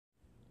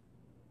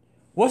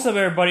What's up,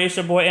 everybody? It's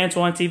your boy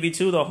Antoine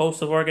TV2, the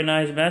host of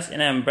Organized Mess,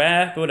 and I'm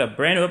back with a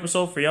brand new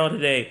episode for y'all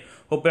today.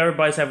 Hope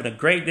everybody's having a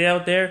great day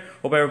out there.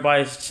 Hope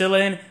everybody's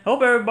chilling.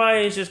 Hope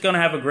everybody's just gonna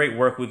have a great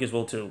work week as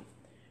well too.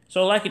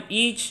 So, like in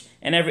each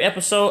and every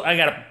episode, I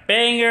got a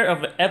banger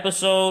of an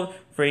episode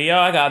for y'all.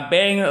 I got a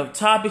banger of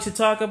topics to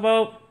talk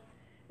about,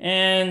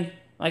 and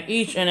like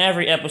each and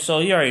every episode,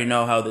 you already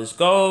know how this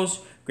goes.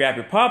 Grab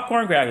your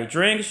popcorn, grab your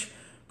drinks.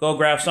 Go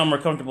grab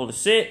somewhere comfortable to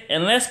sit,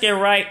 and let's get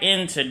right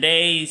in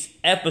today's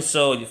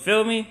episode, you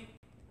feel me?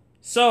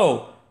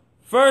 So,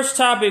 first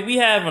topic we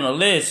have on the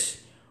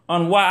list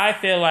on why I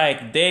feel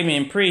like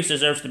Damian Priest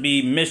deserves to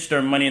be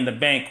Mr. Money in the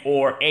Bank,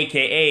 or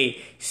AKA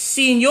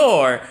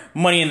Senior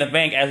Money in the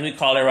Bank as we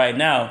call it right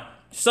now.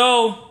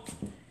 So,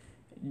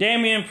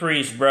 Damian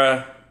Priest,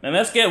 bruh, and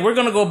we're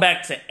gonna go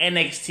back to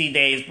NXT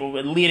days,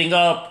 but leading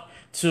up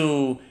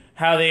to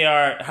how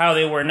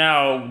they were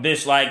now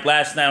this like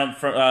last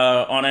night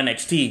on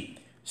NXT.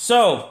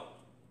 So,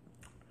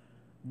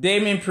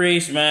 Damian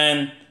Priest,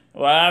 man.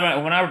 Well,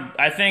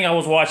 I think I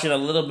was watching a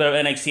little bit of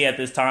NXT at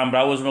this time, but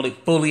I wasn't really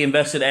fully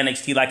invested in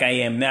NXT like I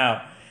am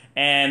now.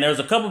 And there was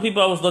a couple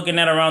people I was looking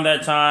at around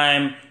that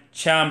time: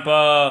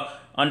 Ciampa,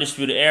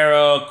 Undisputed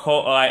Era,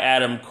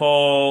 Adam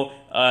Cole,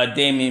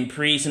 Damian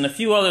Priest, and a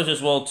few others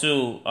as well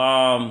too.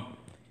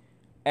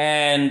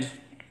 And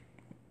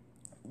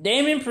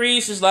Damian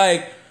Priest is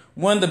like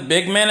one of the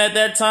big men at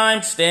that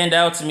time. Stand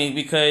out to me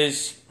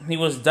because he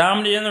was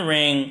dominant in the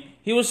ring.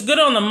 He was good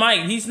on the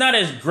mic. He's not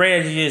as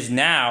great as he is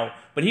now,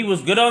 but he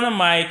was good on the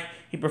mic.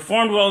 He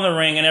performed well in the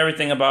ring, and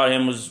everything about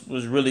him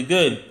was really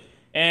good.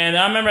 And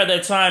I remember at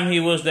that time he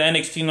was the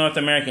NXT North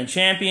American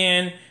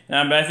Champion.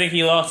 And I think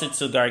he lost it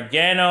to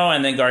Gargano,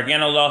 and then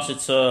Gargano lost it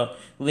to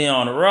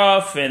Leon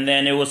Ruff, and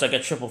then it was like a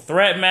triple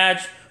threat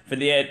match for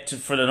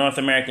the North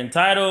American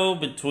title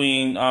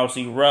between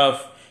obviously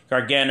Ruff,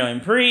 Gargano,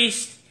 and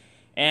Priest.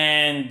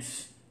 And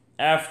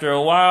after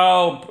a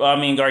while,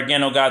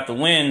 Gargano got the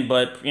win,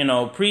 but,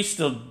 Priest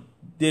still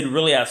did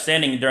really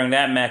outstanding during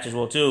that match as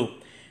well, too.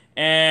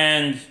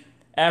 And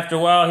after a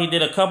while, he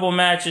did a couple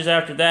matches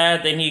after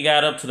that. Then he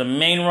got up to the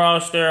main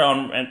roster,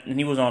 and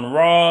he was on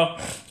Raw.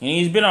 And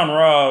he's been on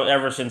Raw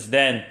ever since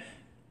then.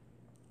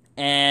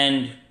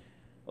 And,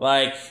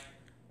 I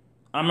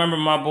remember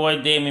my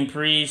boy Damian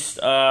Priest.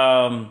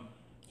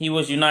 He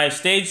was United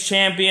States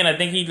champion. I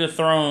think he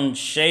dethroned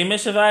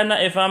Sheamus, if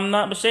I'm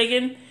not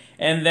mistaken.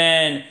 And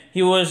then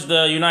he was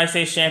the United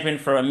States champion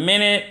for a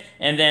minute.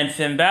 And then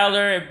Finn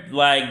Balor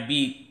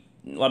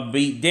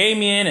beat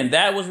Damian, and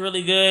that was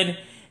really good.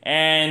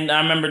 And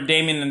I remember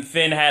Damian and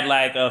Finn had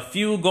a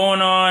feud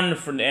going on.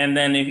 And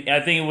then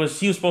I think he was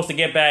supposed to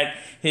get back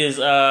his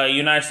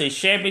United States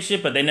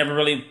championship, but they never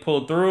really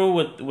pulled through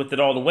with it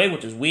all the way,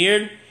 which is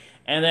weird.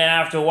 And then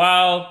after a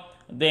while,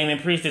 Damian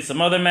Priest did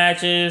some other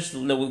matches, a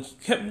little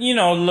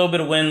bit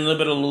of wins, a little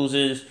bit of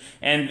loses.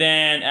 And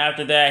then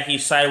after that, he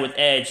sided with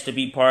Edge to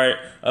be part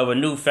of a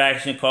new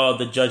faction called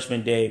the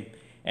Judgment Day.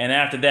 And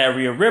after that,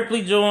 Rhea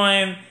Ripley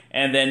joined,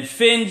 and then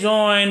Finn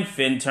joined.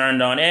 Finn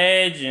turned on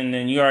Edge, and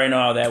then you already know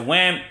how that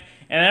went.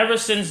 And ever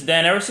since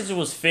it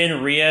was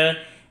Finn, Rhea,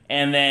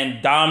 and then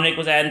Dominic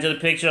was added to the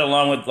picture,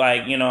 along with,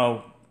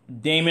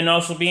 Damian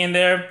also being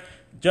there,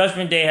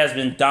 Judgment Day has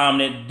been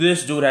dominant.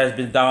 This dude has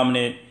been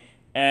dominant.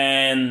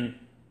 And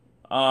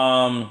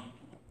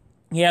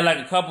he had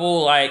a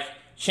couple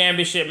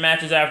championship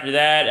matches after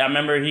that. I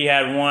remember he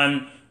had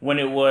one when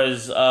it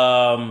was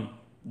the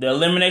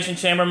Elimination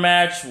Chamber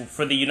match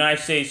for the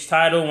United States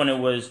title, when it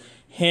was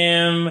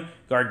him,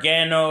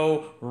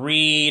 Gargano,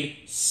 Reed,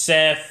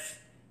 Seth,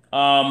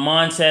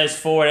 Montez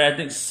Ford, I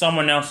think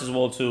someone else as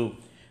well too.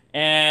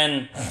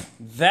 And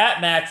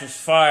that match was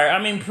fire.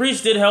 I mean,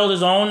 Priest did hold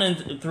his own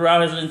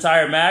throughout the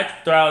entire match,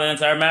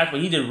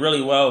 but he did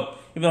really well,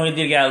 even though he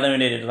did get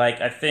eliminated.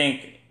 I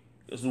think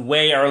it was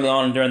way early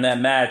on during that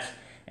match.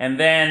 And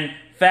then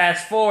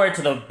fast forward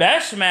to the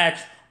best match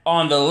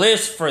on the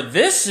list for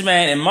this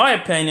man, in my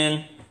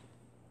opinion,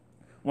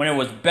 when it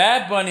was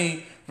Bad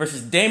Bunny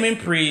versus Damian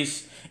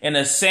Priest in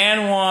the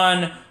San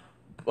Juan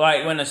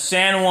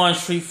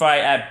street fight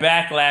at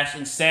Backlash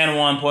in San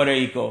Juan, Puerto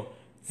Rico.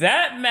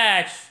 That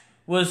match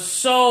was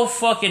so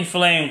fucking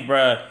flamed,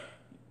 bruh.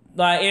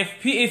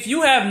 If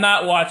you have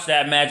not watched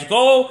that match,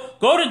 go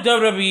to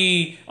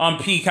WWE on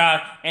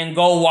Peacock and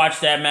go watch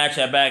that match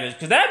at Backlash,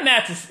 because that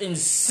match was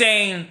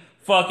insane,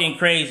 fucking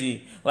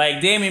crazy.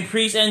 Damian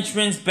Priest's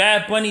entrance,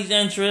 Bad Bunny's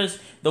entrance,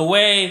 the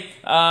way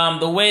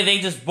they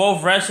just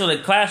both wrestled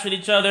and clashed with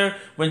each other.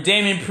 When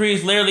Damian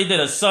Priest literally did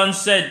a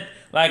sunset,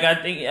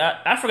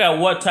 I forgot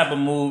what type of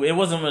move. It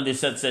wasn't really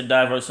sunset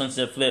dive or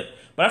sunset flip,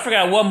 but I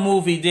forgot what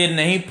move he did, and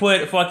then he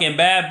put fucking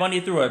Bad Bunny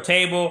through a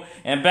table,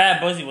 and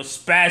Bad Bunny was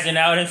spazzing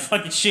out and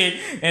fucking shit,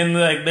 and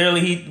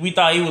literally we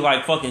thought he was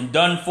fucking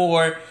done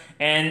for.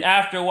 And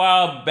after a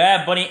while,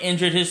 Bad Bunny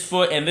injured his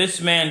foot, and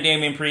this man,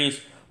 Damian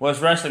Priest,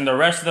 was wrestling the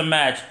rest of the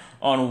match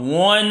on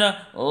one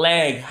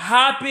leg,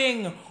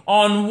 hopping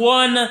on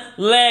one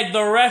leg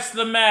the rest of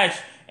the match.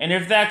 And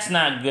if that's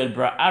not good,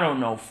 bro, I don't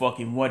know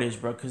fucking what is,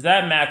 bro. Because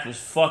that match was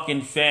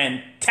fucking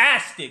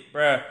fantastic,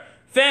 bro.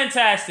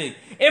 Fantastic.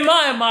 In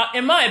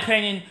my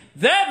opinion,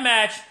 that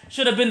match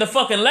should have been the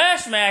fucking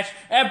last match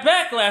at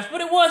Backlash,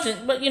 but it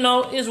wasn't. But,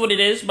 is what it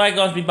is.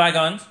 Bygones be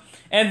bygones.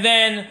 And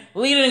then,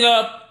 leading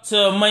up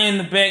to Money in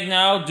the Bank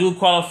now, Dude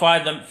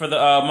qualified for the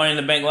Money in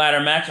the Bank ladder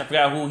match. I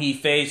forgot who he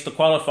faced to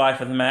qualify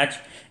for the match.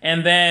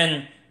 And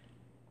then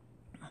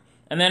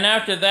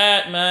after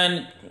that,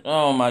 man,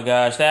 oh my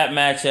gosh, that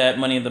match at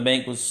Money in the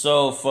Bank was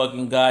so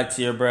fucking god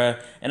tier,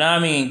 bruh. And I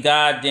mean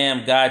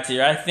goddamn god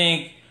tier. I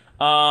think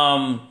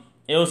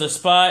it was a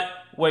spot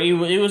where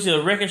it was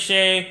either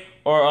Ricochet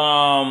or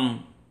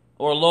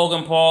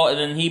Logan Paul, and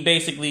then they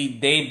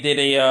did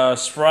a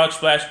frog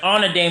splash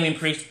on a Damian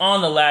Priest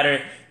on the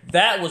ladder.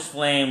 That was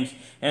flames.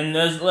 And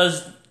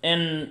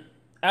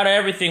out of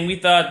everything, we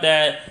thought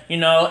that,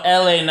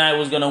 LA Knight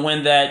was going to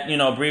win that,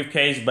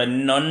 briefcase. But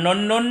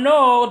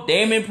no.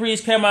 Damian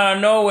Priest came out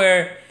of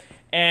nowhere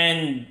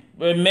and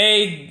it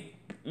made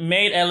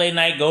LA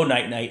Knight go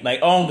night-night. Like,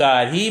 oh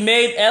God. He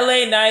made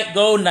LA Knight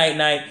go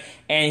night-night.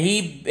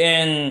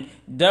 And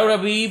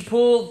WWE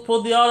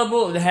pulled the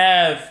audible to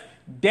have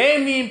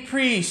Damian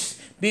Priest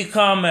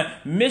become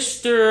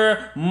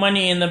Mr.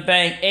 Money in the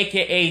Bank,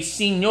 a.k.a.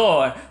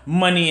 Senior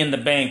Money in the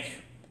Bank.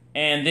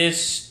 And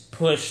this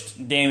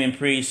pushed Damian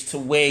Priest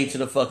way to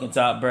the fucking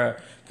top, bruh.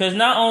 Because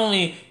not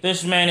only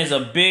this man is a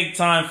big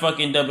time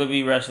fucking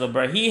WWE wrestler,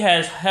 bruh. He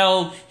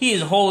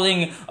is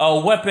holding a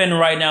weapon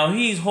right now.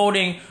 He's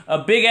holding a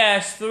big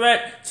ass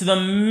threat to the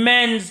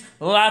men's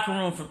locker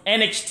room from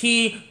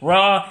NXT,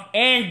 Raw,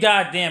 and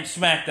goddamn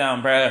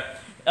SmackDown, bruh.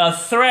 A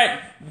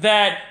threat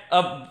that,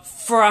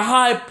 for a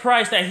high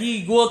price that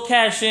he will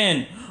cash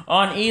in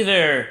on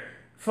either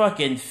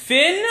fucking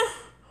Finn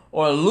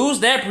or lose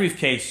that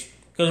briefcase.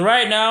 Because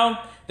right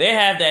now, they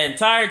have that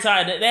entire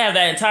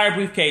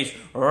briefcase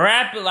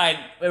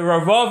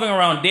revolving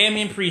around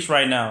Damian Priest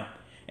right now.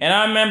 And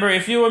I remember,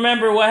 if you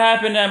remember what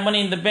happened at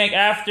Money in the Bank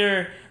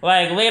after,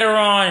 later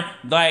on,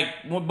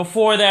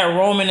 before that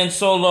Roman and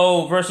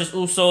Solo versus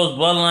Usos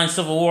Bloodline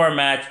Civil War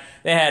match,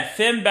 they had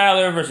Finn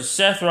Balor versus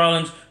Seth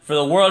Rollins for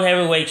the World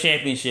Heavyweight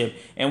Championship.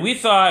 And we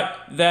thought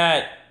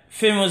that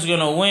Finn was going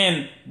to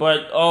win,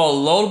 but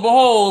lo and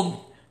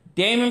behold,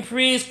 Damian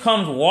Priest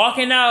comes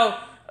walking out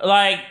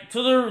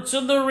to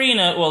the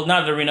arena, well,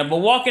 not the arena, but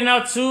walking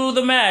out to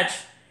the match.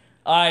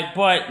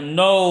 But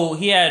no,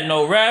 he had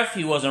no ref.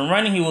 He wasn't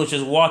running. He was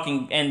just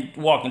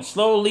walking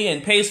slowly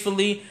and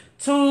pacefully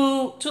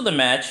to the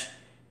match,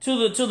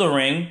 to the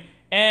ring,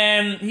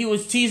 and he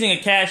was teasing a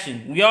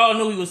cash-in. We all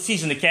knew he was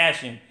teasing the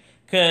cash-in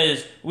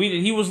because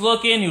he was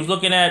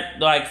looking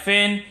at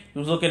Finn. He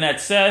was looking at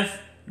Seth.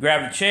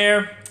 Grabbed a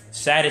chair,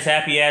 sat his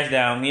happy ass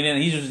down.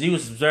 He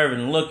was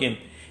observing and looking.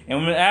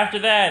 And after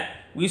that,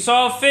 we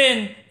saw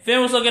Finn.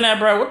 Finn was looking at,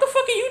 bro, what the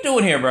fuck are you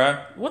doing here, bro?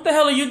 What the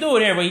hell are you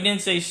doing here? But he didn't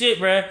say shit,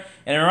 bro.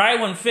 And right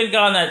when Finn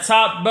got on that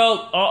top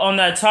belt, on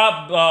that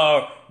top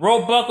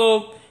rope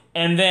buckle,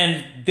 and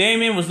then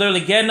Damian was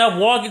literally getting up,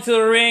 walking to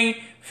the ring,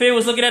 Finn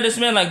was looking at this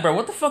man like, bro,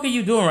 what the fuck are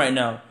you doing right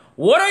now?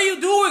 What are you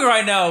doing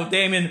right now,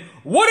 Damian?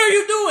 What are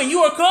you doing? You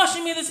are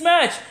costing me this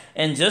match.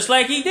 And just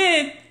like he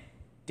did,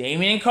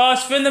 Damian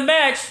cost Finn the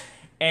match.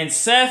 And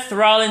Seth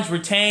Rollins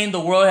retained the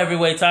World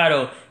Heavyweight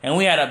title. And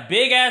we had a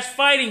big-ass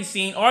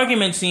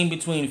argument scene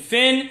between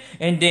Finn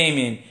and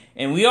Damian.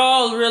 And we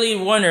all really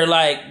wonder,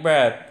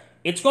 bruh,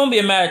 it's going to be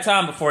a matter of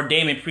time before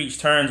Damian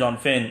Priest turns on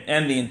Finn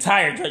and the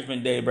entire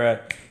Judgment Day,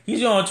 bruh. He's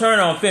going to turn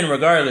on Finn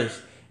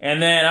regardless.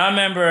 And then I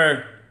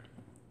remember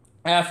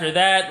after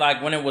that,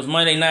 when it was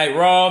Monday Night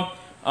Raw,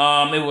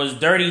 it was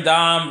Dirty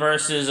Dom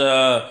versus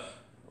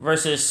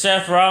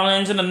Seth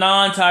Rollins in a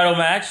non-title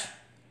match.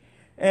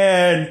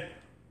 And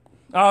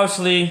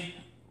obviously,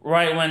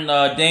 right when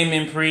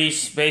Damian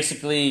Priest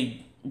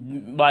basically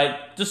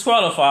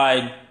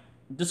disqualified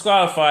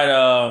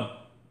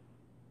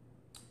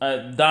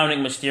Dominic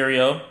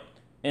Mysterio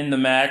in the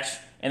match,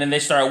 and then they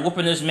started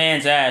whooping this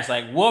man's ass,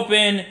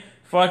 whooping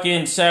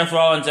fucking Seth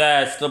Rollins'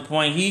 ass to the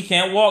point he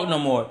can't walk no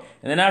more.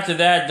 And then after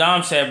that,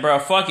 Dom said, bro,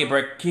 fuck it,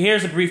 bro.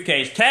 Here's the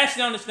briefcase. Cash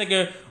in on this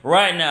nigga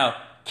right now.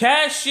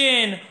 Cash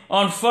in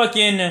on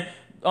fucking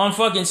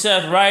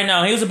Seth right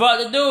now. He was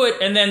about to do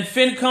it, and then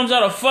Finn comes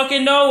out of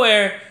fucking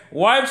nowhere,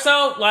 wipes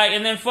out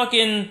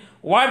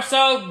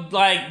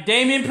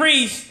Damian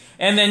Priest,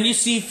 and then you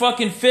see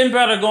fucking Finn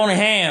Balor going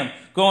ham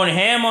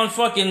on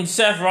fucking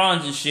Seth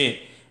Rollins and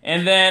shit.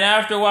 And then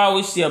after a while,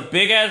 we see a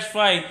big ass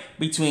fight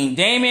between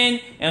Damian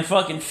and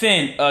fucking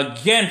Finn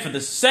again for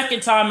the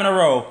second time in a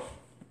row.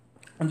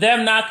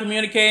 Them not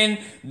communicating,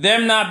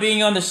 them not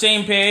being on the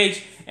same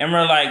page, and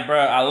we're like, bro,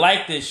 I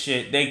like this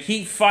shit. They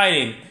keep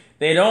fighting.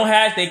 They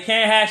can't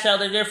hash out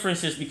their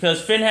differences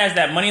because Finn has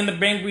that Money in the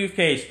Bank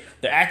briefcase.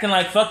 They're acting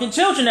like fucking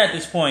children at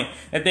this point.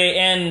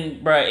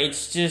 Bruh,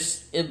 it's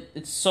just,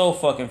 it's so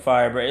fucking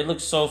fire, bro. It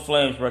looks so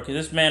flames, bro. Because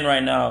this man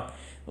right now,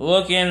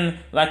 looking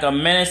like a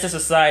menace to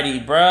society,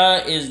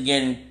 bruh, is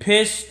getting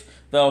pissed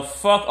the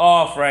fuck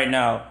off right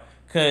now.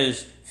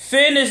 Because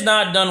Finn is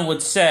not done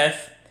with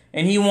Seth,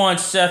 and he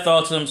wants Seth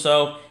all to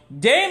himself.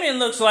 Damien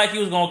looks like he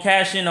was gonna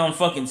cash in on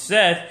fucking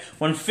Seth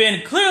when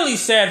Finn clearly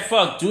said,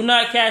 fuck, do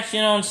not cash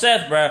in on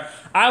Seth, bruh.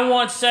 I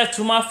want Seth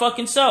to my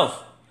fucking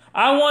self.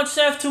 I want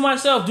Seth to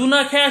myself. Do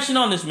not cash in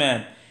on this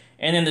man.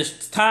 And then the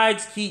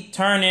tides keep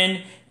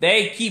turning.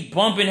 They keep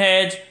bumping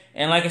heads.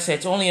 And like I said,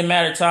 it's only a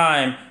matter of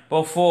time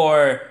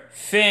before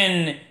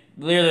Finn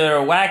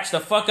either whacks the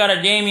fuck out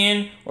of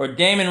Damien or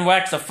Damien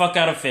whacks the fuck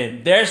out of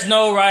Finn. There's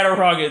no right or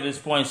wrong at this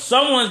point.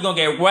 Someone's gonna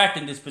get whacked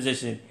in this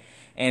position.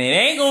 And it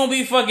ain't gonna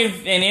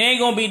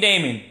be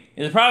Damien.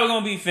 It's probably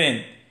gonna be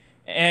Finn.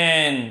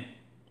 And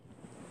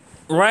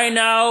right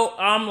now,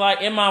 I'm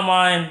like, in my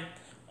mind,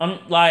 I'm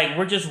like,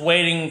 we're just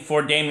waiting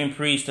for Damian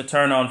Priest to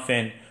turn on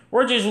Finn.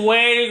 We're just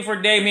waiting for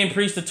Damian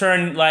Priest to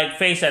turn, like,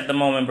 face at the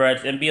moment, bro,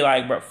 and be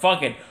like, bro,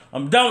 fuck it.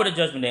 I'm done with the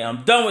Judgment Day.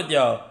 I'm done with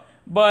y'all.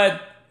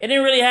 But it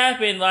didn't really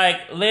happen,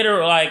 like,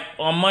 later, like,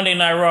 on Monday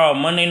Night Raw.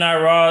 Monday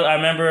Night Raw, I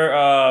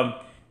remember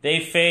they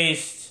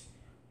faced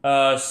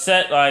Sami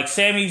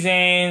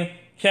Zayn,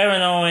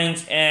 Kevin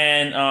Owens,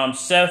 and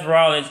Seth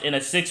Rollins in a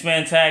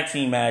 6-man tag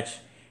team match.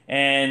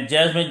 And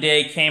Judgment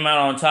Day came out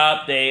on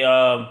top.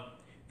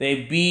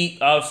 They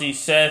beat, obviously,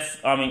 Seth,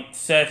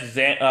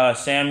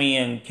 Sammy,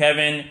 and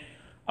Kevin.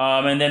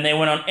 And then they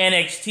went on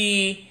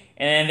NXT,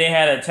 and they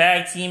had a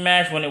tag team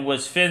match when it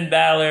was Finn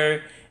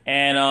Balor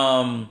and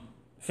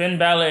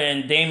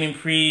Damian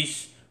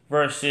Priest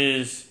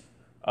versus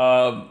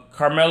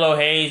Carmelo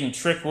Hayes and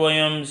Trick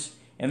Williams.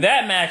 And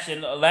that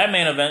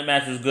main event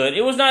match was good.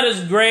 It was not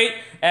as great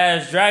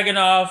as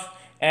Dragunov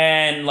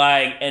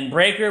and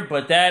Breaker,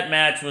 but that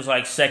match was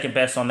like second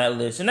best on that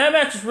list. And that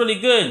match was really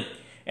good.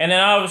 And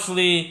then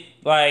obviously,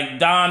 like,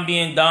 Dom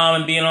being Dom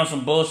and being on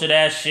some bullshit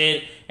ass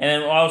shit. And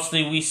then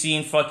obviously we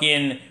seen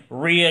fucking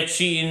Rhea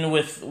cheating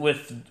with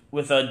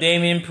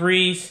Damian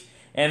Priest.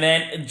 And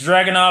then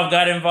Dragunov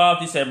got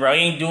involved. He said, bro, he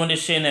ain't doing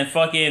this shit.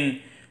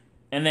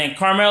 And then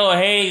Carmelo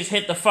Hayes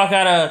hit the fuck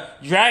out of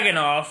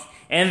Dragunov.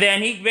 And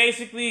then he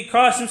basically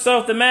cost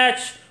himself the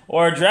match.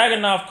 Or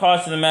Dragunov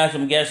cost him the match,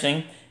 I'm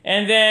guessing.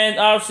 And then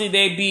obviously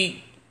they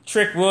beat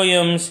Trick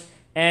Williams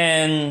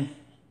and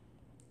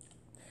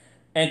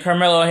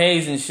Carmelo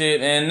Hayes and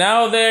shit. And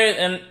now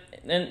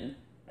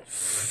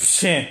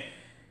shit.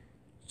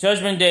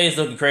 Judgment Day is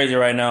looking crazy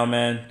right now,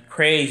 man.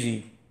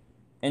 Crazy.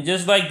 And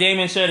just like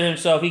Damien said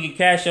himself, he can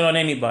cash in on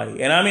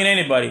anybody. And I mean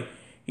anybody.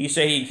 He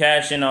said he can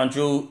cash in on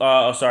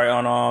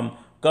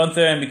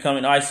Gunther and become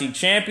an IC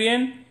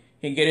champion.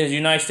 He can get his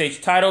United States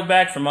title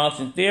back from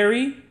Austin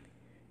Theory.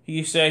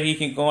 He said he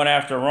can go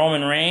after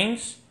Roman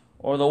Reigns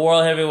or the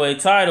World Heavyweight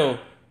title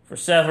for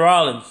Seth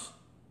Rollins.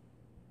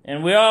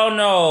 And we all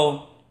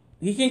know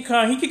he can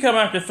come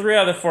after 3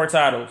 out of the 4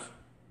 titles.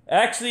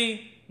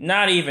 Actually,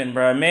 not even,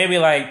 bro. Maybe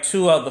like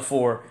 2 out of the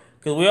 4.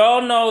 Because we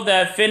all know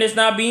that Finn is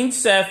not beating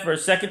Seth for a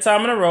second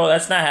time in a row.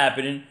 That's not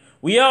happening.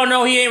 We all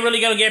know he ain't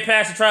really going to get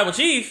past the Tribal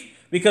Chief.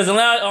 Because as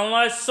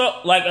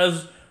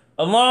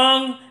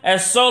long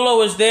as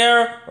Solo is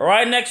there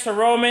right next to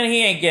Roman,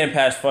 he ain't getting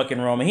past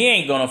fucking Roman. He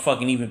ain't going to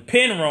fucking even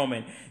pin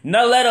Roman.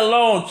 Not let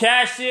alone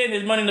cash in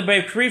his Money in the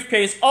Bank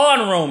briefcase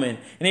on Roman.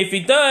 And if he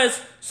does,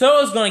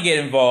 Solo's going to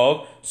get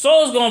involved.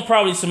 Solo's going to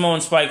probably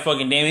Samoan Spike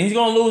fucking Damien. He's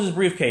going to lose his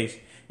briefcase.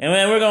 And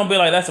then we're going to be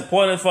like, that's a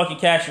pointless fucking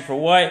cash in for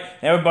what?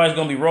 And everybody's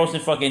going to be roasting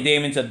fucking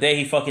Damien till the day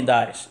he fucking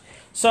dies.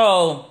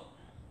 So,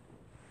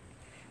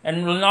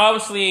 and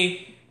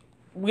obviously,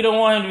 we don't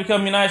want him to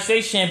become United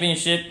States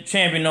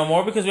champion no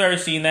more because we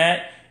already seen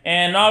that.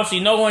 And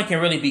obviously, no one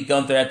can really beat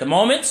Gunther at the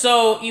moment.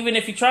 So, even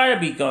if you try to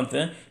beat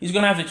Gunther, he's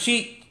going to have to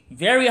cheat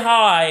very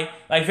high,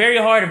 like very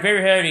hard and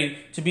very heavy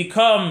to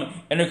become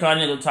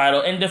Intercontinental title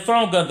and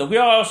dethrone Gunther. We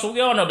all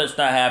know that's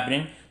not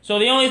happening. So,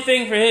 the only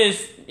thing for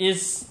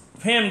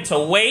him to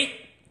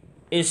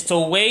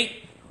wait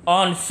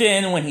on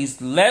Finn when he's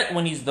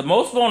the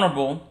most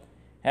vulnerable,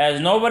 has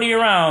nobody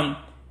around,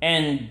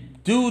 and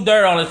do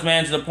dirt on this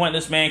man to the point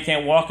this man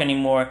can't walk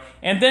anymore,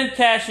 and then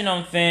cash in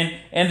on Finn,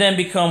 and then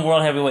become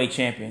World Heavyweight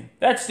Champion.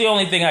 That's the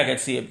only thing I could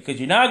see it, because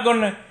you're not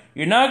gonna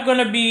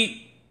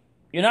beat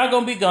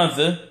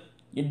Gunther.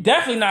 You're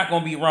definitely not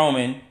gonna beat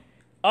Roman.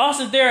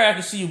 Austin Theory, I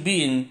can see you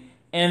beating,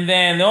 and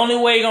then the only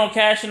way you're gonna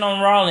cash in on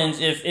Rollins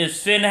if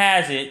Finn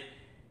has it,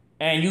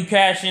 and you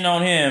cash in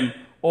on him,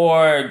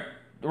 or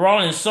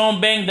Rollins so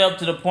banged up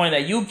to the point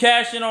that you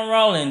cash in on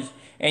Rollins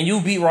and you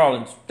beat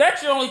Rollins.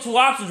 That's your only 2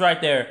 options right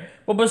there.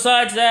 But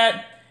besides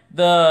that,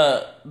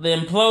 the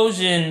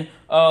implosion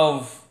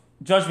of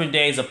Judgment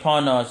Day is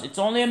upon us. It's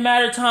only a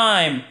matter of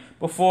time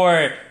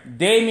before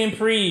Damian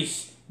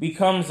Priest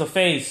becomes a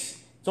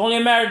face. It's only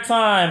a matter of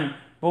time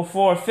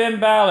before Finn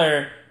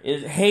Balor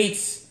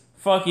hates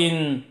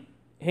fucking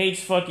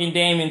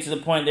Damian to the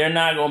point they're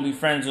not going to be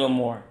friends no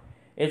more.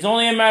 It's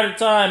only a matter of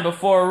time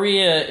before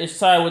Rhea is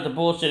tired with the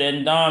bullshit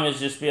and Dom is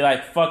just be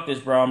like, fuck this,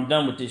 bro. I'm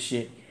done with this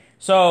shit.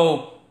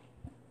 So,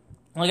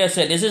 like I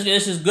said, this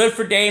is good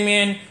for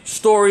Damian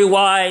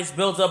story-wise.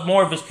 Builds up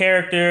more of his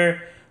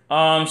character.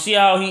 See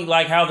how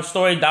how the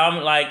story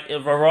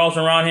revolves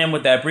around him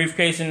with that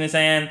briefcase in his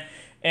hand.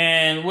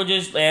 And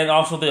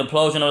also the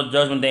implosion of the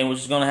Judgment Day, which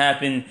is going to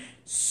happen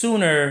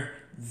sooner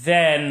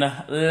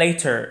than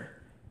later.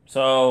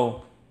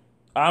 So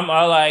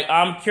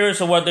I'm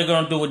curious of what they're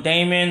gonna do with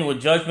Damon,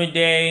 with Judgment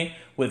Day,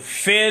 with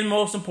Finn,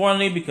 most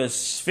importantly,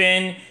 because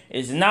Finn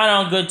is not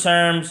on good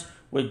terms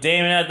with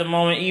Damon at the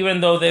moment,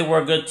 even though they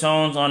were good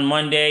tones on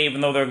Monday,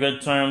 even though they're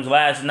good terms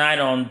last night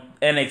on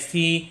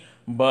NXT.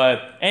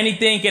 But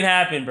anything can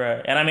happen,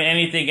 bro. And I mean,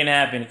 anything can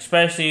happen,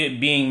 especially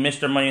being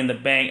Mr. Money in the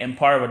Bank and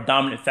part of a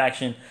dominant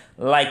faction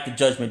like the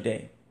Judgment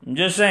Day. I'm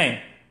just saying.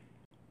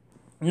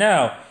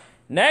 Now,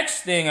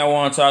 next thing I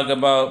want to talk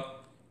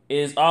about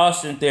is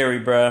Austin Theory,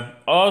 bro.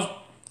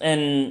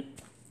 Austin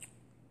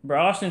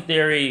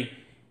Theory,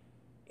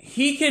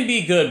 he can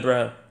be good,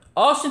 bro.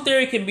 Austin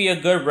Theory can be a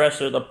good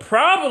wrestler. The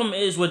problem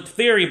is with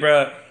Theory,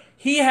 bro,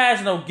 he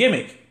has no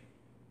gimmick.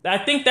 I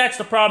think that's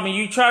the problem.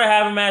 You try to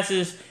have him as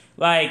his,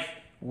 like,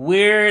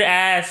 weird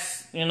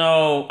ass, I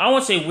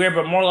won't say weird,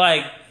 but more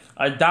like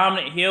a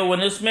dominant heel, when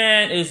this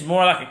man is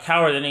more like a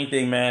coward than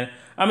anything, man.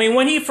 I mean,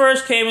 when he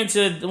was first in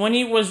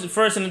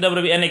the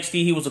WWE NXT,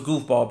 he was a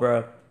goofball,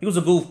 bro. He was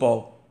a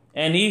goofball.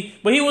 But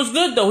he was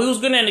good, though. He was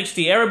good in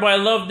NXT.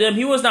 Everybody loved him.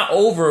 He was not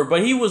over,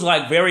 but he was,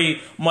 like,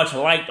 very much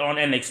liked on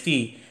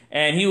NXT.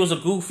 And he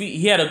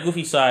had a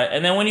goofy side.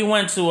 And then when he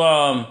went to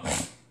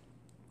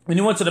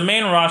the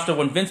main roster,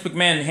 when Vince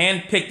McMahon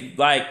handpicked,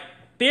 like,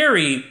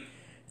 Theory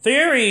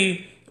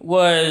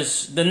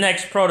was the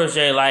next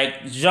protege,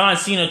 like John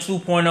Cena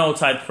 2.0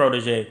 type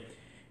protege.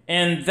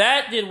 And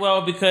that did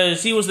well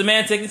because he was the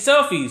man taking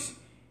selfies.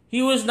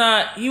 He was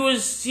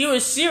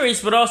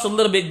serious, but also a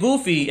little bit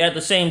goofy at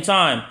the same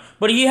time.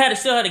 But he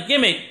still had a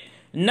gimmick.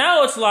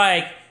 Now it's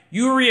like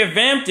you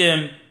revamped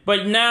him,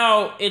 but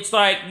now it's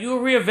like you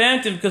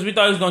revamped him because we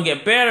thought he was going to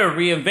get better,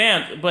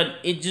 revamped, but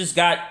it just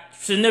got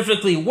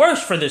significantly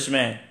worse for this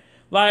man.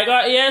 Like,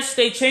 yes,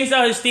 they changed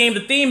out his theme.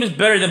 The theme is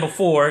better than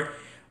before,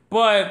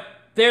 but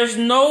there's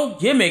no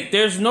gimmick.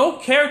 There's no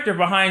character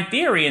behind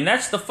Theory, and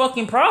that's the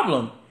fucking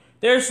problem.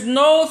 There's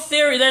no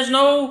Theory. There's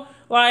no,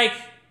 like,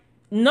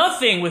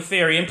 nothing with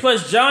Theory. And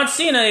plus, John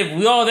Cena,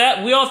 we all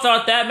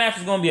thought that match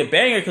was going to be a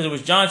banger because it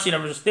was John Cena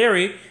versus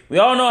Theory. We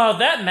all know how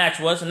that match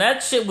was, and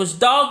that shit was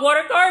dog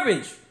water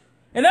garbage.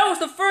 And that was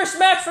the first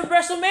match for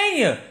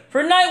WrestleMania.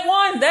 For night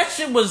one, that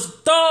shit was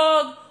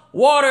dog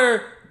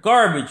water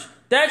garbage.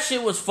 That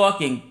shit was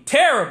fucking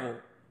terrible.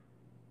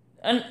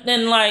 And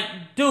then, like,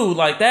 dude,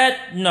 like,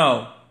 that,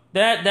 no.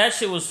 That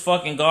shit was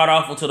fucking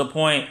god-awful to the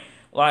point,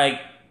 like,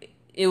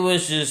 it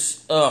was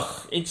just,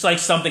 it's like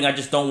something I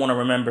just don't want to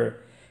remember.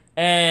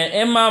 And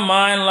in my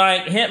mind,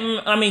 like, he's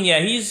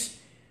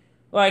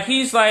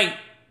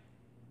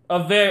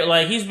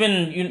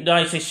been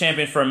United States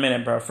champion for a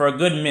minute, bro. For a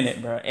good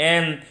minute, bro.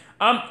 And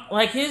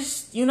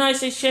his United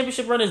States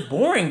Championship run is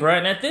boring, bro.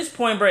 And at this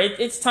point, bro,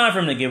 it's time for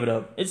him to give it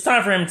up. It's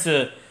time for him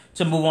to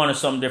move on to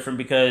something different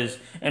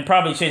and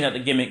probably change out the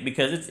gimmick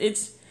because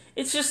it's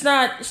just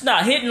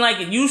not hitting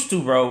like it used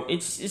to, bro.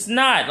 It's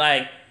not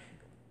like.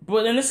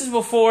 But and this is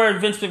before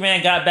Vince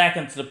McMahon got back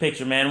into the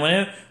picture, man.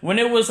 When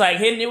it was like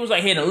hitting,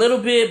 a little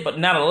bit, but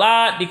not a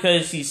lot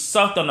because he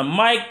sucked on the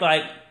mic.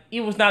 Like,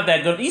 he was not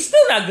that good. He's still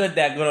not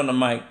that good on the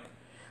mic.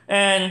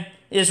 And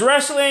his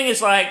wrestling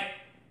is like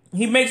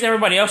he makes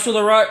everybody else do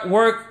the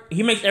work.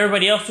 He makes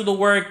everybody else do the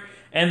work,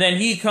 and then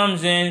he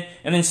comes in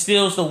and then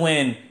steals the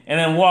win and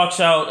then walks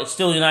out. It's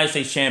still the United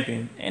States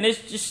champion, and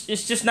it's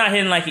just not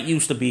hitting like it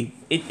used to be.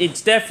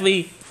 It's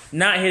definitely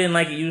not hitting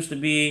like it used to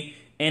be.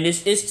 And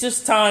it's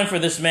just time for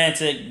this man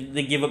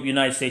to give up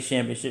United States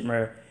Championship,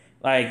 bro.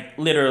 Like,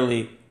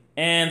 literally.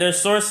 And there's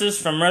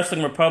sources from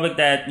Wrestling Republic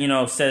that,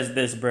 says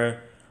this, bro.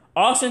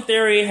 Austin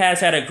Theory has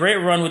had a great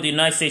run with the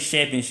United States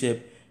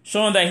Championship,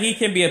 showing that he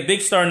can be a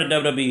big star in the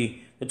WWE.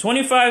 The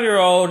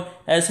 25-year-old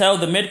has held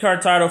the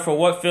mid-card title for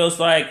what feels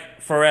like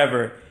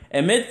forever.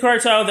 A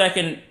mid-card title that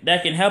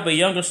can help a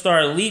younger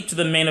star leap to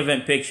the main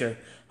event picture.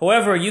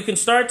 However, you can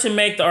start to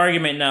make the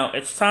argument now.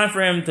 It's time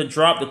for him to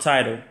drop the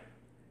title.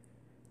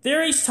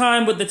 Theory's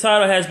time with the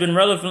title has been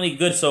relatively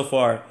good so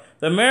far.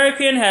 The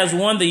American has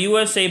won the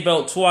USA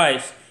belt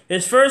twice.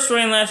 His first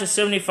reign lasted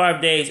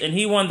 75 days, and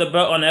he won the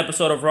belt on an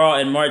episode of Raw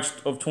in March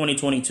of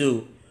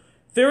 2022.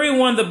 Theory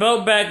won the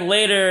belt back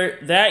later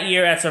that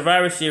year at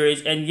Survivor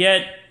Series, and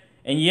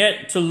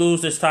yet to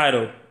lose his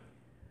title.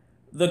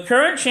 The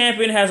current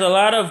champion has a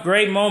lot of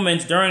great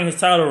moments during his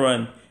title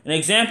run. An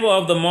example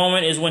of the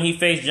moment is when he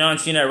faced John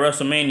Cena at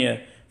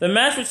WrestleMania. The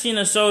match with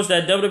Cena shows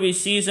that WWE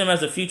sees him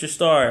as a future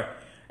star.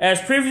 As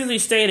previously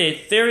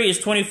stated, Theory is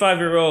 25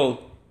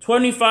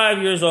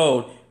 years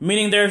old,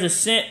 meaning there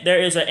is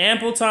an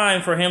ample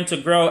time for him to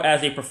grow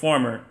as a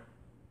performer.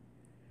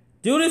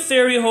 Due to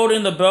Theory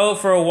holding the belt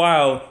for a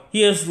while,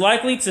 he is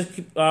likely to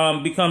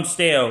become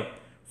stale.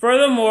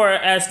 Furthermore,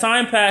 as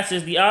time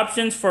passes, the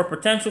options for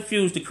potential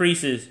feuds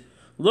decreases.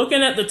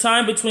 Looking at the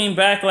time between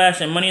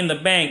Backlash and Money in the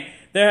Bank,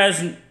 there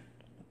hasn't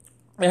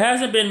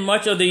been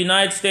much of the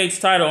United States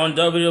title on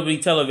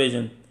WWE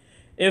television.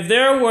 If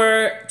there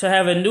were to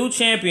have a new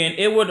champion,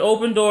 it would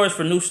open doors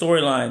for new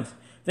storylines.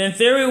 Then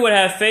Theory would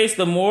have faced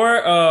the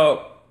more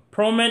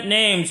prominent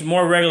names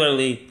more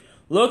regularly.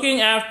 Looking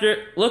at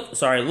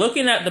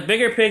the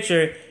bigger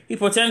picture, he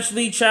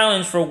potentially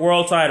challenge for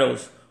world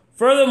titles.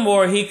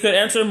 Furthermore, he could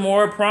enter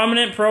more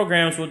prominent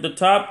programs with the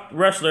top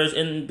wrestlers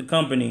in the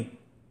company.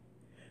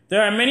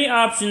 There are many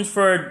options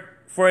for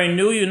a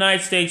new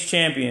United States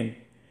champion,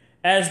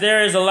 as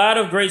there is a lot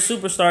of great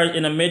superstars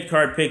in a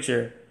mid-card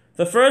picture.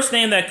 The first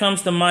name that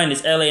comes to mind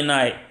is LA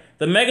Knight.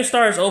 The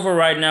megastar is over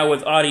right now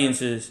with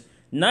audiences.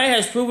 Knight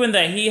has proven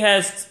that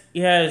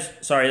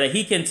that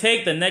he can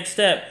take the next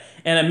step,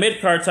 and a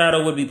mid-card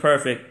title would be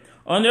perfect.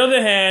 On the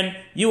other hand,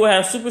 you will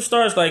have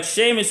superstars like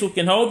Sheamus who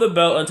can hold the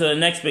belt until the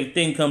next big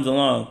thing comes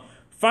along.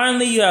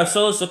 Finally, you have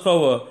Solo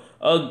Sikoa,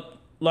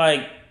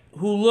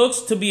 who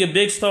looks to be a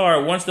big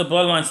star once the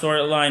Bloodline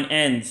storyline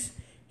ends.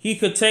 He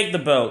could take the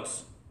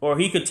belts, or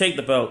he could take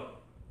the belt.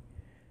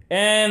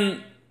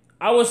 And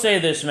I will say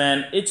this,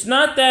 man. It's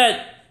not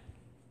that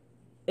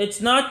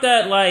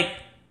like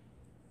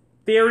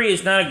Theory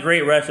is not a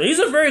great wrestler. He's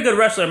a very good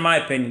wrestler in my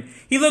opinion.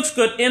 He looks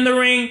good in the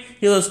ring.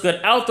 He looks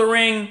good out the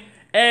ring.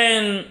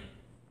 And,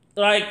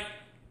 like,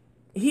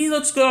 he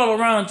looks good all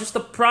around. Just the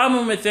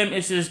problem with him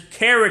is his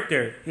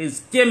character,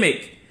 his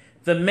gimmick.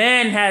 The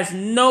man has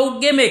no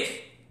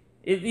gimmick.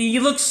 He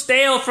looks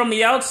stale from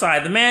the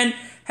outside. The man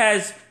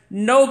has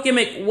no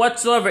gimmick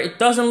whatsoever. It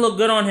doesn't look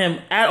good on him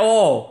at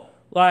all.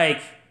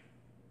 Like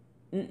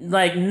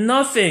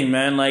nothing,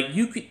 man. Like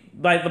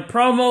the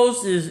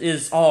promos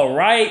is all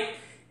right.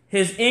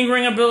 His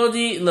in-ring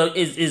ability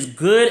is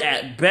good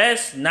at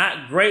best,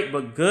 not great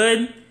but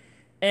good.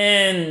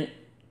 And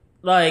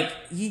like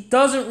he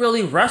doesn't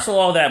really wrestle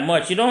all that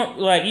much.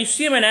 You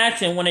see him in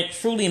action when it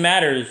truly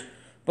matters.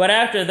 But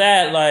after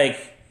that, like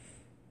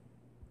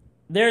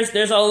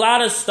there's a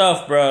lot of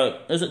stuff, bro.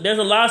 There's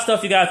a lot of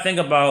stuff you gotta think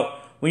about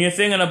when you're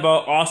thinking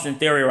about Austin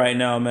Theory right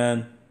now,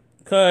 man.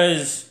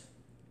 Because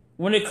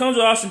when it comes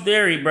to Austin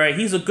Theory, bro,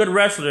 he's a good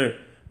wrestler,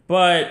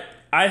 but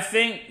I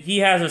think he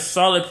has a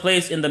solid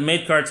place in the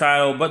mid-card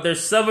title. But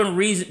there's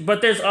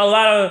a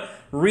lot of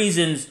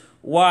reasons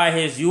why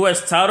his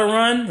U.S. title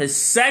run, his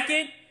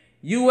second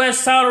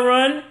U.S. title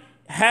run,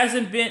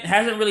 hasn't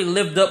really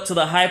lived up to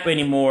the hype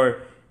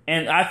anymore.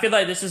 And I feel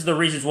like this is the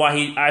reasons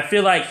why I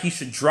feel like he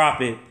should drop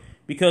it.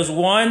 Because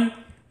one,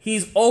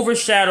 he's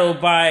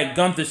overshadowed by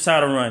Gunther's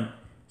title run.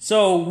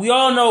 So we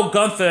all know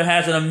Gunther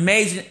has an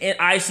amazing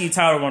IC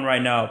title run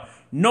right now.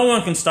 No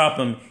one can stop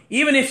him.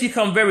 Even if you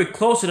come very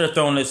close to the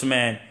Throneless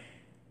Man,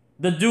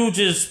 the dude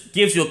just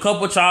gives you a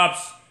couple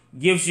chops,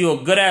 gives you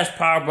a good-ass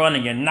power run,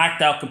 and you're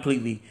knocked out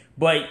completely.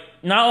 But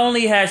not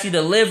only has he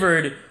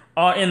delivered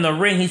in the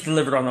ring, he's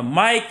delivered on the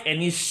mic,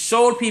 and he's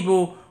showed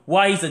people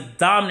why he's a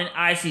dominant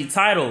IC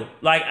title,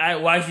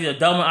 why he's a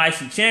dominant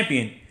IC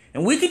champion.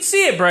 And we can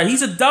see it, bro.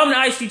 He's a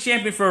dominant IC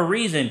champion for a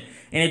reason.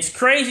 And it's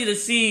crazy to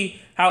see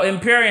how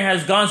Imperium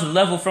has gone to the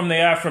level from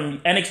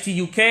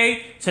NXT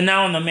UK to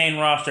now on the main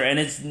roster. And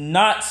it's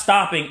not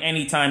stopping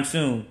anytime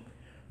soon.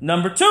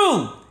 Number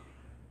 2,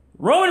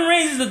 Roman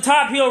Reigns is the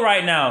top heel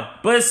right now,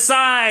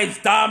 besides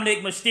Dominic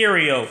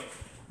Mysterio.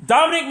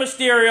 Dominic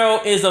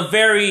Mysterio is a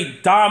very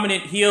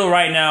dominant heel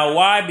right now.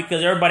 Why?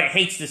 Because everybody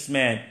hates this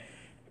man.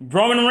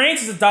 Roman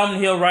Reigns is a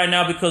dominant heel right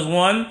now because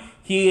one,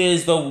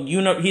 he's the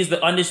undisputed he's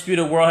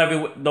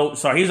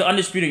the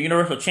undisputed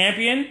Universal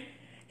Champion.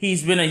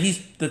 He's the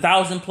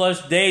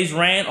 1,000+ days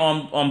reign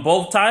on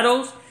both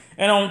titles.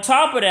 And on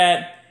top of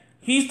that,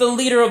 he's the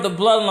leader of the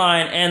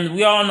Bloodline, and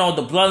we all know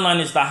the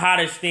Bloodline is the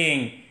hottest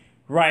thing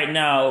right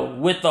now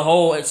with the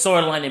whole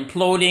storyline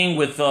imploding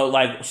with the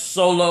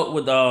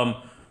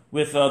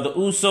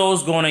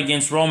Usos going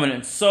against Roman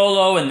and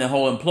Solo and the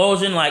whole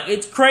implosion. Like,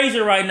 it's crazy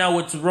right now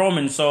with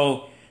Roman,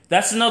 so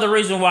that's another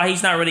reason why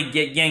he's not really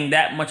getting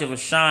that much of a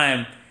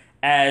shine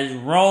as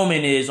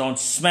Roman is on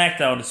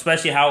SmackDown,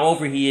 especially how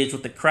over he is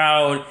with the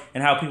crowd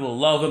and how people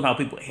love him, how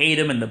people hate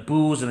him, and the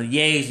boos and the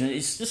yays. And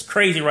it's just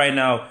crazy right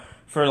now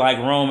for like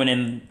Roman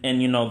and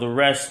the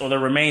rest or the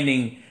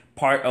remaining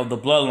part of the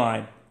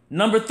Bloodline.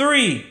 Number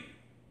 3,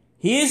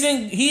 he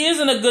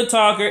isn't a good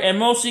talker and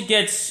mostly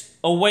gets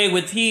away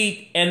with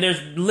heat, and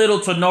there's little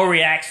to no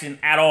reaction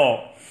at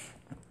all,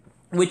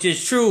 which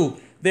is true.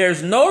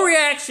 There's no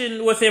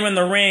reaction with him in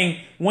the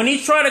ring. When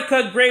he try to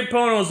cut great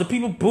promos, the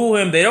people boo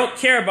him. They don't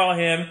care about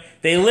him.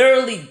 They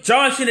literally,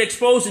 John Cena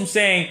exposed him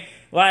saying,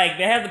 like,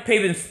 they have to pay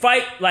him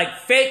fight, like,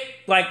 fake,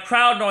 like,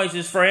 crowd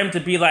noises for him to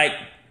be, like,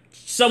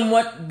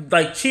 somewhat,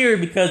 like, cheered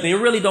because they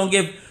really don't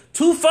give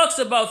 2 fucks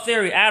about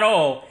Theory at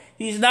all.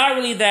 He's not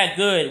really that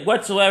good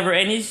whatsoever,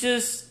 and he's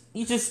just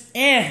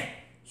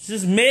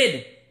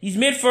mid. He's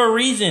mid for a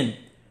reason.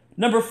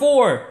 Number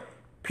 4.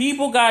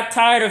 People got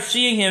tired of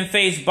seeing him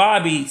face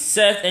Bobby,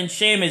 Seth, and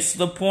Sheamus to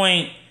the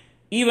point,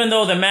 even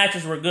though the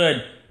matches were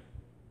good.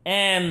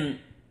 And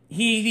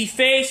he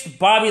faced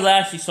Bobby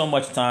Lashley so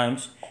much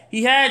times.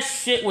 He had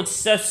shit with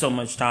Seth so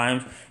much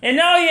times. And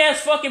now he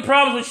has fucking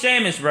problems with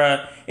Sheamus,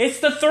 bruh.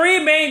 It's the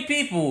 3 main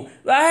people.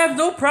 I have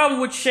no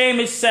problem with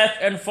Sheamus, Seth,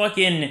 and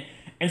fucking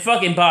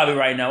Bobby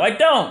right now. I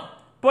don't.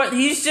 But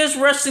he's just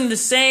wrestling the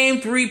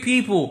same 3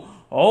 people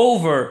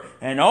over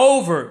and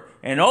over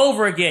and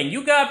over again.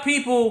 You got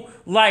people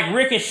like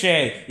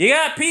Ricochet. You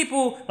got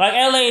people like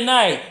LA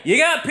Knight. You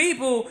got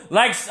people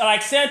like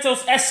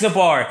Santos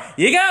Escobar.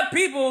 You got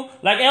people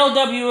like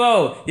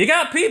LWO. You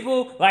got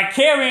people like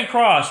Karrion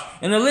Kross.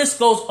 And the list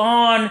goes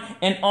on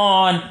and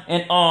on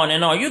and on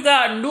and on. You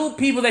got new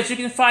people that you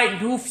can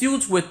fight new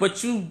feuds with,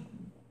 but you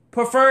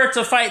prefer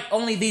to fight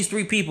only these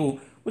 3 people,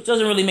 which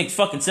doesn't really make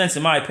fucking sense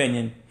in my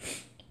opinion.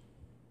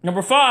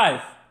 Number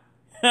 5.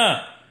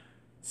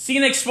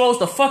 Cena exposed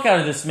the fuck out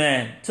of this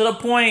man. To the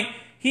point,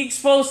 he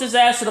exposed his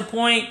ass to the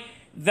point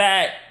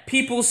that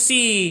people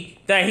see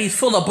that he's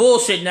full of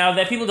bullshit now,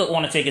 that people don't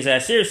want to take his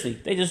ass seriously.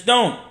 They just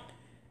don't.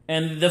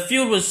 And the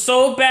feud was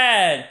so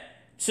bad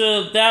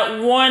to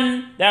that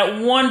one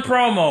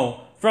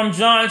promo from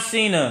John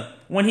Cena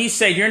when he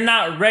said, "You're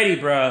not ready,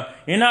 bruh.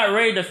 You're not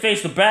ready to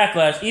face the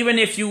backlash. Even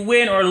if you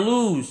win or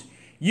lose,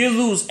 you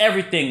lose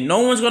everything. No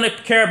one's going to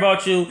care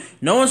about you.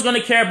 No one's going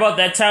to care about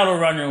that title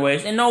around your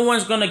waist. And no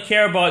one's going to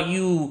care about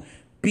you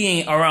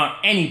being around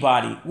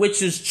anybody,"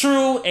 which is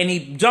true.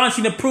 And John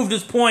Cena proved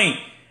his point.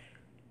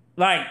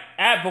 Like,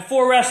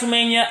 before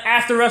WrestleMania,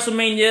 after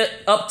WrestleMania,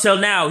 up till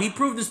now. He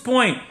proved his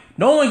point.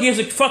 No one gives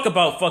a fuck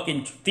about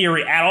fucking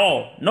Theory at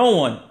all. No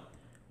one.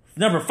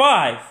 Number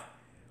 5.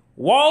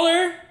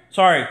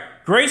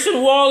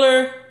 Grayson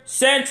Waller,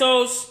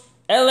 Santos,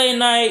 LA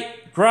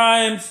Knight,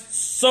 Grimes,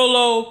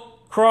 Solo,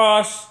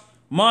 Cross,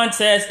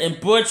 Montez,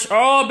 and Butch are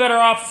all better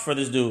options for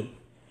this dude.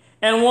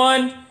 And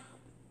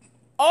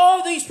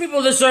all these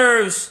people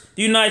deserves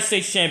the United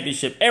States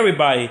Championship.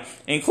 Everybody,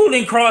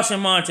 including Cross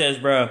and Montez,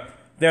 bro.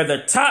 They're the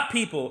top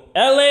people.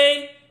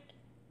 LA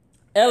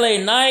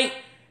Knight,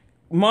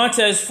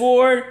 Montez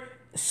Ford,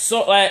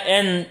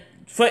 and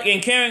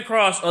Karrion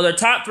Kross are the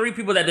top 3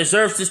 people that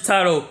deserves this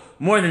title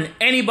more than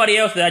anybody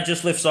else that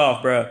just lifts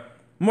off, bro.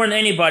 More than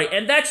anybody.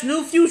 And that's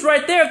new feuds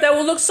right there that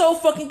will look so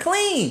fucking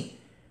clean.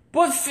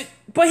 But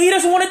he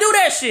doesn't want to do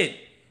that shit,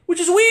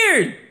 which is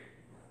weird.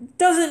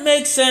 Doesn't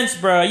make sense,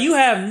 bro. You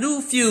have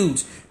new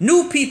feuds,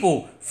 new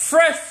people,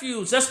 fresh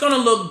feuds. That's gonna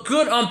look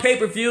good on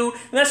pay-per-view,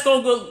 and that's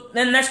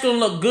gonna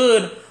look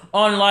good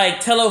on like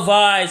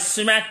televised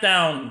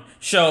SmackDown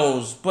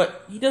shows.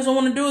 But he doesn't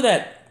want to do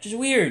that, which is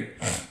weird.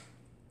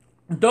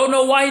 Don't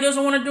know why he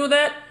doesn't want to do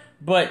that,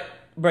 but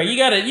bro, you're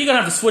gonna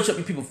have to switch up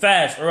your people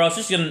fast, or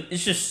else you're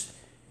just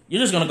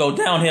gonna go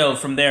downhill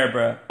from there,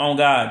 bro. On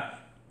God.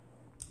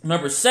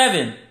 Number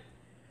 7.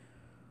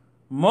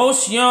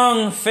 Most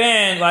young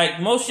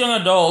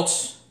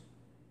adults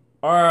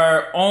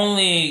are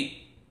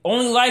only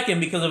like him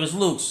because of his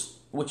looks,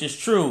 which is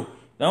true.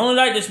 They only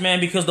like this man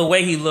because of the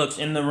way he looks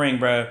in the ring,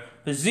 bro.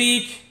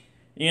 Physique,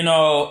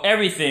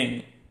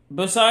 everything.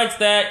 Besides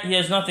that, he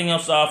has nothing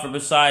else to offer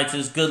besides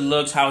his good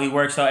looks, how he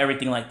works out,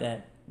 everything like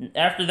that.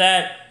 After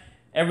that,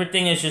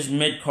 everything is just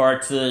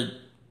mid-card to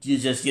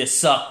you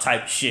suck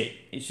type shit.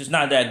 It's just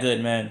not that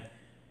good, man.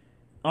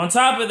 On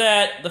top of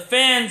that, the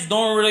fans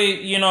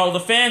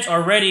the fans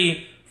are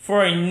ready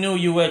for a new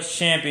US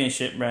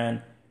championship,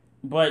 man.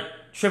 But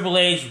Triple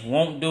H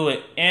won't do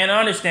it. And I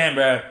understand,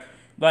 bro.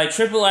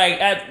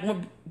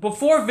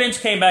 Before Vince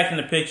came back in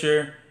the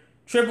picture,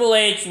 Triple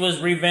H was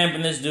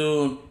revamping this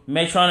dude,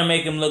 trying to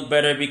make him look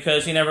better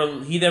because he never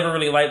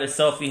really liked the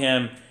selfie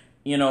him,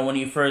 when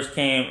he first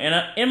came. And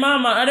in my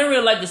mind, I didn't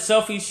really like the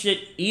selfie shit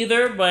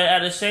either, but at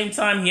the same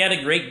time, he had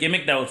a great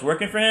gimmick that was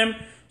working for him.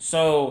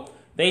 So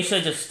they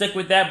should just stick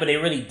with that, but they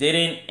really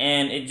didn't,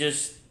 and it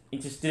just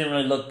didn't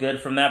really look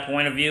good from that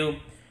point of view.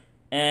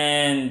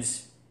 And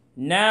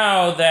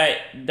now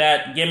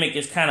that gimmick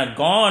is kind of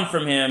gone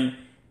from him,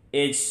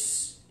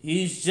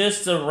 he's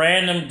just a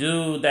random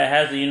dude that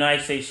has the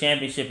United States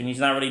Championship, and he's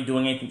not really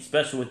doing anything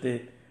special with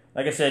it.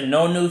 Like I said,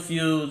 no new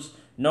feuds,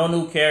 no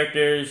new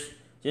characters,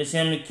 just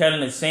him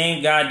cutting the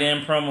same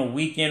goddamn promo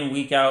week in,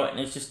 week out, and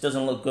it just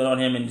doesn't look good on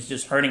him, and it's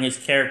just hurting his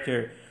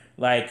character.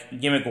 Like,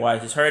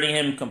 gimmick-wise, it's hurting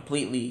him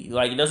completely.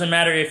 Like, it doesn't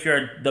matter if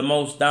you're the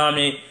most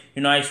dominant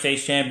United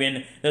States champion.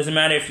 It doesn't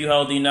matter if you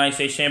held the United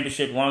States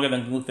Championship longer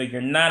than Gunther.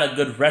 You're not a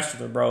good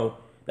wrestler, bro.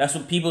 That's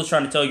what people are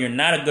trying to tell you. You're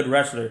not a good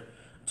wrestler.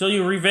 Until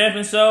you revamp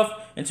yourself,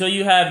 until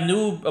you have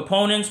new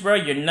opponents, bro,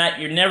 you're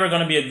never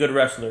going to be a good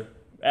wrestler.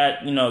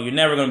 You're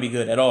never going to be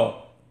good at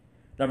all.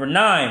 Number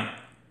 9.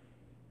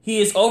 He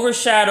is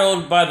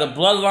overshadowed by the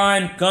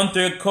Bloodline,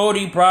 Gunther,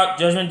 Cody, Brock,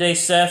 Judgment Day,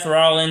 Seth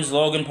Rollins,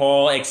 Logan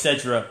Paul,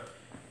 etc.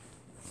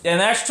 And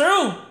that's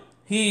true.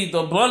 The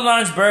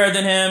Bloodline's better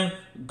than him.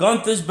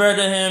 Gunther's better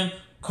than him.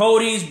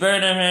 Cody's better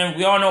than him.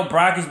 We all know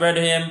Brock is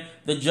better than him.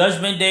 The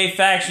Judgment Day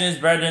faction is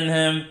better than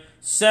him.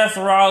 Seth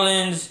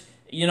Rollins,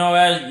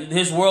 as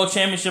his world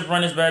championship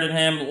run is better than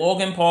him.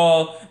 Logan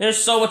Paul.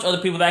 There's so much other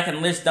people that I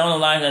can list down the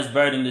line that's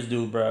better than this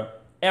dude, bro.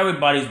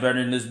 Everybody's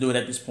better than this dude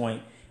at this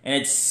point.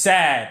 And it's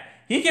sad.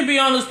 He can be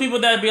on those people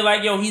that be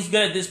like, yo, he's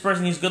good at this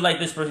person. He's good like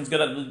this person. He's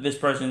good at this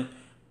person.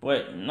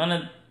 But none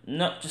of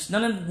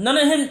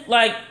him,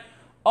 like,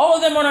 all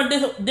of them are on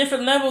a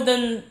different level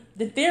than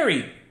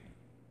Theory.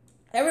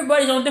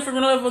 Everybody's on a different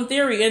level than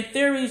Theory, and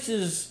Theory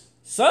just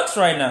sucks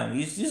right now.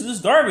 He's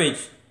just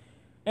garbage.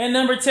 And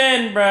number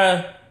 10,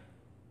 bruh,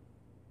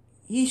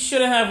 he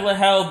shouldn't have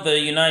held the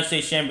United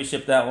States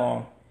Championship that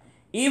long.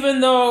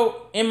 Even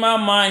though, in my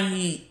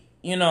mind,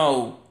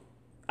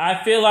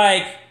 I feel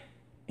like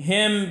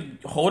him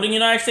holding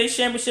United States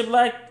Championship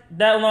like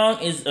that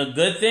long is a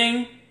good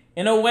thing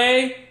in a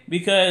way,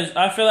 because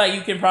I feel like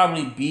you can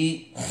probably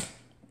beat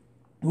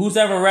who's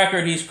ever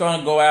record he's going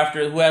to go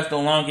after, who has the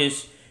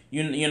longest,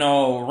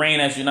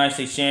 reign as United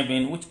States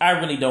champion, which I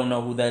really don't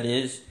know who that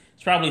is.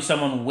 It's probably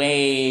someone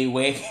way,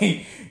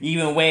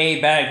 even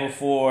way back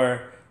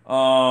before,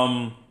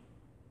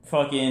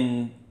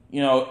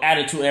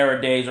 Attitude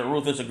Era days or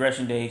Ruthless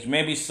Aggression days.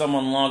 Maybe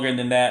someone longer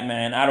than that,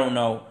 man. I don't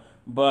know.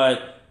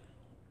 But,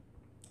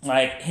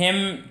 like,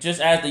 him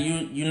just as the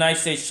United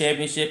States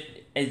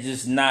Championship is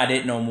just not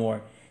it no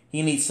more.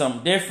 He needs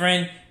something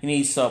different. He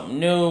needs something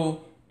new.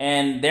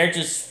 And they're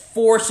just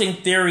forcing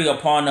Theory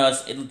upon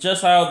us.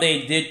 Just how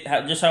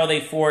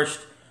they forced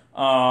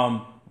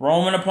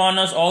Roman upon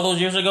us all those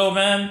years ago,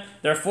 man.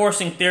 They're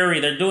forcing Theory.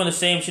 They're doing the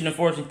same shit and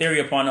forcing Theory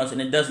upon us.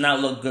 And it does not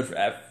look good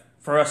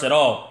for us at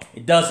all.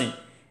 It doesn't.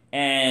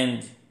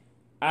 And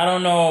I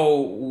don't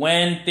know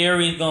when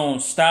Theory's going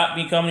to stop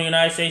becoming the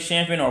United States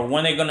champion or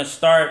when they're going to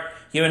start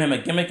giving him a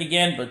gimmick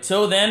again. But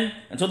till then,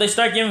 until they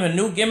start giving him a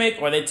new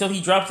gimmick or until he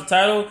drops the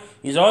title,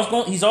 he's always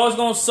going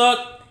to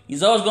suck.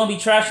 He's always going to be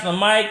trash on the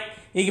mic.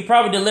 He could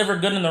probably deliver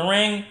good in the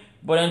ring.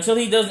 But until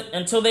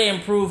they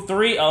improve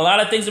Theory, a lot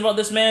of things about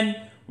this man,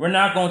 we're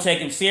not going to take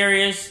him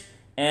serious.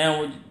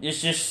 And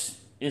it's just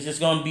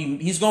going to be,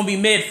 he's going to be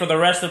mid for the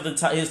rest of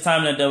his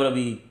time in the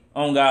WWE.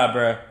 Oh God,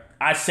 bruh.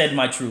 I said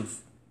my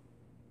truth.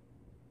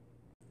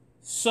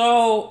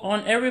 So,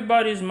 on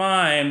everybody's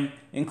mind,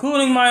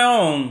 including my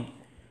own,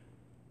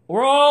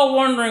 we're all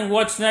wondering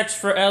what's next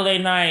for LA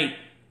Knight,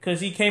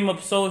 because he came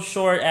up so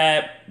short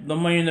at the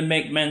Money in the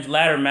Bank men's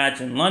ladder match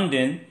in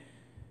London.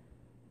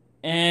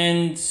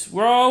 And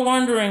we're all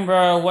wondering,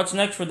 bro, what's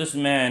next for this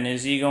man?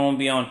 Is he going to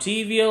be on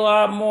TV a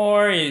lot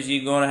more? Is he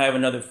going to have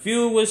another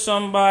feud with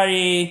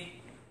somebody?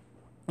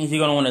 Is he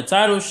going to win a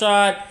title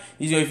shot?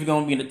 Is he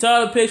going to be in the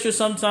title picture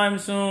sometime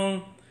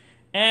soon?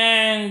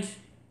 And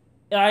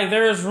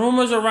there's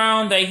rumors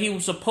around that he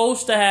was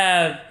supposed to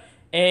have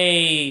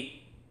a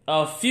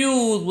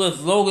feud with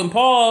Logan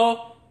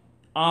Paul,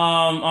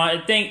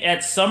 I think at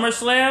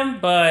SummerSlam,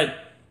 but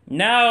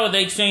now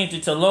they changed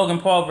it to Logan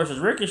Paul versus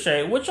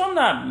Ricochet, which I'm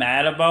not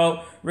mad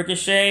about.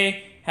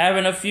 Ricochet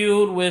having a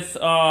feud with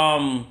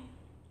Logan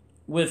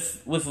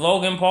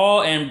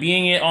Paul and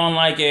being it on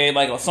a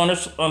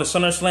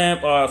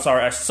SummerSlam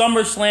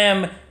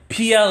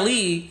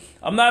PLE.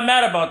 I'm not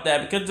mad about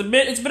that because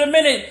it's been a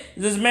minute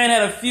this man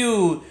had a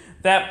feud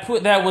that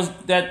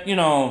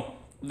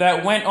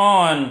went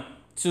on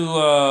to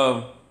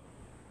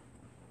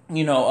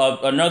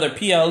another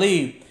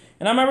PLE.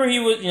 And I remember he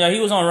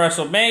was on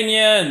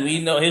WrestleMania, and we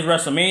know his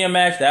WrestleMania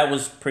match that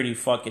was pretty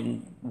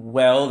fucking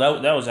well.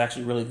 That was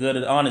actually really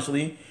good,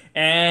 honestly.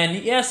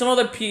 And yeah, some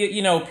other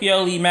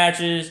PLE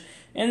matches,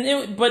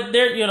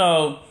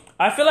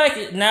 I feel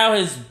like now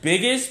his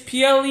biggest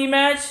PLE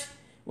match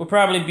would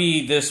probably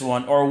be this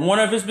one, or one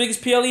of his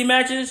biggest PLE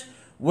matches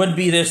would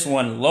be this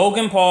one.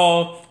 Logan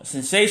Paul, a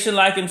sensation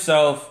like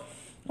himself,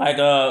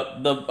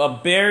 a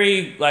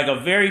very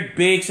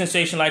big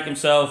sensation like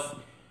himself.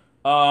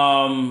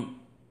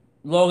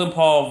 Logan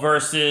Paul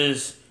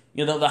versus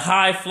the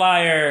high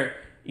flyer,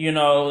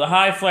 the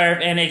high flyer of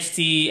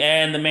NXT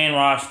and the main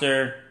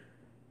roster,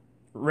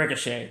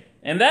 Ricochet.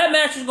 And that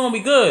match is gonna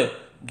be good.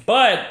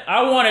 But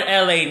I wanted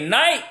LA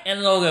Knight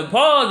and Logan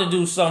Paul to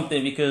do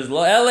something, because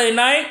LA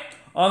Knight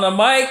on the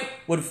mic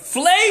would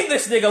flame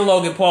this nigga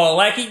Logan Paul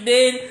like he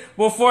did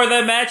before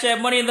the match at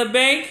Money in the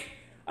Bank.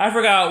 I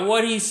forgot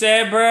what he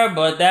said, bruh,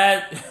 but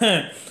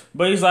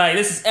but he's like,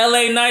 this is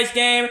LA Knight's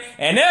game,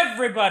 and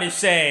everybody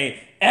say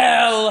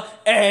LA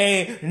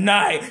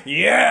Knight,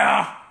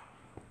 yeah!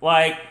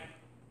 Like,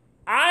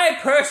 I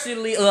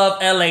personally love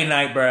LA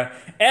Knight, bruh.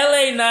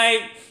 LA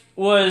Knight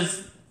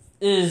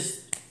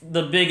is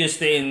the biggest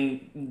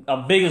thing, a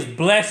biggest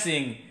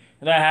blessing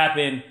that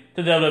happened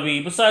to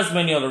WWE, besides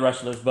many other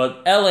wrestlers.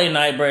 But LA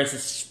Knight, bruh, is a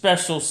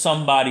special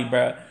somebody,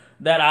 bruh,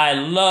 that I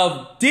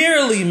love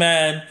dearly,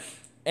 man.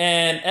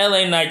 And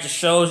LA Knight just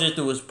shows it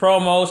through his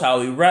promos,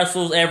 how he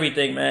wrestles,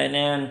 everything, man.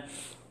 And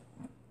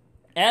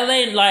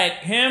LA, like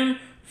him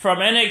from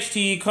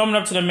NXT coming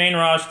up to the main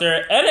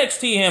roster,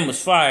 NXT him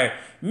was fire.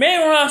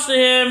 Main roster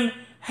him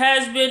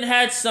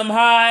had some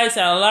highs,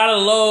 had a lot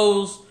of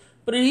lows,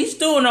 but he's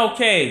doing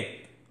okay.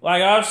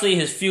 Like, obviously,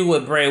 his feud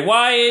with Bray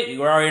Wyatt,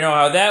 you already know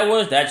how that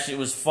was. That shit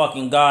was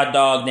fucking god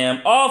dog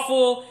damn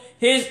awful.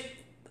 His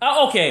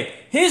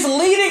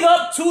leading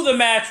up to the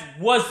match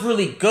was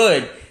really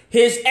good.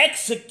 His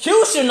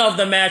execution of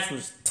the match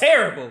was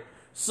terrible.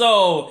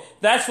 So,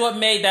 that's what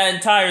made that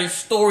entire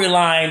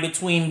storyline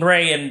between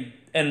Bray and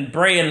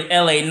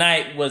LA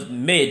Knight was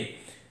mid.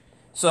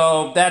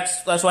 So,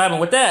 that's what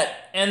happened with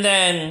that. And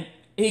then,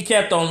 he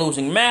kept on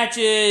losing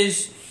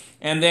matches.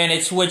 And then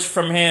it switched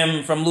from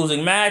him from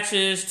losing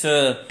matches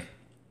to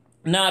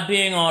not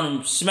being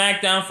on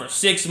SmackDown for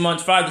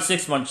 5 to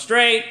 6 months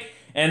straight.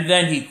 And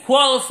then he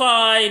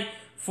qualified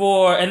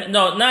and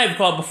no, not even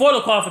called, before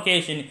the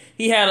qualification,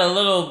 he had a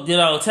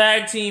little,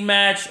 tag team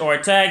match or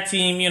a tag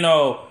team,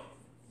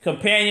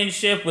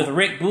 companionship with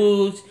Rick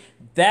Boogs.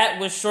 That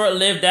was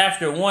short-lived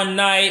after one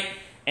night,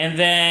 and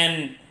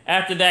then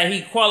after that, he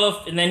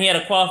had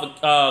a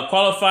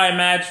qualifying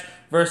match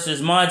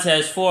versus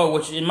Montez Ford,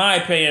 which, in my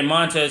opinion,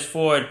 Montez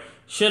Ford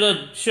should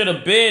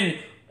have been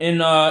in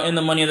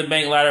the Money in the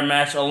Bank ladder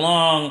match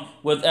along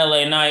with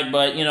LA Knight,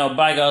 but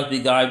bygones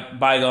be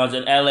bygones,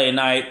 and LA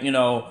Knight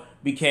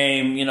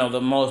became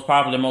the most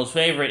popular, most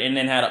favorite, and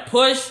then had a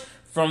push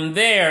from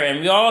there, and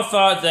we all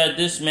thought that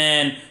this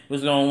man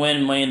was going to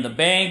win Money in the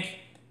Bank,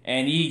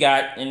 and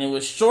it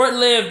was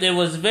short-lived. It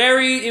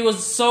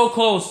was so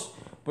close,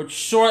 but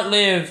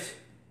short-lived,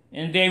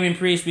 and Damian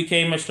Priest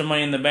became Mr.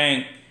 Money in the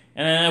Bank.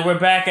 And then we're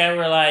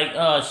like,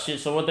 oh shit,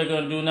 so what they're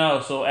going to do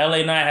now? So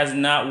LA Knight has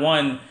not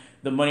won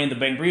the Money in the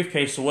Bank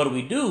briefcase, so what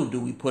do?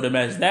 Do we put him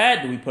as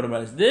that? Do we put him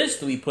as this?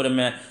 Do we put him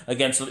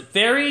against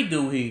Theory?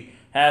 Do we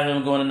have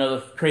him going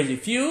another crazy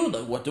feud?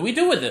 Like, what do we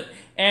do with it?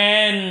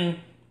 And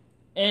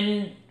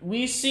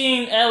we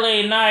seen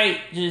LA Knight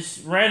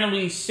just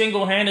randomly,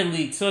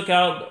 single-handedly took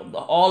out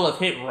all of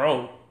Hit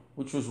Row,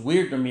 which was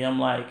weird to me. I'm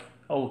like,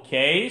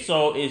 okay,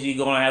 so is he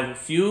going to have a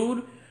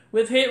feud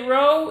with Hit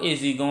Row?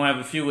 Is he going to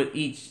have a feud with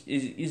each?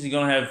 Is he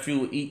going to have a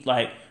feud with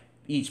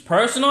each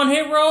person on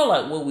Hit Row?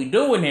 Like, what we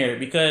doing here?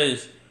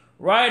 Because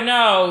right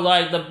now,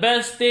 like, the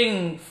best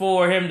thing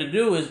for him to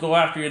do is go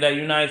after that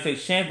United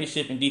States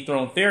Championship and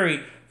dethrone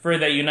Theory for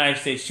that United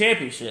States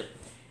Championship.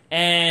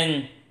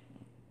 And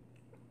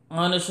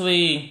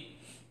honestly,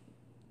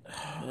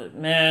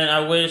 man,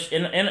 I wish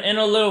in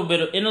a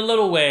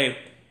little way,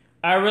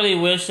 I really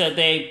wish that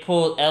they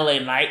pulled LA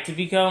Knight to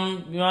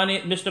become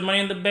Mr. Money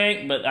in the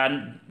Bank, but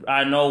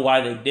I know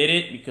why they did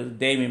it, because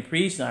Damian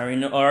Priest. And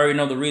I already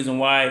know the reason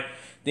why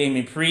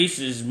Damian Priest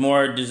is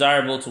more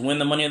desirable to win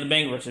the Money in the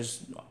Bank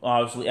versus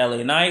obviously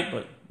LA Knight,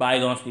 but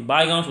bygones be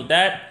bygones with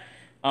that.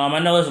 I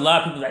know there's a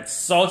lot of people that's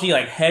salty,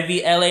 like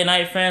heavy LA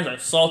Knight fans are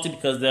salty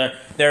because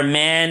their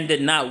man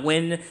did not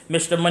win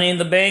Mr. Money in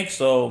the Bank,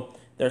 so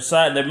they're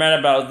mad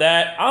about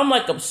that. I'm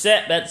like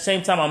upset, but at the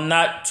same time I'm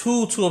not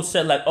too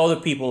upset like other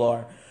people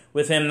are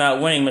with him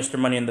not winning Mr.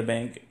 Money in the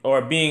Bank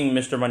or being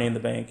Mr. Money in the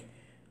Bank.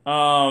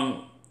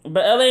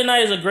 But LA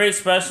Knight is a great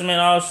specimen.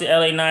 Obviously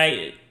LA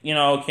Knight,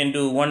 can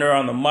do wonder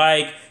on the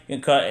mic,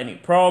 can cut any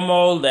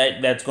promo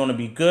that's going to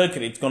be good.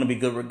 It's going to be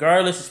good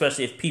regardless,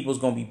 especially if people's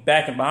going to be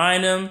backing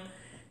behind him.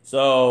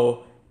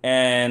 So,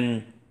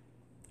 and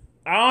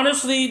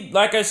honestly,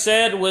 like I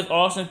said, with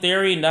Austin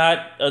Theory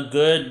not a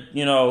good,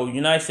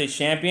 United States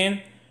champion,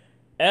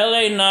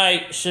 LA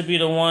Knight should be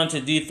the one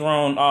to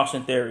dethrone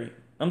Austin Theory.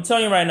 I'm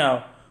telling you right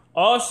now,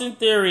 Austin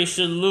Theory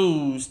should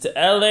lose to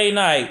LA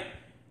Knight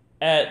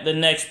at the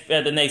next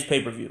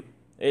pay-per-view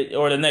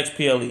or the next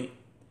PLE.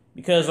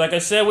 Because like I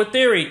said with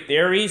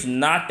Theory's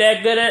not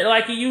that good at it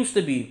like he used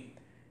to be.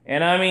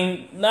 And I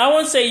mean, I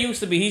wouldn't say used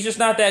to be. He's just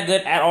not that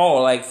good at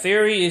all. Like,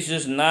 Theory is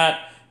just not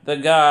the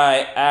guy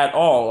at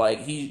all.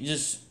 Like,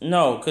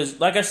 no. Because,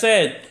 like I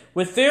said,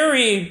 with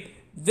Theory,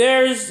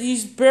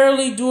 he's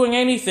barely doing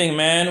anything,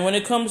 man. When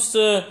it comes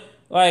to,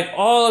 like,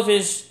 all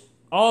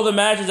the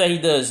matches that he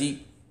does,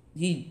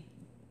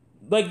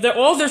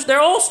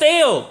 they're all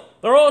stale.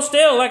 They're all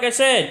stale, like I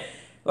said.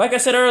 Like I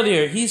said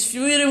earlier, he's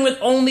feuding with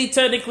only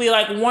technically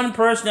like one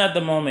person at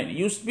the moment. It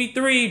used to be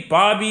 3,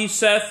 Bobby,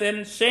 Seth,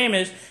 and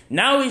Sheamus.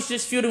 Now he's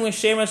just feuding with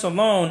Sheamus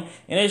alone,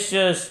 and it's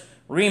just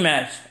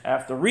rematch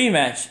after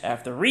rematch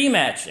after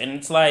rematch. And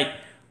it's like,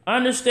 I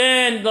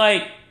understand,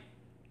 like,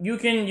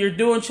 you're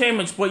doing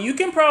Sheamus, but you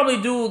can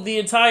probably do the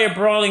entire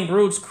Brawling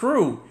Brutes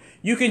crew.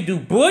 You can do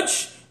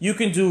Butch, you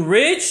can do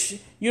Rich,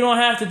 you don't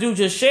have to do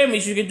just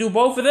Sheamus, you can do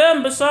both of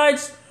them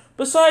besides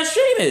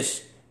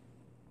Sheamus.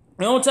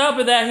 And on top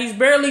of that, he's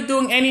barely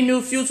doing any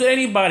new feuds with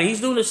anybody.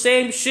 He's doing the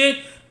same shit,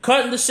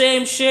 cutting the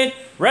same shit,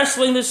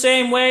 wrestling the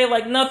same way.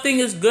 Like, nothing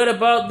is good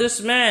about this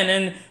man.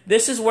 And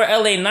this is where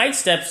LA Knight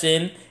steps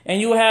in,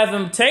 and you have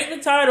him take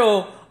the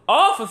title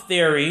off of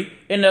Theory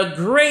in a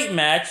great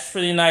match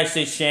for the United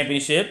States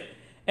Championship.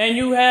 And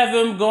you have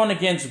him going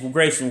against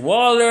Grayson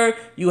Waller.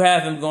 You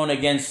have him going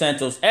against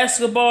Santos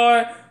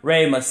Escobar,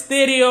 Rey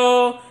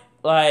Mysterio,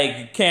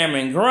 like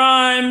Cameron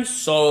Grimes,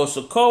 Solo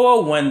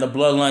Sikoa when the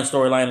Bloodline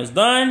storyline is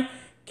done,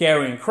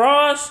 Karrion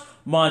Kross,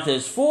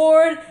 Montez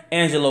Ford,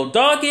 Angelo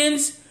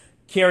Dawkins,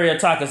 Kiriya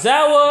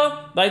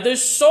Takazawa. Like,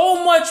 there's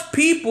so much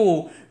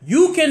people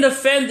you can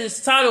defend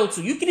this title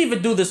to. You can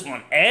even do this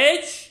on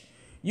Edge.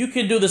 You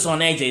can do this on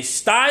AJ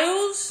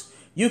Styles.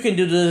 You can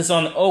do this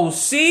on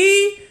OC.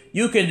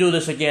 You can do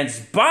this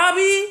against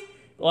Bobby.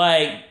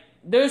 Like,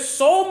 there's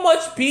so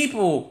much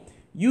people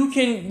you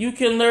can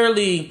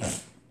literally...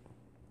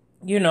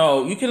 you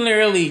can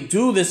literally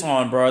do this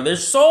on, bro.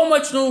 There's so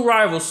much new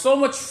rivals, so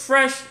much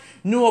fresh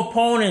new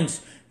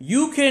opponents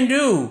you can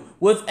do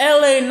with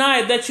LA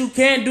Knight that you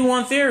can't do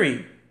on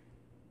Theory.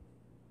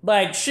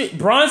 Like, shit,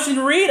 Bronson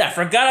Reed, I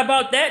forgot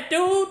about that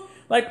dude.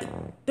 Like,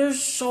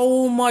 there's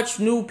so much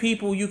new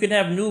people you can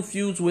have new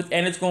feuds with,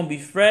 and it's going to be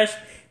fresh.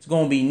 It's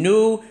going to be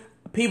new.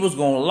 people's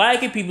gonna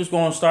like it. People's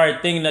gonna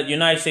start thinking that the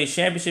United States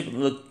Championship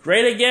look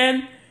great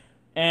again.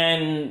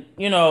 And,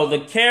 you know, the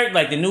character,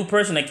 like the new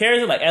person that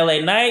carries it, like LA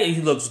Knight,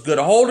 he looks good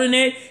holding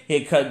it.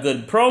 He cut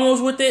good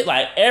promos with it.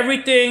 Like,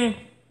 everything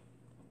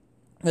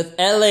with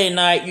LA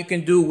Knight you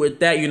can do with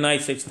that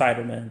United States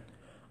title, man.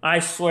 I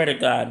swear to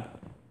God.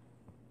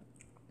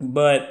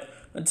 But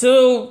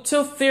until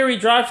Theory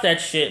drops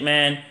that shit,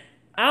 man,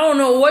 I don't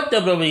know what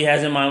WWE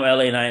has in mind with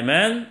LA Knight,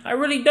 man. I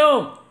really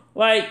don't.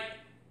 Like,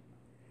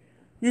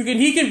 you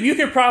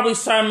can probably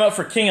sign him up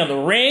for King of the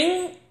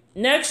Ring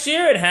next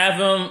year and have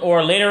him,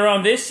 or later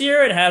on this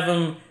year and have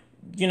him,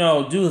 you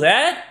know, do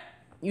that.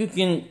 You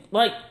can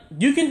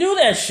do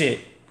that shit.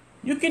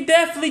 You can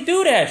definitely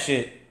do that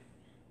shit.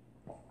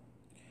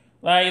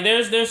 Like,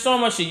 there's so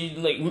much shit.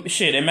 Like,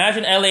 shit,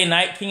 imagine LA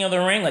Knight, King of the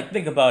Ring. Like,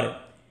 think about it.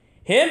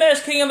 Him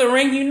as King of the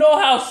Ring, you know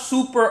how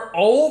super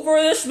over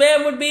this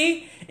man would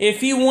be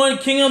if he won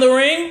King of the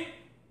Ring?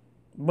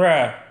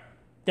 Bruh,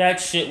 that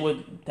shit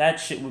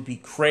would be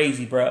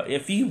crazy, bruh.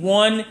 If he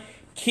won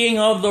King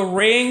of the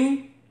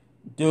Ring,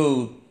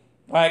 dude,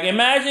 like,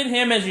 imagine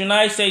him as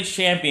United States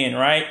champion,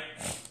 right?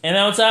 And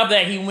on top of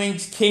that, he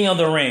wins King of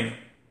the Ring.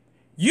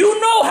 You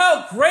know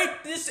how great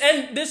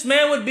this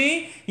man would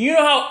be? You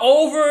know how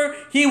over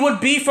he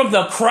would be from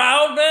the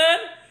crowd, man?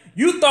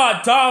 You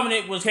thought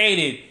Dominic was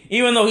hated,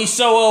 even though he's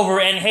so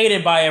over and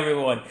hated by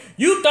everyone.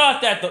 You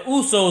thought that the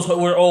Usos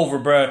were over,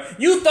 bruh.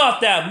 You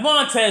thought that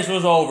Montez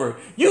was over.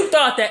 You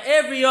thought that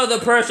every other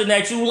person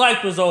that you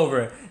liked was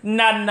over.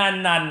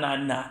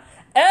 Nah.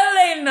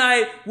 LA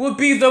Knight would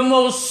be the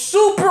most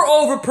super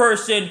over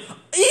person,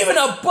 even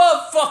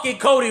above fucking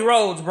Cody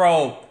Rhodes,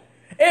 bro.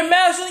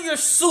 Imagine you're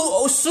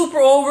super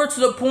over to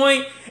the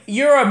point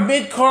you're a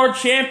mid-card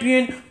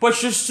champion,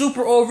 but you're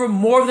super over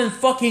more than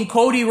fucking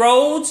Cody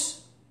Rhodes.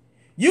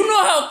 You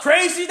know how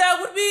crazy that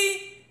would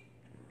be?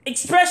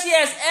 Especially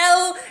as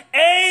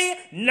LA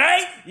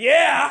Knight,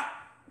 yeah.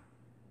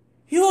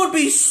 He would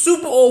be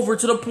super over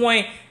to the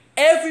point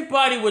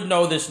everybody would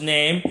know this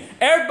name.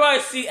 Everybody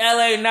see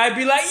LA Knight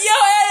be like,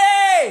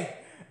 yo,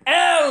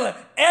 LA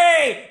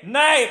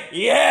Knight,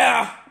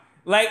 yeah.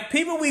 Like,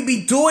 people would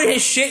be doing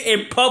his shit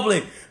in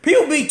public.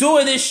 People be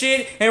doing this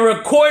shit and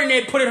recording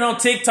it, putting it on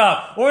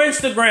TikTok or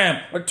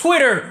Instagram or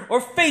Twitter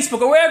or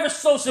Facebook or wherever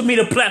social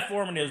media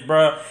platform it is,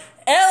 bro.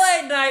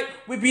 LA Knight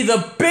would be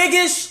the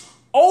biggest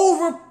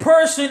over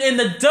person in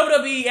the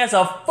WWE as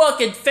a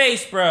fucking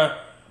face, bro.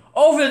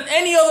 Over than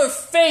any other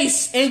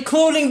face,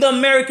 including the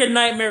American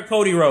Nightmare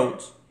Cody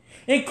Rhodes.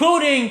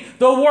 Including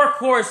the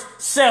workhorse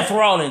Seth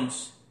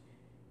Rollins.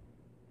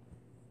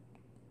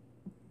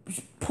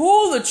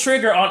 Pull the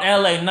trigger on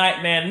LA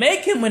Knight, man.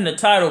 Make him win the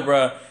title,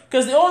 bro.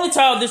 Because the only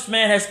title this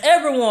man has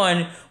ever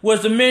won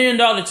was the $1 million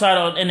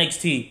title on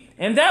NXT.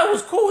 And that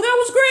was cool. That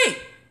was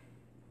great.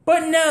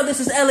 But now this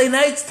is LA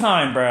Knight's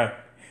time, bro.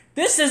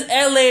 This is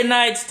LA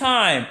Knight's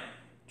time.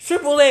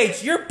 Triple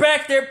H, you're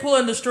back there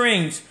pulling the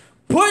strings.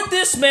 Put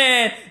this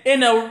man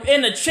in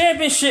a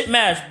championship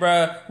match,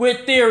 bro,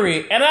 with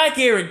Theory. And I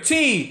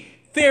guarantee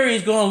Theory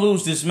is going to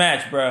lose this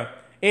match, bro.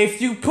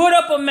 If you put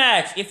up a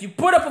match, if you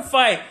put up a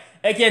fight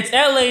against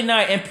LA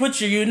Knight and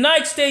put your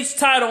United States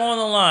title on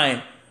the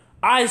line,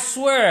 I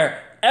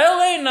swear,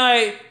 LA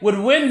Knight would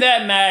win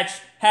that match,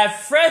 have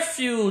fresh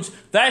feuds.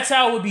 That's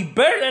how it would be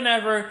better than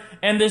ever.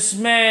 And this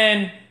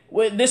man,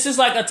 this is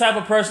like a type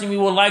of person we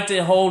would like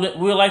to hold.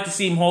 We would like to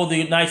see him hold the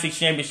United States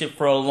Championship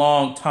for a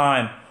long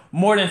time.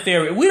 More than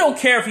Theory. We don't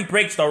care if he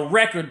breaks the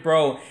record,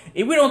 bro.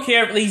 We don't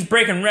care if he's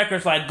breaking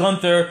records like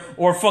Gunther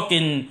or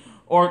fucking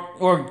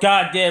or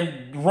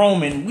goddamn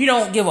Roman. We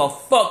don't give a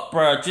fuck,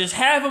 bro. Just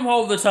have him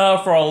hold the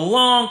title for a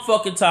long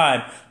fucking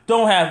time.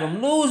 Don't have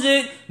him lose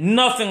it.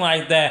 Nothing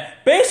like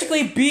that.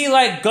 Basically, be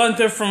like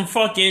Gunther from on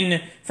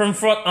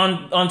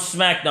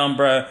SmackDown,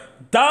 bro.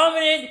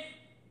 Dominant,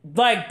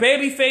 like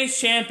babyface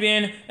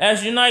champion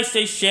as United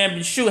States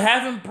champion. Shoot,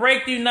 have him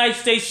break the United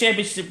States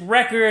Championship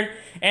record,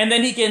 and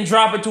then he can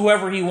drop it to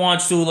whoever he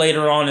wants to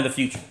later on in the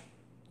future.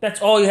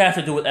 That's all you have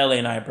to do with LA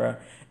Knight, bro.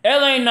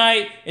 LA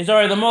Knight is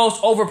already the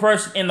most over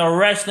person in the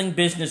wrestling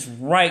business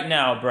right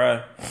now,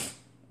 bro.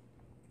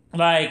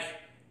 Like,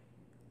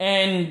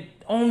 and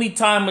only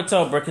time will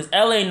tell, bro, because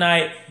LA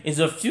Knight is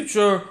a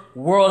future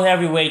world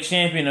heavyweight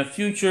champion, a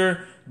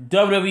future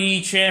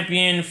WWE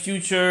champion,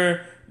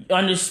 future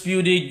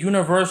undisputed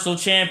universal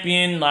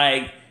champion.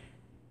 Like,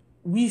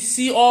 we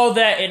see all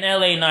that in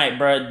LA Knight,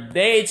 bro.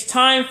 It's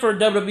time for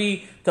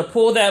WWE to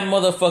pull that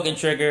motherfucking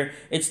trigger.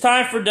 It's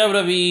time for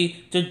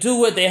WWE to do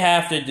what they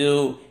have to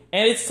do.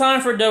 And it's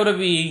time for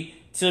WWE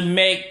to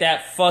make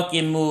that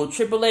fucking move.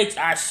 Triple H,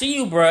 I see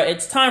you, bro.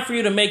 It's time for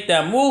you to make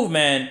that move,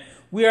 man.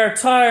 We are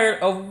tired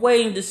of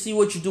waiting to see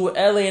what you do with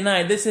LA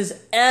Knight. This is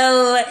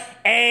LA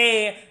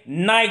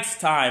Knight's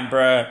time,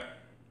 bro.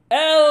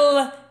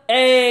 LA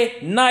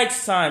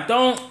Knight's time.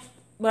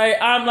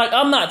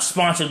 I'm not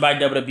sponsored by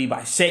WWE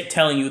by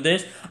telling you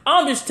this.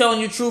 I'm just telling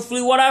you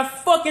truthfully what I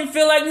fucking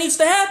feel like needs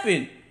to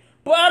happen.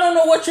 But I don't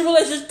know what Triple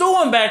H is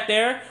doing back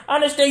there. I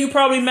understand you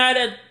probably mad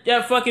at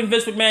that fucking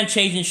Vince McMahon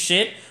changing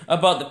shit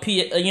about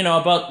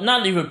about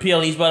not even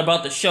PLEs, but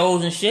about the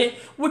shows and shit,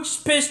 which is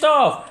pissed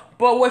off.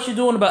 But what you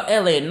doing about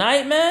LA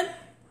Knight, man?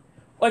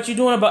 What you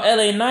doing about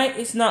LA Knight?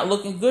 It's not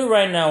looking good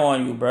right now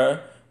on you, bruh.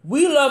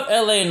 We love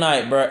LA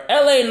Knight, bruh.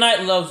 LA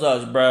Knight loves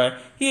us, bruh.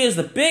 He is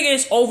the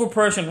biggest over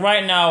person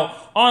right now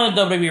on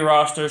the WWE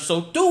roster.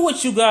 So do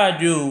what you gotta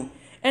do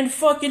and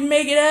fucking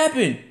make it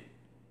happen.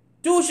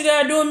 Do what you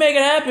gotta do and make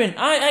it happen.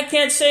 I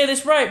can't say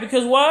this right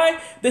because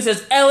why? This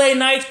is LA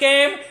Knight's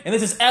game and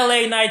this is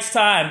LA Knight's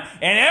time.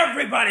 And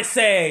everybody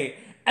say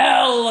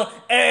LA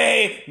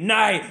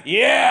Knight,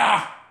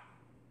 yeah!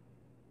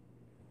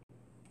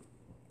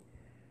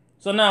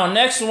 So now,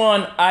 next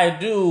one I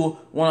do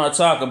want to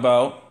talk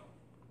about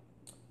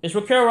is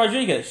Raquel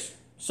Rodriguez.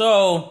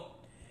 So,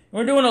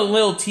 we're doing a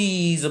little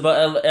tease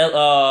about,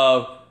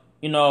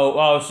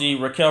 obviously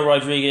Raquel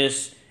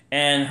Rodriguez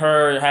and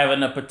her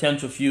having a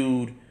potential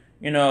feud,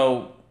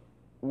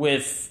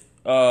 with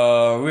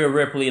Rhea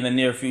Ripley in the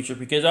near future.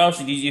 Because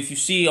obviously, if you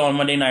see on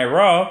Monday Night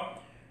Raw,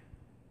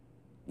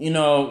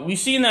 we've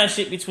seen that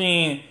shit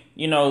between,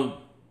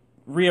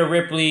 Rhea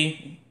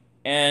Ripley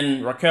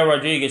and Raquel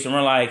Rodriguez, and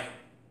we're like,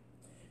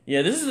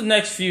 yeah, this is the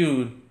next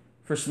feud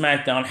for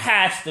SmackDown.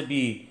 Has to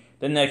be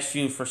the next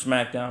feud for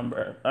SmackDown,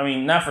 bro. I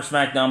mean, not for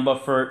SmackDown,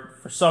 but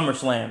for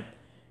SummerSlam.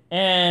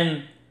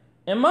 And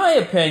in my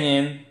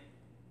opinion,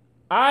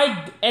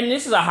 and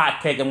this is a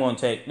hot take I'm going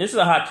to take. This is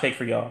a hot take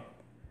for y'all.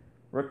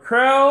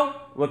 Raquel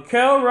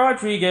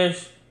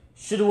Rodriguez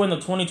should win the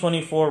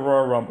 2024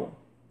 Royal Rumble.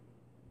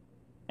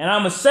 And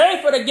I'm going to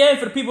say it again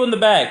for the people in the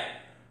back.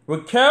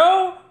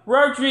 Raquel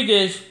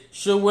Rodriguez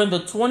should win the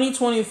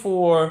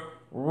 2024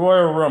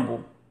 Royal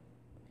Rumble.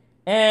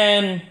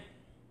 And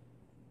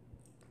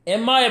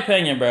in my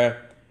opinion, bro,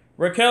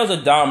 Raquel's a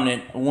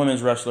dominant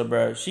women's wrestler,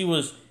 bro. She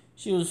was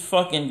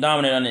fucking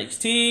dominant on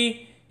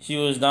NXT. She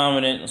was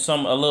dominant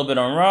a little bit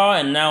on Raw,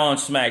 and now on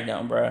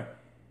SmackDown, bro.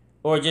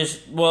 Or it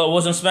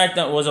wasn't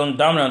SmackDown. It was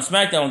dominant on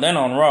SmackDown, then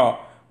on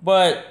Raw.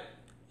 But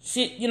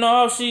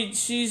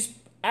she's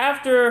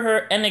after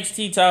her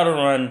NXT title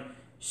run.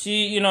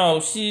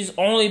 She's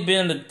only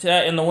been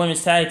in the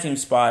women's tag team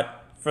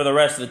spot for the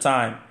rest of the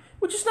time.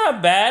 Which is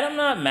not bad. I'm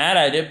not mad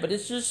at it, but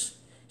it's just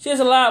she has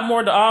a lot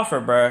more to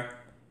offer, bruh.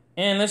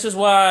 And this is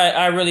why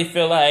I really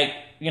feel like,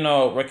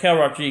 Raquel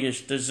Rodriguez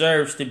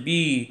deserves to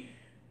be,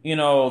 the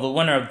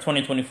winner of the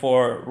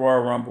 2024 Royal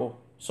Rumble.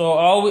 So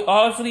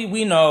obviously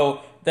we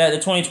know that the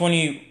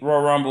 2024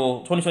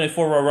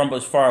 Royal Rumble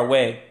is far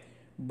away.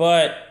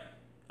 But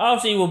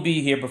obviously it will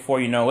be here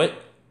before you know it.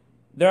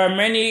 There are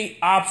many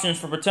options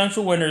for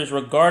potential winners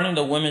regarding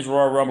the Women's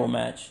Royal Rumble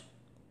match.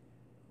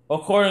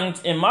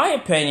 In my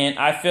opinion,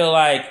 I feel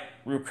like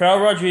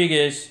Raquel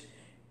Rodriguez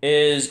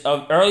is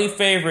an early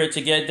favorite to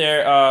get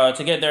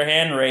their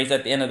hand raised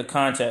at the end of the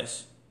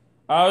contest.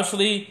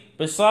 Obviously,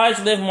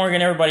 besides Liv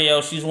Morgan and everybody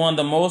else, she's one of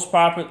the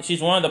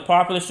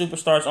popular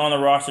superstars on the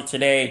roster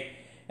today.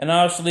 And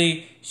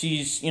obviously,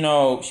 she's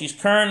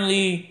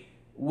currently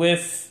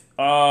with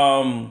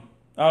Raquel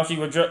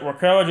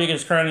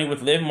Rodriguez is currently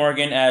with Liv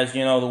Morgan as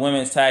the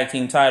women's tag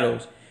team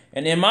titles.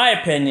 And in my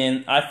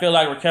opinion, I feel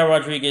like Raquel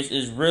Rodriguez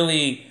is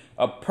really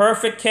a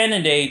perfect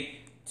candidate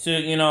to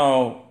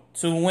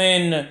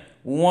win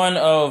one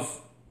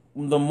of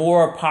the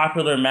more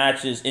popular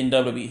matches in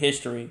WWE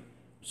history.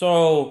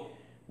 So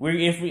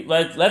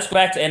let's go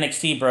back to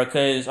NXT, bro,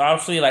 because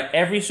obviously like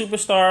every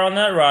superstar on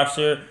that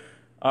roster,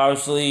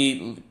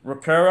 obviously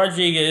Raquel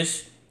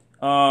Rodriguez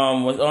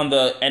was on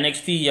the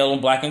NXT Yellow,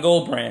 Black, and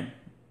Gold brand,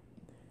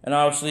 and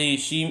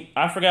obviously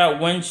I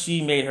forgot when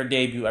she made her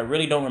debut. I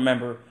really don't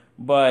remember,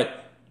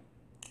 but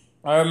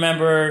I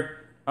remember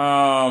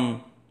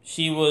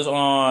she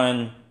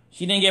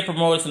didn't get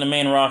promoted to the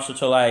main roster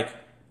till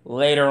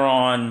later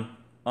on,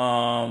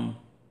 I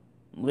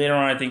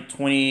think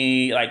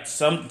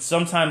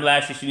sometime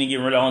last year she didn't get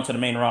rid of onto the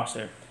main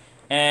roster.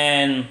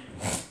 And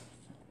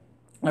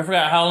I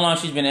forgot how long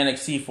she's been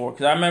NXT for,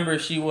 because I remember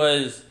she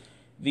was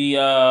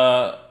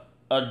a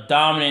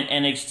dominant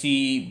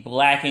NXT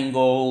Black and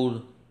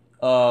Gold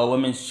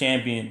women's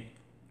champion.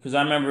 Because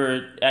I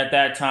remember at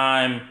that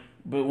time,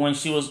 but when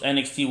she was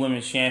NXT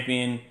Women's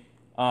Champion,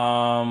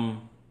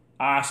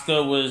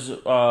 Asuka was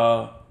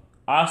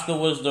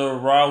the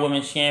Raw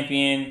Women's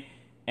Champion,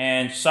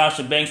 and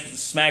Sasha Banks was the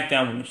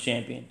SmackDown Women's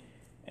Champion.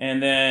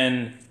 And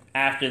then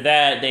after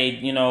that, they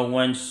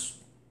when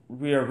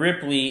Rhea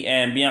Ripley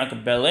and Bianca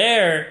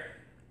Belair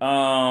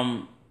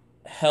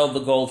held the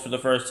gold for the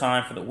first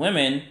time for the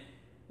women,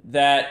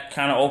 that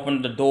kind of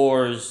opened the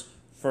doors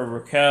for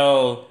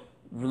Raquel,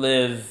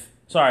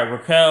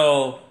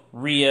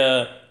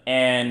 Rhea,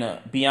 and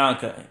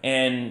Bianca.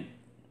 And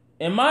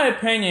in my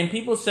opinion,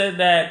 people said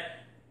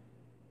that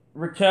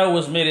Raquel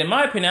was mid. In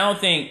my opinion, I don't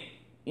think,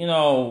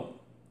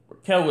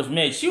 Raquel was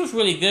mid. She was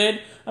really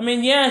good. I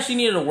mean, yeah, she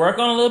needed to work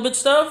on a little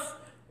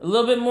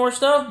bit more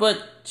stuff,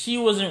 but she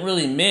wasn't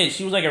really mid.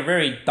 She was like a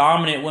very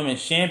dominant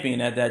women's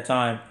champion at that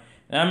time.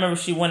 And I remember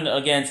she went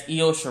against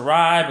Io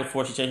Shirai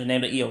before she changed her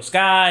name to Io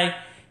Sky.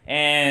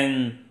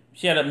 and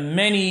she had a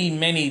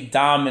many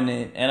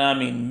dominant, and I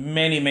mean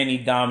many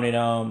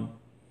dominant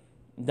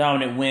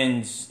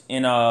wins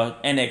in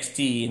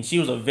NXT, and she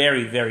was a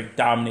very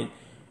dominant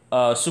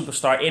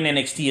superstar in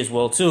NXT as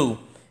well too.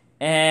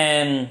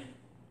 And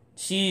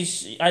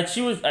she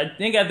was, I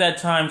think at that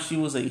time she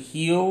was a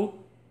heel.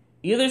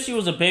 Either she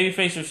was a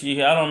babyface or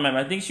I don't remember.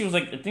 I think she was a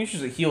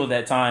heel at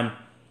that time.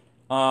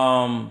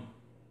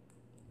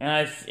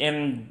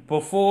 And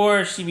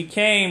before she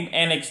became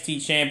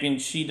NXT champion,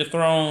 she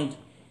dethroned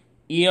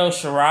Io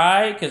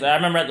Shirai, because I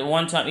remember at the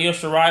one time Io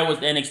Shirai was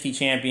the NXT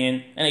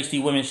champion,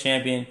 NXT Women's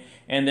champion,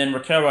 and then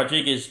Raquel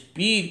Rodriguez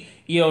beat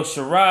Io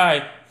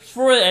Shirai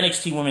for the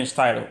NXT Women's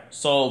title.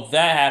 So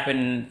that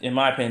happened, in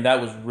my opinion,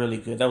 that was really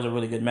good. That was a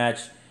really good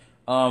match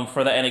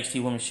for the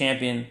NXT Women's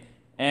champion.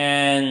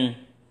 And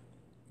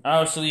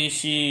obviously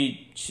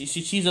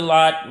she's a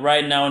lot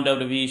right now in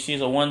WWE.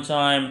 She's a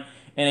one-time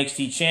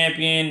NXT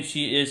champion.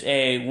 She is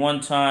a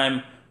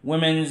one-time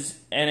women's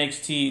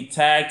NXT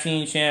tag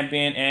team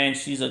champion, and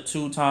she's a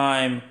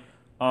two-time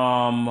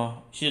women's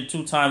she's a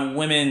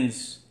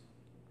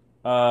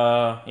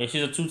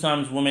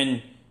two-time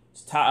women's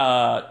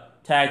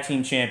tag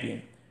team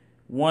champion.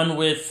 One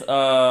with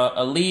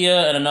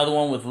Aaliyah and another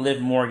one with Liv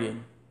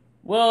Morgan.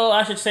 Well,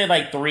 I should say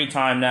like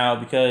 3-time now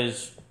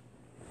because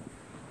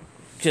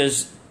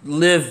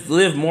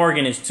Liv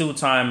Morgan is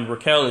 2-time,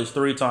 Raquel is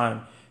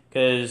 3-time.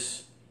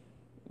 Because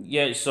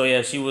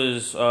she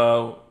was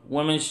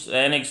women's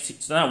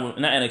NXT, not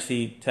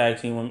NXT tag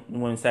team,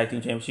 women's tag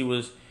team champion. She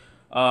was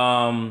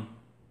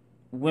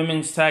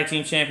women's tag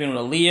team champion with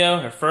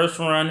Aaliyah. Her first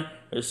run,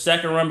 her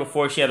second run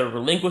before she had to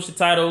relinquish the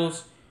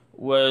titles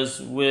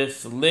was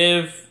with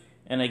Liv.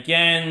 And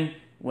again,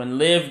 when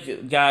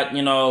Liv got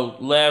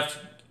left,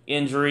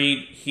 injured,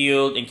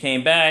 healed, and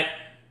came back,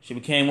 she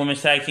became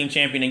women's tag team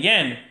champion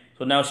again.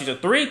 So now she's a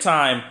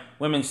 3-time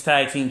women's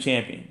tag team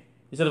champion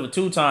instead of a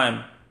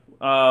 2-time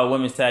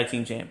women's tag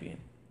team champion.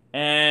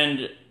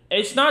 And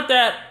it's not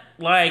that,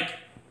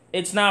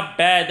 it's not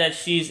bad that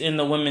she's in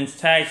the women's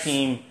tag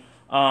team,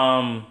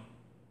 in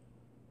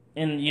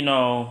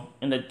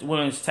the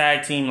women's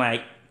tag team,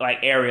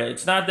 area.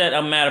 It's not that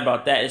I'm mad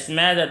about that. It's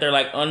mad that they're,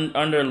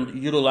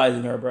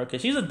 underutilizing her, bro.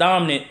 Because she's a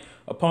dominant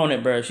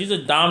opponent, bro. She's a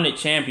dominant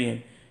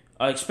champion.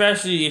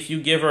 Especially if you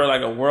give her,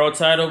 a world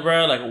title,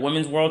 bro. Like a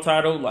women's world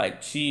title.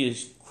 She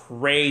is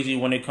crazy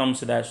when it comes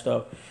to that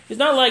stuff. It's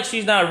not like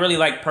she's not really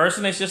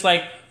person. It's just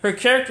her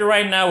character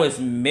right now is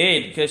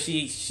mid because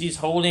she's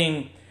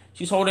holding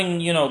the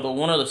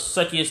one of the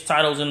suckiest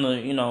titles in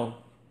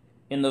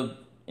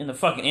the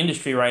fucking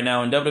industry right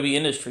now, in WWE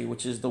industry,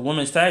 which is the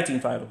women's tag team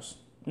titles.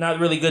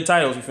 Not really good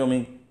titles, you feel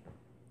me?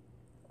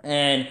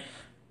 And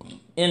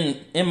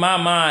in my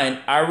mind,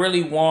 I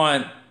really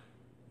want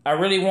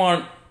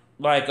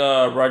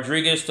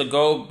Rodriguez to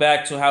go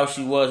back to how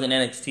she was in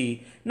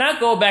NXT.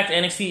 Not go back to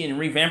NXT and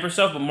revamp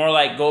herself, but more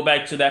go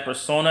back to that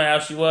persona how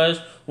she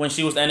was when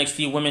she was the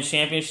NXT Women's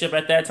Championship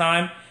at that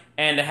time.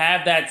 And to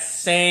have that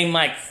same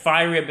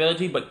fiery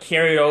ability, but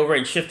carry it over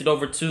and shift it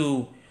over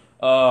to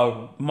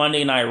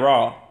Monday Night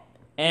Raw.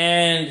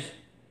 And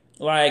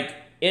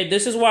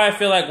this is why I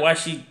feel why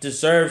she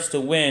deserves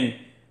to win.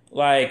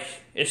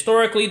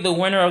 Historically, the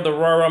winner of the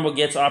Royal Rumble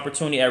gets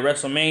opportunity at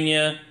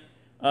WrestleMania.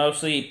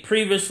 Obviously,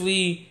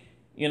 previously,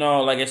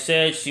 like I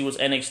said, she was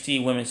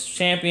NXT Women's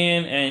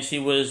Champion, and she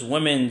was a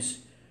women's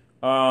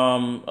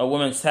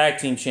tag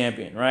team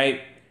champion, right?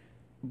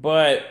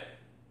 But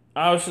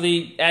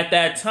obviously, at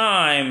that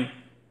time,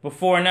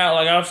 before now,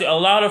 obviously, a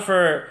lot of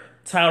her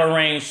title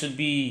reigns should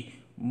be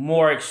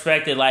more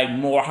expected,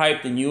 more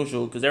hype than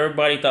usual, because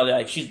everybody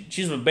thought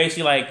she's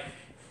basically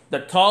the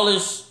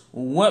tallest.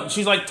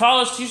 She's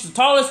the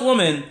tallest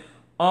woman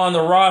on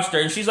the roster,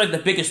 and she's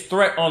the biggest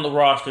threat on the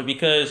roster,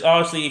 because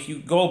obviously if you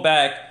go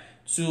back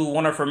to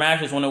one of her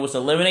matches when it was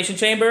Elimination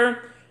Chamber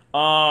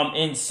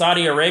in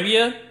Saudi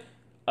Arabia,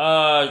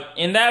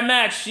 in that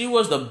match she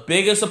was the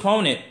biggest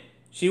opponent.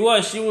 She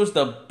was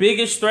the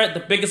biggest threat,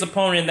 the biggest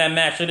opponent in that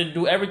match. She had to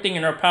do everything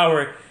in her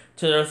power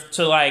to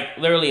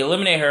literally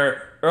eliminate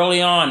her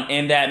early on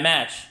in that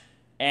match.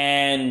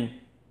 And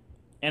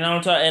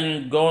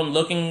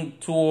looking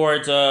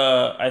towards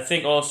I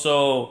think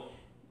also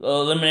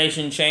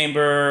Elimination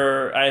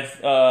Chamber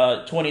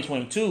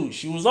 2022.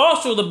 She was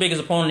also the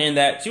biggest opponent in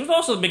that. She was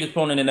also the biggest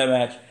opponent in that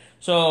match.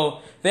 So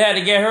they had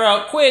to get her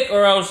out quick,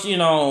 or else it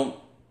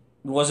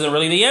wasn't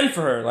really the end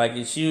for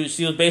her. She was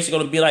basically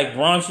going to be like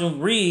Bronson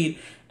Reed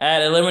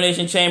at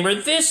Elimination Chamber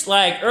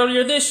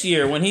earlier this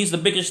year, when he's the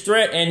biggest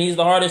threat and he's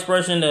the hardest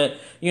person to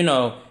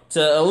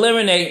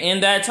eliminate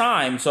in that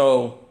time.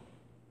 So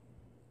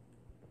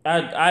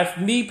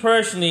me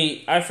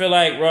personally, I feel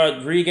like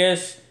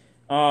Rodriguez,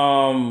 she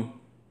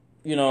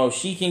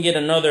can get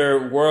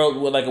another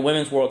a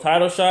women's world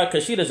title shot,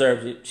 because she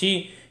deserves it.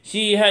 She's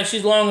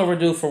long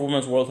overdue for a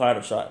women's world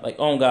title shot.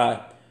 Oh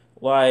God,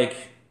 like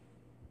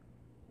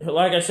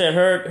I said,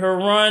 her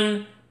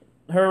run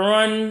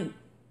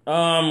could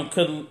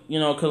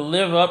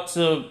live up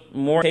to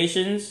more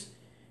expectations.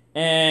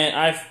 And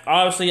I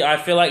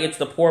feel like it's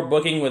the poor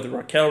booking with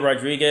Raquel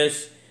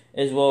Rodriguez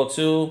as well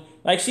too.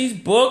 Like she's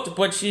booked,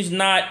 but she's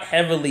not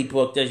heavily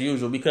booked as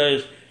usual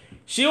because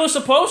she was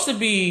supposed to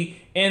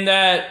be in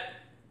that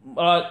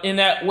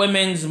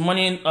women's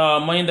Money in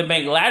the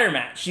Bank ladder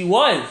match. She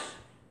was,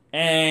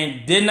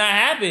 and did not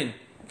happen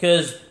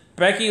because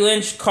Becky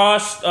Lynch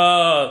cost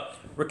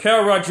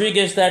Raquel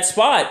Rodriguez that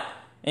spot,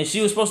 and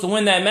she was supposed to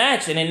win that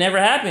match, and it never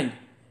happened.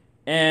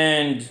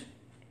 And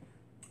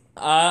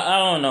I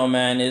don't know,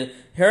 man.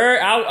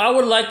 I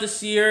would like to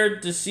see her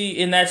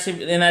in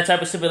that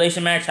type of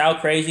stipulation match how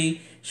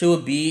crazy she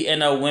would be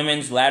in a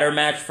women's ladder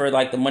match for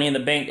like the Money in the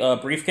Bank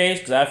briefcase,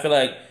 because I feel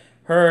like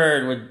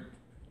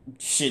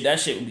that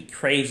shit would be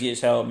crazy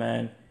as hell,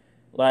 man.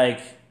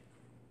 Like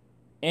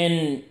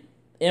in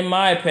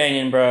my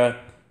opinion, bruh,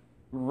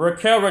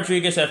 Raquel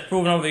Rodriguez has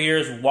proven over the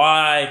years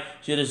why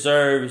she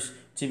deserves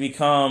to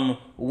become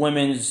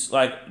women's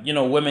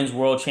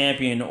world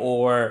champion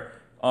or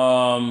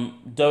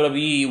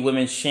WWE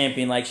women's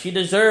champion. Like she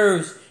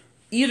deserves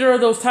either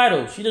of those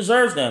titles. She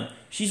deserves them.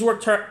 She's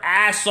worked her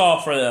ass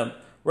off for them.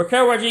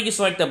 Raquel Rodriguez is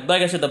like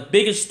I said, the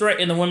biggest threat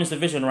in the women's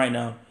division right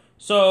now.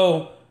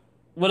 So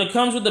when it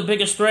comes with the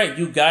biggest threat,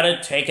 you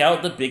gotta take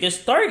out the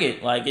biggest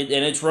target. And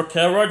it's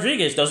Raquel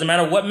Rodriguez. Doesn't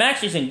matter what match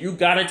she's in, you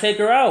gotta take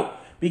her out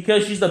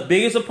because she's the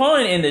biggest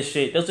opponent in this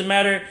shit. Doesn't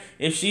matter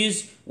if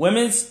she's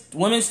women's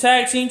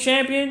tag team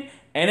champion,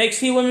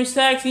 NXT women's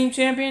tag team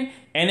champion,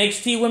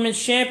 NXT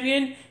women's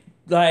champion,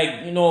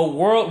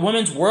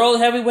 women's world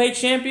heavyweight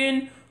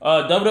champion,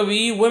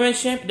 WWE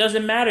women's champion.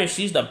 Doesn't matter.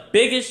 She's the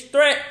biggest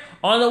threat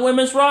on the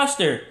women's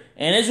roster.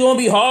 And it's going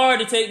to be hard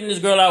to take this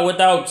girl out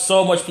without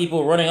so much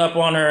people running up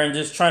on her and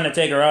just trying to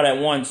take her out at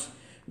once.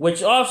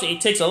 Which obviously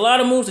it takes a lot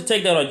of moves to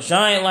take down a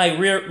giant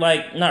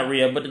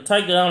to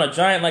take down a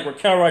giant like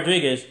Raquel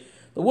Rodriguez.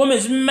 The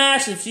woman's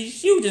massive.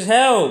 She's huge as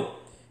hell.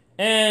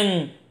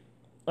 And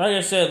like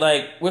I said,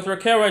 with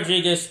Raquel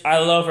Rodriguez, I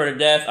love her to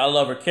death. I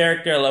love her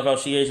character. I love how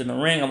she is in the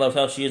ring. I love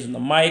how she is in the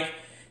mic.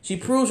 She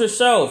proves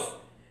herself.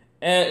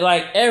 And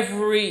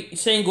every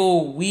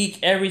single week,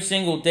 every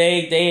single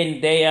day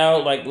in, day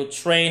out, with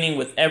training,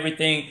 with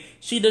everything,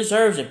 she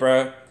deserves it,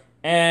 bro.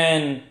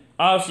 And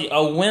obviously,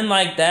 a win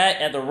like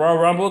that at the Royal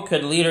Rumble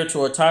could lead her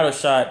to a title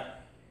shot.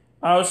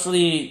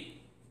 Obviously,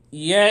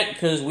 yet,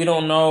 because we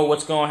don't know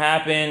what's going to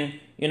happen.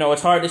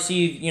 It's hard to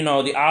see,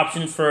 the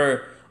options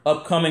for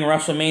upcoming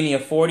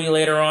WrestleMania 40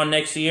 later on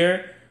next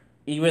year,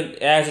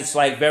 even as it's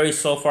very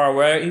so far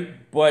away.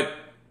 But,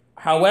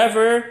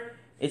 however,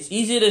 it's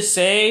easy to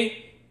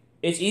say.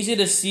 It's easy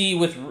to see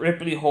with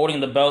Ripley holding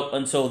the belt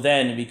until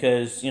then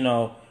because, she's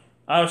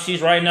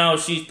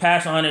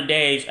past 100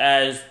 days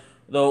as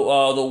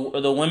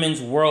the women's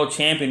world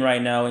champion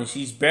right now, and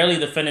she's barely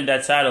defended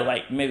that title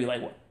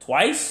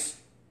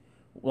twice?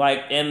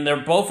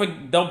 And both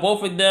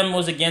of them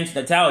was against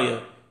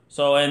Natalya.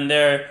 So, and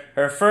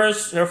her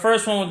first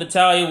one with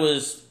Natalya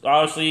was,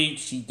 obviously,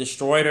 she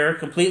destroyed her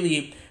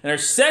completely. And her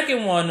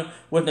second one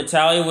with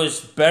Natalya was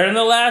better than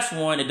the last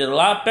one. It did a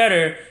lot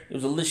better. She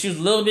was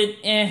a little bit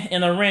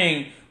in the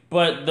ring,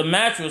 but the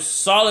match was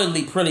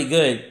solidly pretty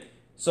good.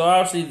 So,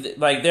 obviously,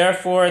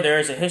 therefore, there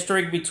is a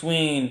history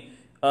between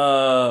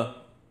Rhea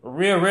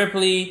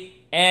Ripley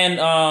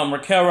and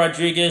Raquel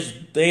Rodriguez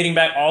dating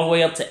back all the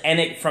way up to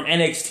from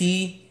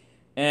NXT.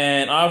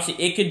 And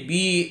obviously, it could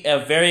be a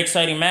very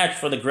exciting match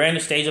for the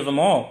grandest stage of them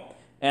all.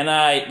 And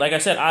like I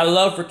said, I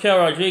love Raquel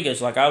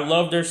Rodriguez. I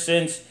loved her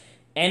since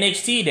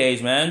NXT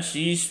days, man.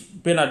 She's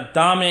been a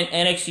dominant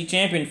NXT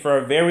champion for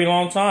a very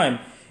long time.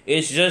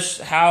 It's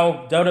just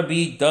how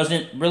WWE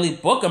doesn't really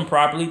book them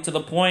properly to the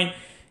point,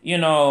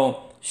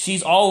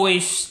 she's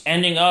always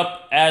ending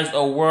up as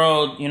a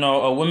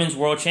women's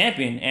world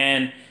champion.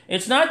 And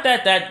it's not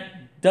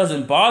that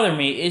doesn't bother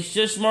me. It's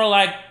just more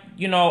I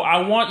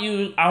want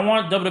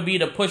WWE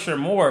to push her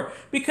more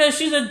because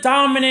she's a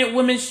dominant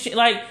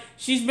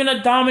she's been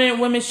a dominant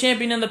women's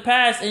champion in the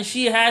past, and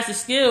she has the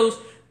skills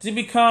to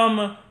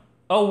become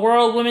a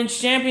world women's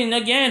champion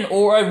again,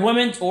 or a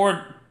women's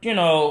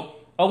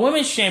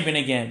champion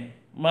again.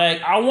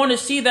 I want to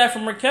see that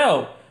from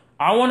Raquel.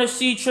 I want to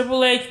see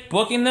Triple H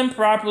booking them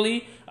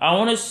properly. I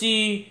want to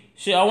see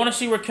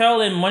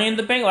Raquel in Money in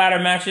the Bank ladder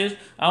matches.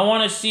 I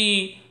want to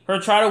see her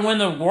try to win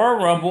the Royal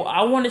Rumble.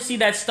 I want to see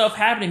that stuff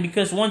happening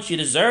because once she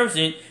deserves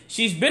it.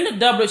 She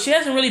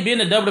hasn't really been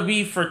to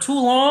WWE for too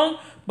long,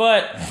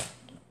 but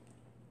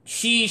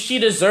she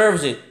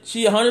deserves it.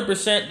 She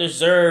 100%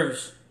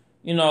 deserves,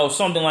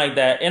 something like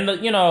that. And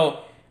and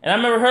I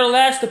remember her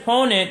last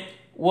opponent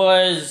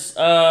was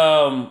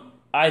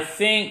I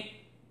think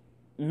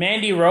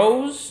Mandy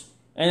Rose,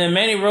 and then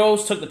Mandy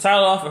Rose took the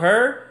title off of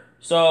her.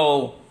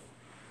 So,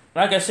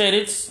 like I said,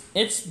 it's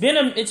been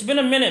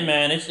a minute,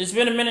 man. It's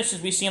been a minute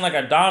since we've seen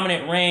a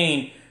dominant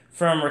reign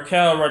from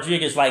Raquel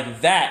Rodriguez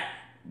like that,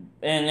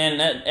 and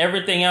then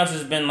everything else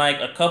has been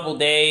a couple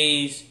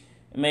days,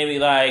 maybe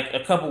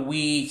a couple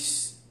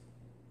weeks,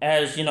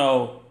 as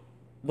the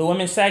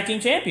women's tag team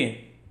champion.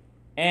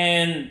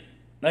 And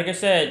like I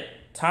said,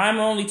 time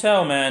will only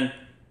tell, man.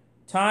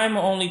 Time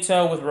will only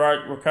tell with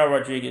Raquel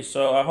Rodriguez.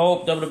 So I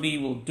hope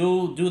WWE will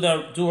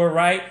do her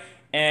right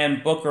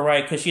and book her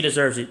right because she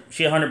deserves it.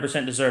 She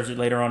 100% deserves it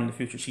later on in the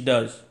future. She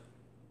does.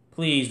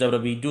 Please,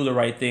 WWE, do the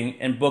right thing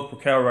and book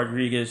Raquel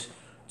Rodriguez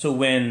to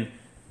win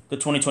the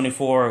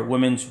 2024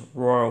 Women's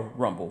Royal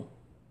Rumble.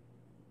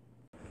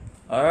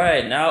 All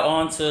right, now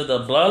on to the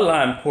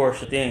Bloodline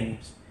portion of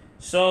things.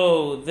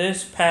 So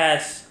this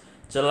past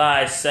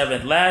July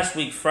 7th, last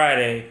week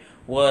Friday,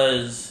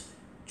 was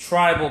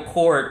Tribal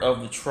Court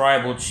of the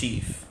Tribal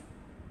Chief.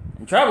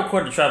 And Tribal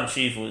Court of the Tribal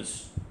Chief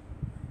was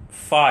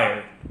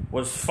fire.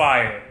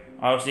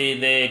 Obviously,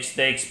 they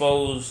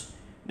exposed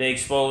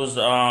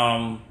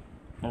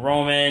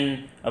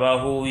Roman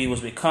about who he was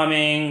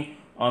becoming,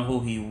 on who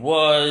he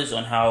was,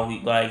 on how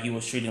he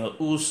was treating the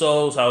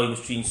Usos, how he was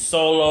treating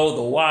Solo,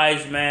 the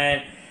wise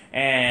man,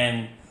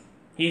 and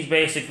he's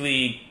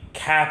basically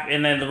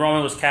and then the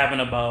Roman was capping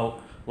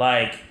about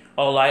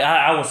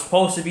I was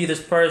supposed to be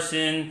this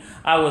person,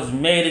 I was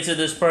made into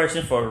this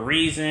person for a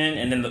reason,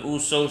 and then the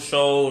Usos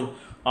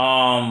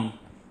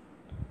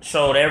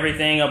showed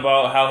everything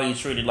about how he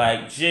treated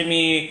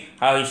Jimmy,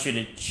 how he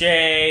treated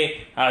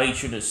Jay, how he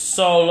treated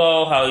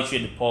Solo, how he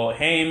treated Paul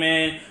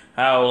Heyman,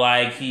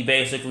 how he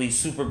basically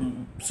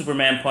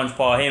Superman punched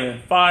Paul Heyman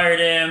and fired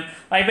him.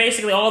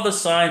 Basically all the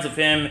signs of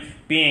him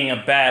being a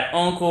bad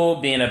uncle,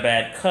 being a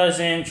bad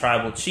cousin,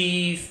 tribal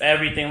chief,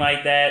 everything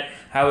like that.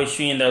 How he's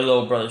treating their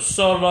little brother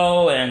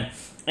Solo, and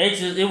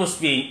it was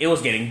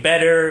getting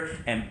better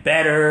and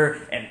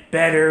better and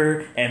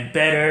better and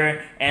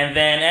better, and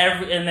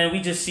then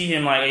we just see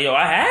him yo,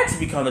 I had to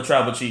become the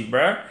tribal chief,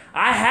 bro.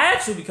 I had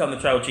to become the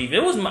tribal chief.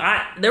 There was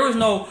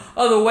no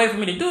other way for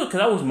me to do it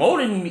because I was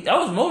molding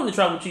the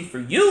tribal chief for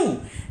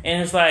you.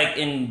 And it's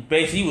and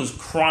basically he was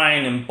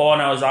crying and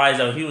bawling out his eyes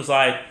out. He was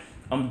like,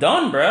 I'm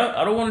done, bro.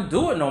 I don't want to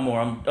do it no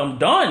more. I'm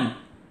done.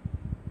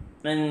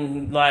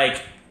 And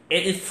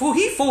he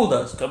fooled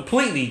us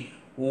completely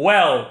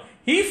well.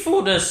 He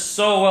fooled us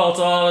so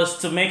well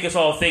to make us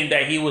all think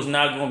that he was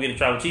not going to be the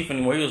tribal chief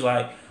anymore. He was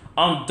like,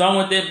 I'm done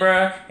with it,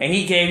 bruh. And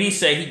he gave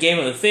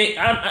him the thing.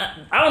 I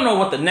don't know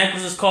what the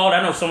necklace is called.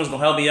 I know someone's going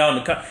to help me out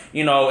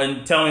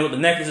and tell me what the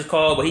necklace is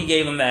called. But he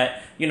gave him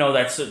that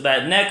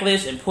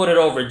necklace and put it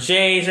over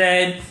Jay's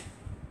head.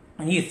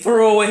 And he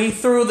threw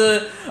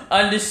the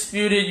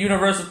undisputed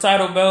Universal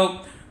title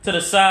belt to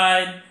the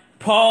side.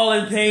 Paul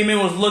and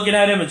Heyman was looking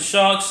at him in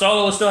shock.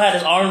 Solo still had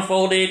his arm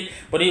folded,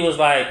 but he was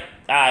like,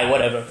 alright,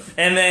 whatever.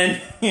 And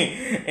then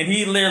and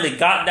he literally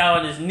got down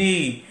on his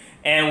knee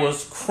and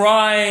was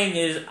crying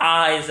his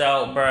eyes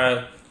out,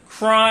 bruh.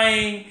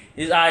 Crying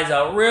his eyes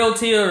out. Real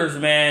tears,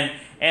 man.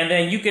 And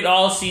then you could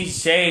all see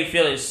Jay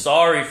feeling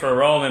sorry for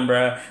Roman,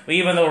 bruh. But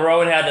even though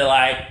Roman had to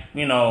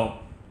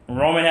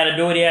Roman had to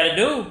do what he had to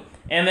do.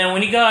 And then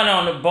when he got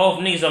on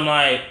both knees, I'm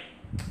like,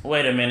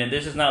 wait a minute,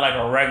 this is not like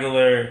a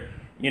regular,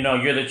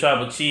 you're the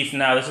tribal chief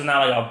now. This is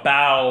not like a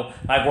bow,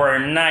 where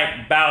a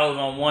knight bows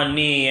on one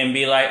knee and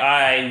be like,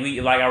 I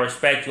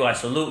respect you, I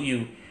salute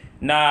you.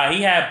 Nah,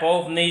 he had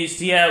both knees.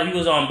 He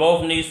was on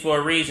both knees for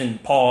a reason.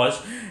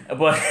 Pause.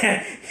 But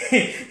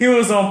he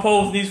was on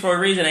both knees for a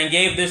reason and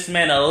gave this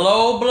man a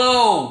low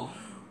blow.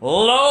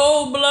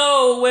 Low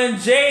blow when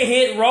Jay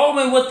hit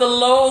Roman with the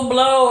low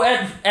blow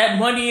at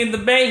Money in the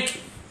Bank.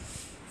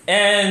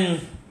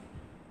 And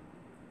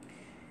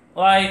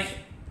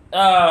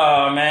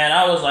oh man,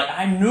 I was like,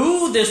 I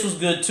knew this was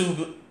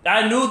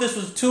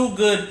too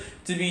good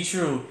to be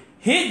true.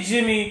 Hit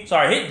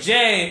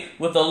Jay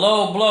with a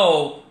low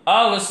blow.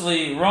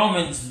 Obviously,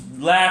 Roman's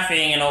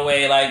laughing in a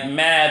way,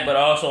 mad, but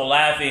also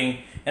laughing,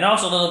 and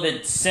also a little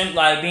bit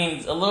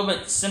being a little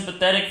bit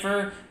sympathetic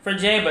for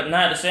Jay, but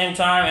not at the same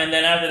time. And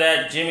then after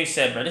that, Jimmy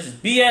said, "Bro, this is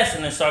BS,"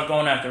 and then started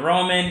going after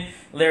Roman,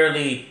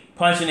 literally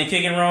punching and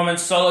kicking Roman.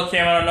 Solo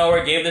came out of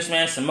nowhere, gave this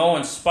man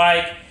Samoan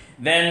spike.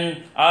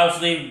 Then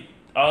obviously,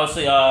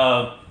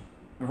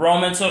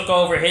 Roman took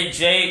over, hit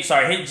Jimmy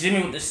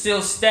with the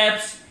steel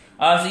steps.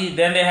 Obviously,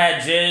 then they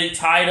had Jay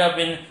tied up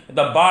in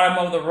the bottom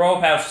of the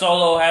rope, have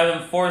Solo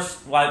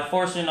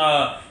forcing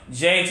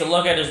Jay to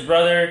look at his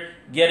brother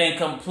getting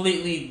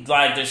completely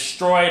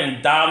destroyed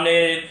and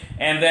dominated,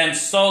 and then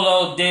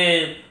Solo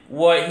did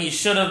what he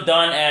should have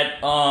done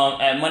at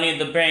Money in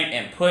the Bank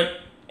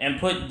and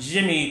put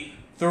Jimmy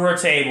through a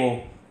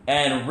table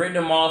and written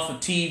him off of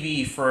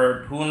TV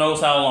for who knows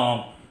how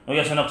long. I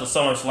guess up to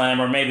SummerSlam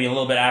or maybe a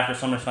little bit after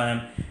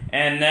SummerSlam,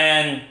 and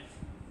then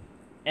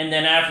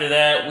after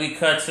that we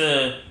cut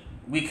to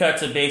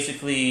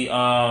basically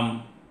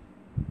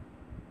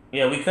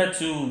we cut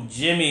to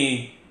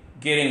Jimmy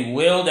getting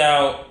wheeled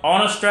out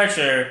on a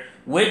stretcher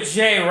with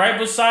Jay right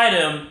beside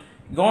him,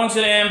 going to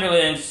the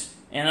ambulance,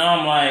 and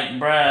I'm like,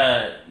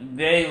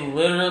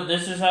 bruh,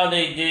 this is how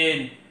they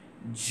did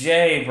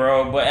Jay,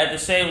 bro. But at the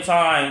same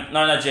time,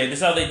 no, not Jay. This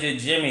is how they did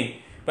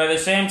Jimmy. But at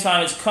the same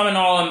time,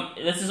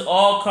 this is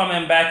all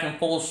coming back in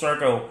full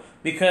circle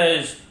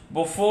because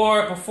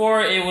before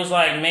it was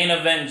main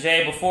event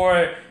Jay.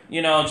 Before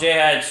Jay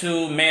had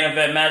two main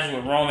event matches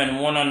with Roman,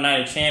 one on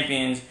Night of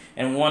Champions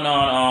and one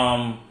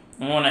on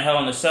Hell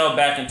in a Cell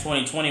back in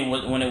 2020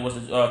 when it was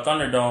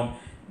Thunderdome.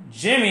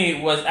 Jimmy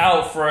was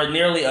out for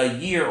nearly a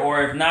year,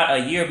 or if not a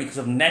year, because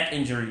of neck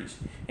injuries,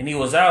 and he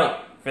was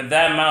out for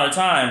that amount of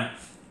time.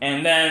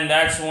 And then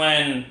that's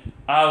when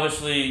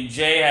obviously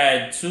Jay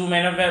had 2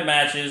 main event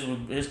matches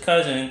with his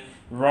cousin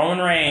Roman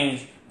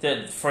Reigns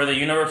for the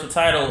Universal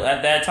title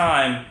at that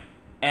time,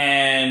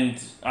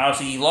 and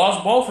obviously he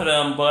lost both of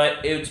them.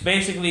 But it's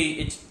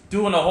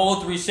doing a whole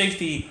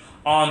 360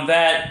 on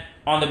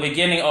the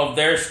beginning of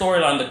their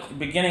storyline, the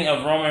beginning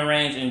of Roman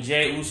Reigns and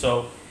Jey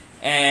Uso,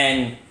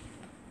 and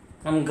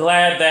I'm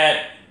glad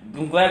that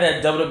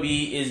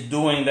WWE is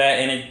doing that.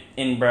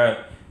 And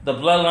bruh, the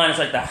Bloodline is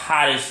like the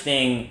hottest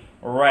thing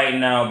right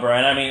now, bro.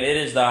 And I mean, it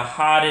is the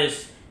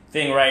hottest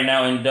thing right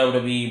now in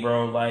WWE,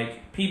 bro.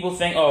 Like, people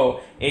think,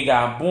 oh, it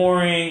got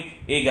boring,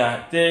 it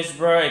got this,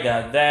 bro, it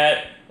got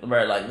that,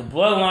 bro. Like, the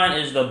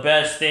Bloodline is the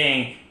best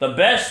thing, the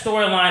best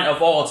storyline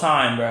of all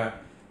time, bro.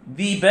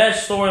 The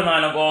best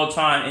storyline of all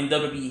time in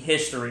WWE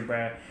history,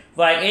 bro.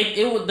 Like,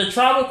 the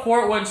Tribal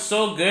Court went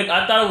so good.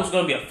 I thought it was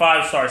gonna be a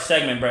 5-star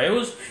segment, bro.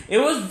 It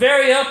was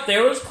very up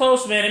there. It was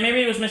close, man. And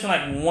maybe it was missing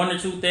like 1 or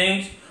 2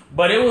 things,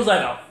 but it was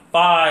like a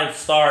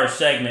 5-star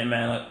segment,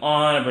 man. Like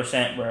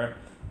 100%, bro.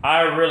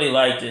 I really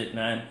liked it,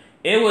 man.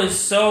 It was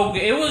so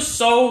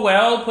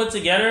well put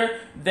together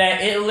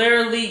that it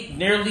literally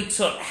nearly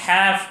took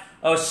half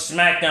of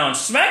SmackDown.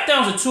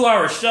 SmackDown's a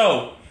 2-hour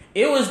show.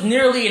 It was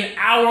nearly an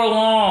hour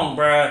long,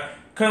 bruh.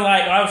 Kind of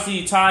like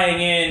obviously tying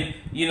in,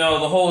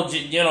 the whole,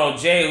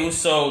 Jey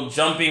Uso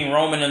jumping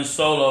Roman and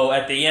Solo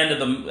at the end of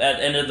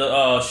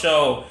the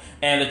show,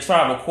 and the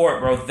Tribal Court,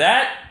 bro.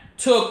 That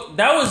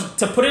was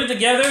to put it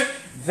together.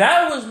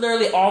 That was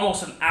literally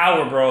almost an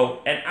hour, bro.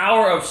 An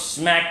hour of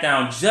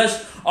SmackDown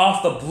just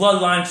off the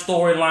Bloodline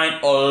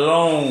storyline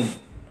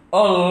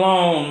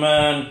alone,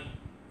 man.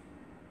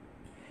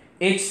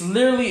 It's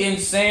literally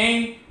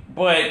insane,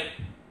 but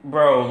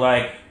bro,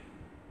 like,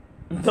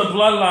 the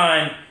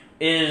Bloodline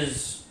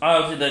is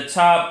obviously the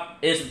top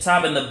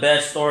and the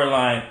best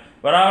storyline.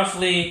 But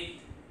obviously,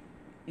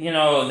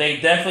 they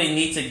definitely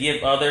need to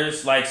give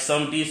others like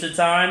some decent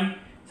time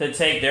to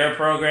take their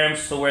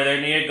programs to where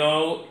they need to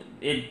go.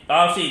 It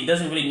obviously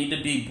doesn't really need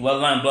to be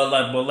Bloodline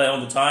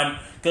all the time,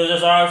 because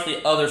there's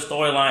obviously other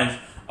storylines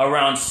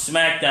around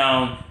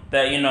SmackDown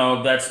that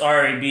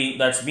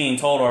that's being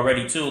told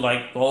already too,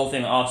 like the whole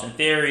thing of Austin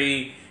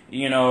Theory,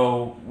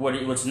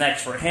 what's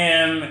next for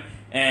him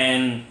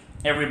and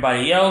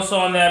everybody else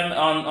on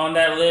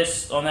that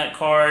list, on that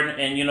card,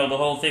 and the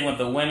whole thing with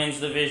the women's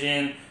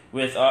division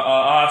with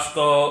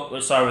Asuka,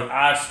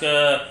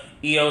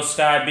 Io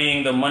Sky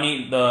being the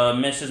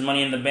Mrs.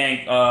 Money in the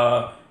Bank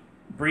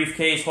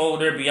briefcase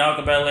holder,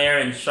 Bianca Belair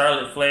and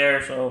Charlotte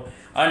Flair. So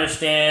I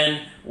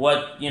understand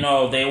what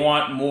they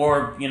want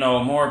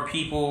more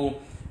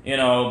people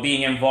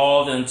being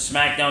involved in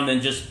SmackDown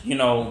than just the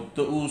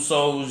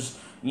Usos,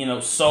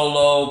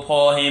 Solo,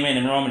 Paul Heyman,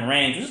 and Roman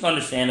Reigns, which is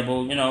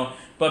understandable,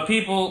 But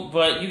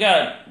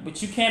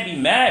you can't be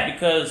mad,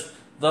 because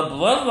the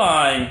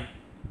Bloodline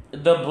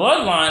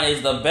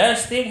is the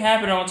best thing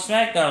happening on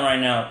SmackDown right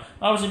now.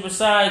 Obviously,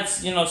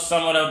 besides,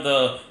 somewhat of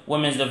the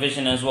women's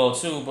division as well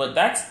too. But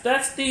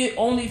that's the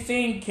only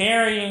thing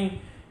carrying,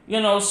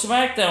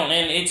 SmackDown,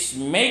 and it's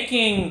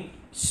making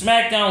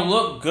SmackDown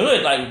look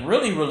good, like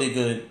really, really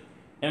good.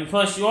 And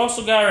plus, you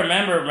also gotta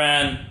remember,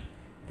 man.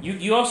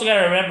 You also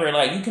gotta remember,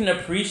 like, you can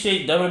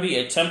appreciate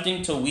WWE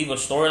attempting to weave a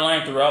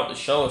storyline throughout the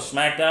show of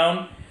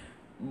SmackDown,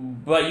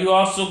 but I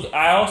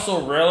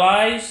also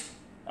realized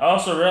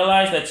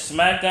that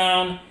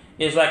SmackDown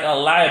is like a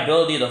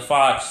liability to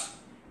Fox.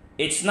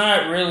 It's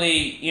not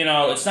really, an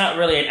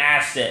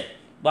asset.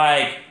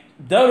 Like,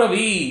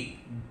 WWE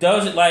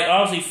doesn't, like,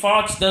 obviously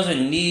Fox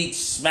doesn't need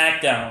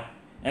SmackDown,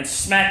 and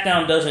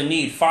SmackDown doesn't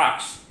need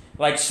Fox.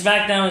 Like,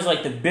 SmackDown is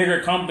like the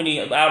bigger company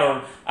out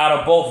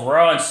of both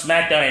Raw and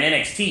SmackDown and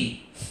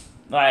NXT.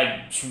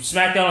 Like,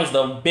 SmackDown is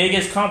the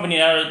biggest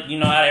company out of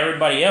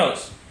everybody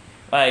else.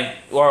 Like,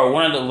 or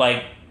one of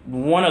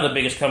the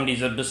biggest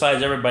companies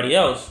besides everybody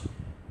else.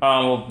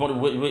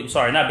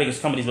 Sorry, not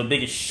biggest companies, but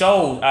biggest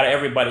shows out of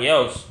everybody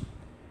else.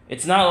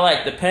 It's not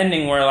like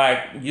depending where like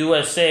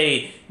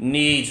USA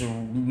needs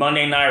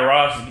Monday Night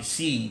Raw to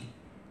succeed.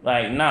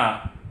 Like,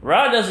 nah,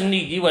 Raw doesn't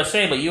need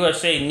USA, but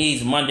USA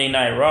needs Monday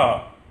Night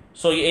Raw.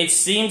 So it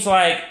seems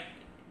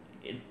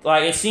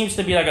it seems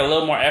to be like a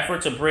little more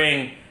effort to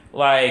bring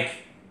like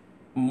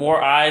more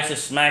eyes to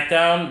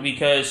SmackDown,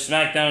 because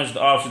SmackDown is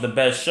obviously the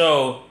best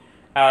show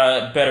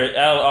out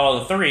of all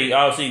the three.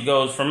 Obviously, it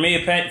goes from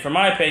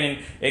my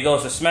opinion, it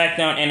goes to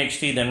SmackDown,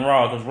 NXT, then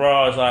Raw, because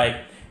Raw is like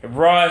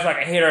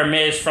a hit or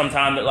miss from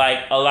time to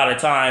like a lot of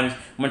times.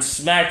 When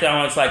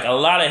SmackDown, it's like a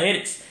lot of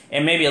hits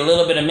and maybe a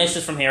little bit of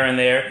misses from here and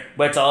there,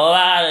 but it's a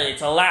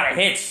lot of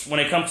hits when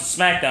it comes to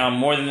SmackDown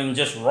more than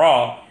just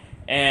Raw.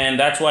 And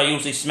that's why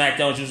usually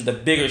SmackDown is usually the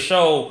bigger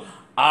show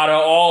out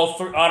of all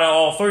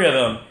three of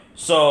them.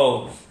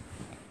 So,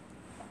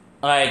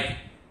 like,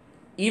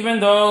 even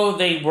though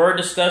they were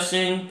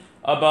discussing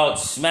about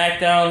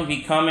SmackDown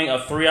becoming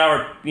a 3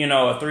 hour,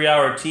 a 3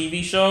 hour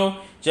TV show,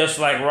 just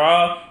like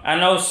Raw. I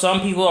know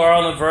some people are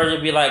on the verge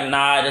of be like,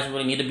 nah, it doesn't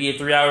really need to be a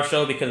 3 hour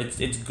show because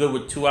it's good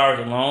with 2 hours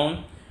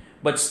alone.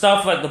 But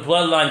stuff like the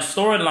Bloodline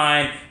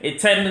storyline, it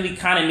technically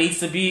kind of needs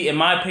to be, in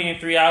my opinion,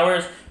 3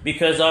 hours,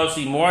 because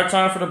obviously more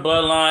time for the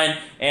Bloodline,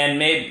 and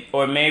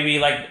maybe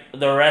like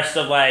the rest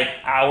of like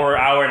hour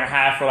and a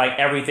half for like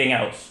everything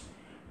else.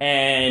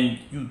 And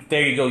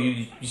there you go.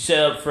 You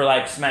set up for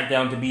like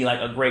SmackDown to be like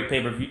a great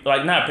pay-per-view,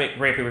 like not a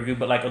great pay-per-view,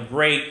 but like a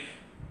great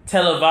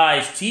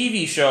televised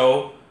TV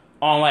show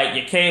on like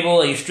your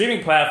cable and your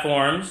streaming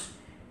platforms.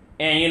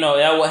 And,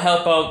 that will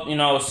help out,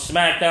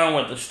 SmackDown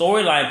with the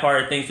storyline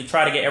part of things to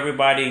try to get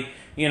everybody,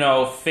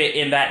 fit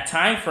in that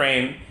time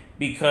frame,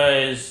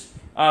 because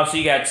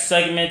obviously you got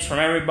segments from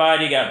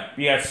everybody. You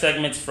got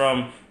segments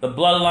from the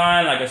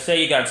Bloodline. Like I said,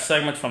 you got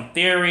segments from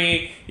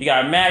Theory. You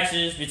got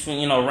matches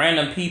between,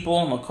 random people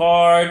on the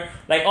card.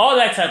 Like all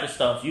that type of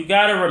stuff. You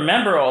got to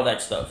remember all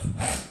that stuff.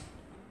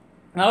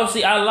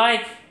 Obviously, I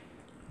like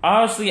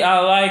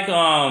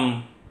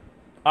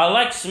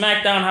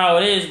SmackDown how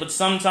it is, but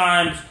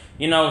sometimes,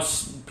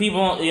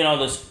 people,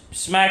 the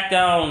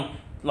SmackDown,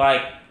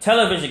 like,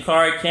 television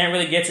card can't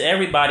really get to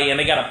everybody, and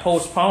they got to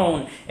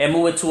postpone and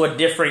move it to a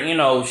different,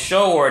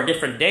 show or a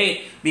different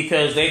date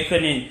because they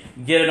couldn't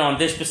get it on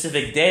this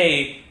specific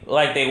day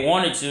like they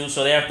wanted to,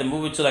 so they have to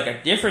move it to, like,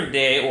 a different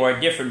day or a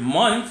different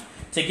month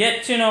to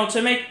get, to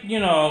make,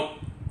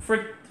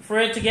 for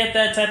it to get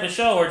that type of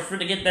show or for it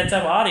to get that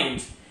type of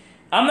audience.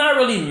 I'm not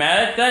really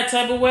mad at that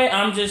type of way.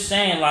 I'm just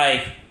saying,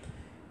 like,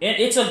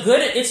 it's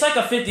like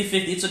a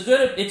 50-50.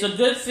 It's a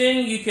good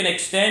thing you can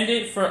extend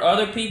it for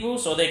other people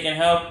so they can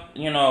help,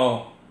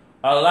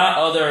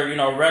 allow other,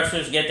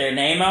 wrestlers get their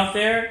name out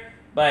there.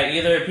 Like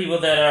either people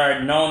that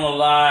are known a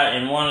lot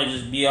and want to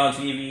just be on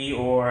TV,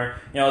 or,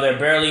 they're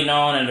barely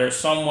known and they're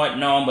somewhat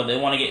known, but they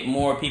want to get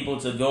more people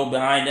to go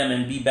behind them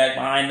and be back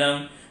behind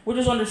them, which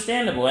is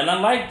understandable. And I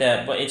like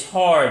that, but it's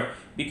hard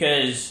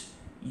because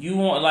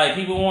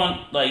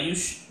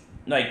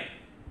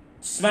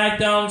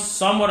SmackDown,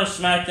 somewhat of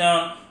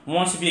SmackDown,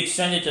 wants to be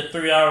extended to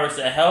 3 hours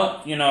to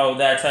help,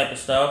 that type of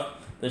stuff.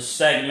 The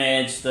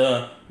segments,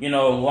 the,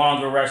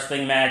 longer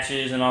wrestling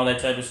matches and all that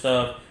type of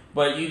stuff.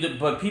 But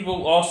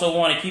people also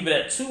want to keep it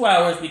at 2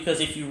 hours, because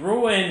if you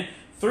ruin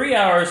 3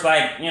 hours,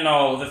 like,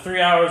 the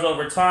 3 hours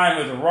over time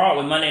with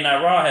Monday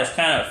Night Raw has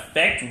kind of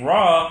affected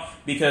Raw,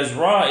 because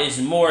Raw is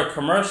more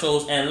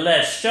commercials and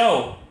less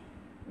show,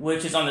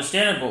 which is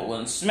understandable.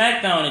 When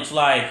SmackDown, it's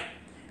like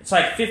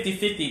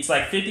 50-50. It's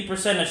like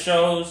 50% of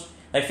shows,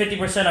 like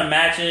 50% of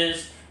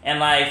matches, and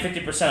like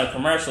 50% of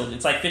commercials.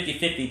 It's like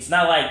 50-50. It's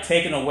not like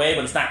taken away,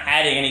 but it's not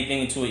adding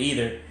anything to it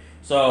either.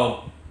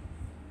 So,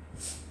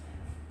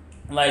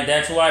 like,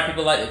 that's why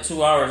people like the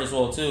 2 hours as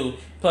well too.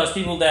 Plus,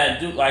 people that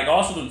do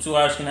also do 2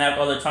 hours can have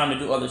other time to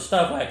do other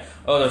stuff, like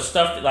other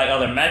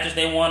other matches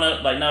they want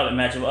to, like not other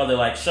matches, but other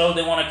like shows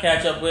they want to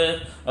catch up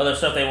with, other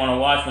stuff they want to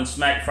watch when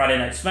Friday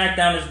Night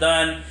SmackDown is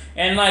done.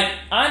 And like,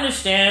 I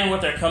understand what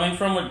they're coming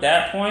from with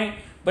that point,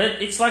 but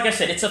it's like I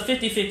said, it's a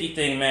 50-50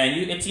 thing, man.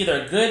 It's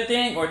either a good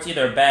thing or it's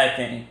either a bad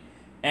thing.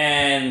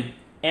 And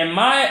in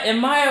my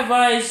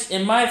advice,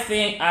 in my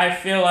thing, I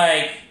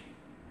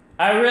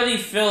really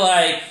feel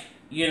like,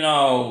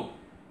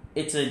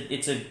 it's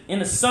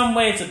in some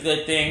way it's a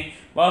good thing,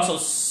 but also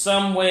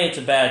some way it's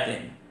a bad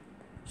thing.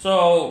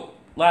 So,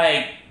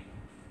 like,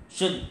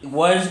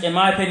 in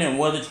my opinion,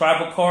 was the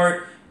tribal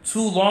card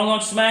too long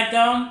on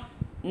SmackDown?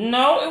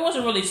 No, it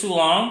wasn't really too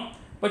long.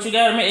 But you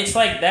gotta admit,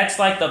 that's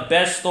like the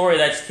best story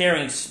that's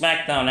carrying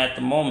SmackDown at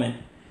the moment.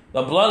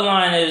 The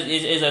Bloodline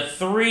is a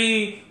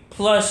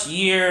 3+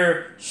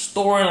 year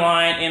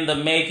storyline in the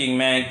making,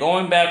 man.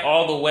 Going back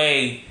all the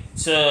way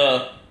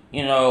to,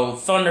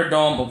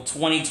 Thunderdome of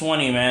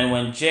 2020, man,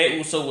 when Jimmy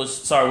Uso was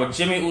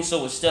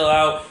still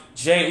out.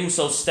 Jey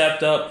Uso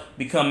stepped up,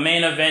 become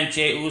main event.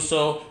 Jey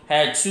Uso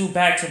had 2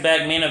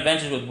 back-to-back main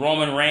events with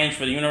Roman Reigns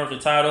for the Universal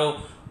title.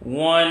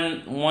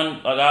 One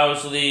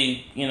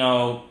obviously,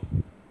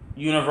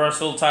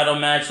 Universal title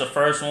match, the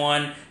first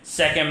one.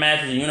 Second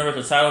match was a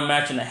Universal title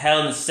match in the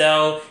Hell in a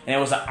Cell, and it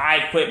was an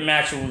I Quit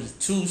match. It was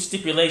 2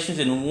 stipulations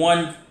in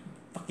one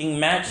fucking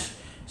match.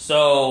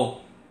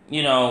 So,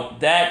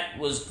 that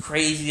was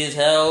crazy as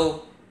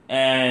hell.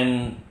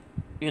 And,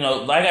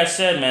 like I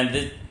said, man,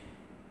 the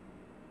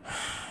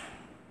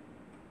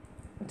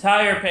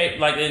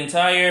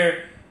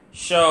entire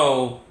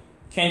show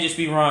can't just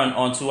be run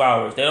on 2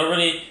 hours. They don't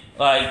really,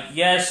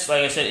 yes,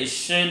 like I said, it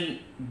shouldn't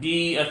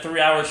be a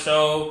 3-hour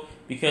show,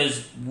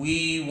 because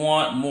we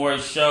want more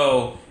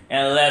show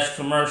and less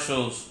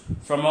commercials.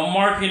 From a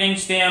marketing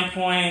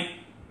standpoint,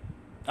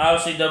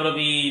 obviously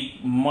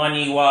WWE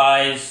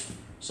money-wise,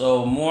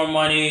 so more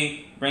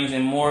money brings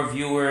in more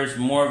viewers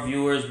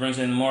brings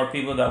in more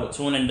people that will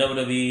tune in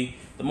WWE.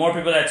 The more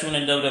people that tune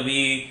in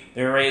WWE,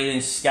 their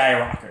ratings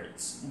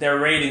skyrockets. Their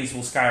ratings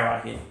will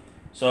skyrocket.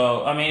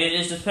 So, I mean, it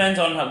just depends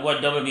on what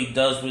WWE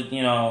does with,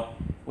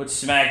 with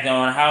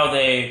SmackDown, how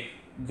they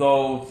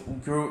go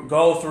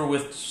through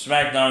with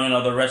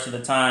SmackDown, the rest of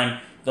the time,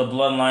 the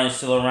Bloodline is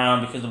still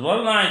around, because the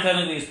Bloodline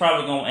technically is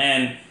probably going to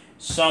end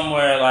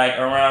somewhere like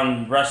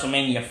around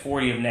WrestleMania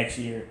 40 of next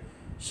year.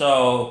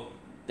 So,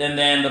 and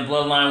then the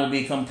Bloodline will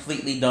be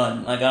completely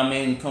done. Like, I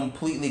mean,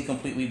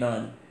 completely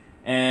done.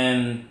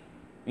 And,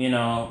 you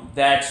know,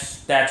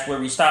 that's where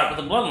we stop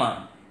with the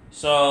Bloodline.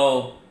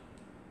 So,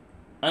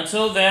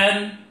 until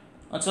then,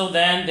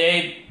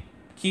 they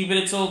keep it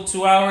until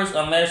 2 hours,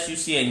 unless you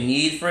see a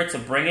need for it to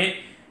bring it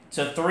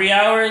to 3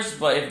 hours.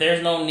 But if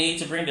there's no need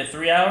to bring it to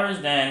 3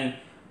 hours, then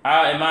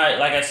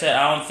like I said,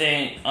 I don't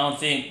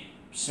think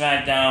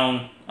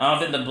SmackDown, I don't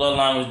think the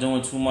Bloodline was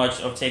doing too much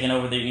of taking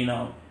over the, you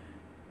know,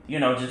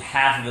 just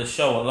half of the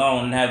show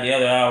alone and have the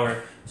other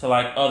hour to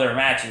like other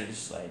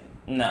matches. Like,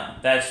 no,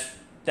 that's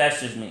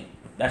just me.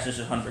 That's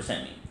just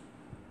 100% me.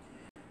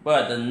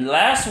 But the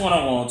last one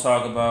I want to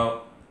talk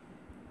about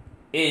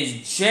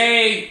is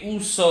Jey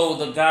Uso,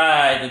 the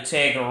guy to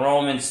take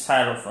Roman's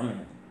title from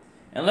him.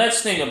 And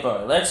let's think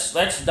about it. Let's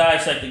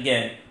dissect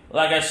again.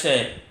 Like I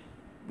said,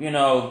 you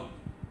know,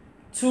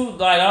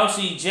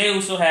 obviously Jey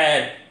Uso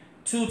had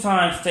 2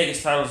 times to take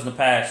his titles in the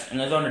past in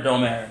the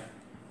Thunderdome era.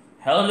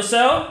 Hell in a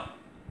Cell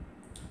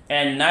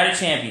and Night of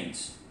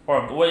Champions.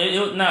 Or,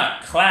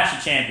 not Clash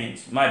of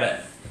Champions, my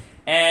bad.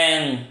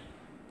 And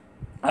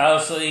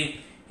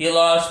obviously he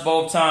lost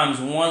both times.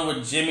 One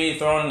with Jimmy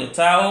throwing the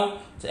towel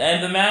to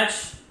end the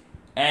match,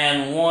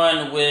 and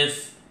one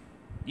with,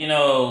 you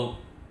know,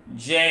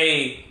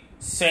 Jey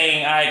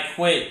saying I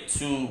quit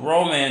to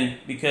Roman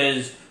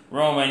because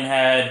Roman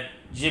had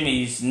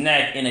Jimmy's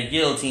neck in a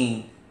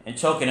guillotine and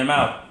choking him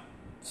out.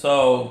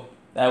 So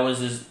that was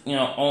his,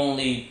 there's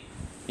only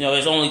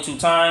 2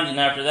 times, and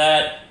after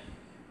that,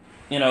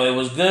 it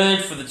was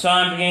good for the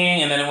time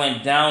being, and then it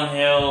went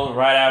downhill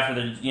right after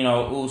the,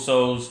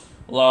 Usos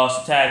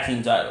lost tag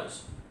team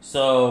titles.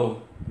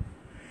 So,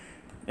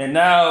 and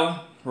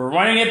now we're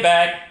running it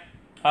back.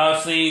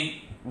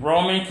 Obviously,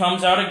 Roman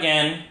comes out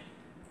again.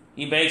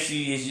 He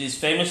basically, his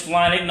famous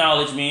line,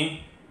 "Acknowledge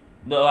me."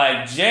 But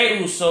like Jey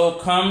Uso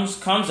comes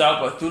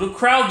out, but through the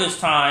crowd this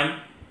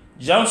time,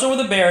 jumps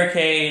over the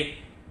barricade,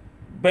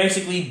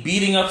 basically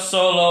beating up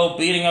Solo,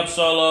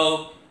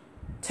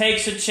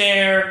 takes a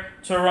chair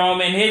to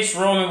Roman, hits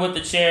Roman with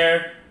the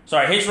chair.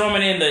 Hits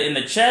Roman in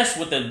the chest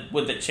with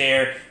the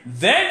chair,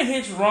 then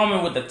hits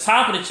Roman with the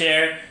top of the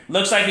chair.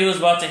 Looks like he was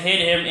about to hit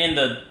him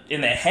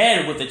in the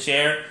head with the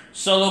chair.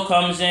 Solo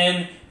comes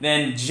in,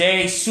 then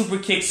Jey super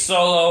kicks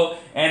Solo,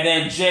 and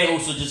then Jey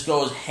Uso just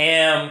goes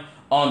ham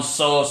on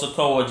Solo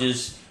Sikoa,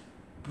 just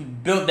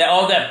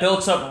all that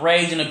built up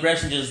rage and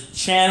aggression, just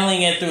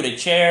channeling it through the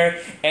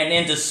chair and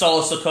into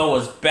Solo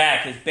Sikoa's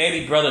back, his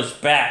baby brother's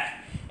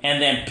back,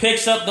 and then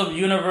picks up the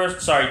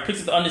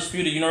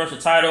undisputed Universal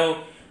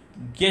title.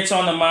 Gets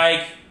on the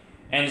mic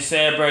and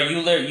said, "Bro, you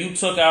literally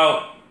took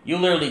out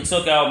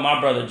my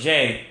brother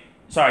Jay.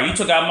 You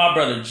took out my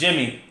brother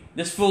Jimmy.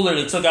 This fool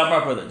literally took out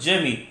my brother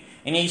Jimmy."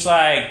 And he's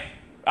like,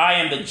 "I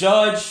am the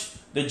judge,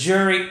 the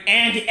jury,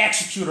 and the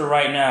executor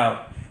right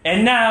now.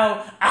 And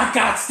now I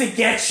got to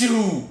get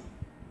you."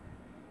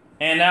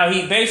 And now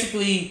he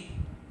basically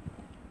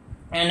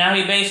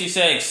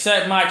said,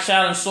 "Accept my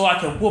challenge so I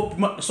can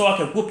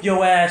whoop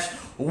your ass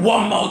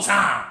one more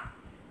time."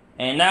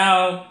 And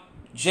now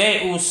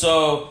Jey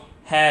Uso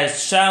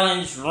has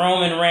challenged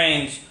Roman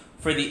Reigns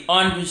for the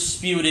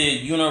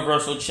undisputed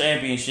Universal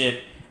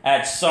Championship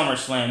at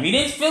SummerSlam. He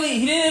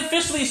didn't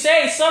officially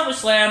say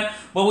SummerSlam,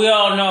 but we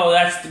all know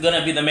that's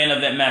gonna be the main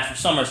event match for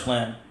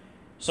SummerSlam.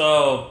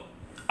 So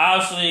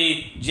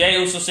obviously Jey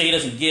Uso said he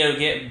doesn't give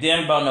a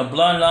damn about no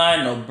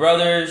bloodline, no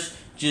brothers,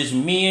 just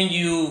me and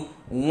you,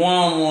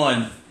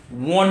 one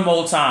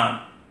more time.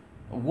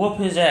 Whoop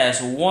his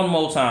ass one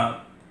more time.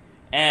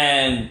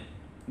 And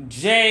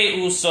Jey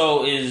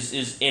Uso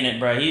is in it,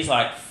 bro. He's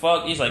like,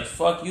 fuck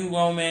you,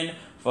 Roman.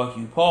 Fuck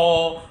you,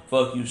 Paul.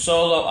 Fuck you,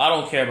 Solo. I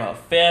don't care about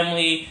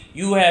family.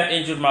 You have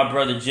injured my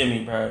brother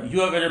Jimmy, bro.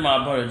 You have injured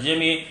my brother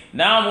Jimmy.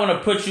 Now I'm going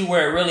to put you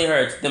where it really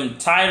hurts. Them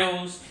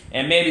titles,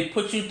 and maybe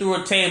put you through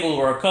a table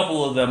or a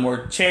couple of them,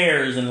 or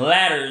chairs and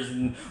ladders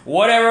and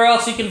whatever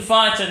else he can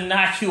find to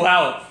knock you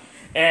out.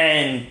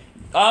 And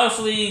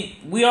obviously,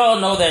 we all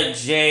know that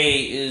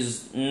Jey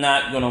is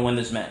not going to win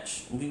this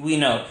match. We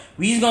know.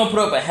 He's going to put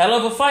up a hell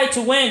of a fight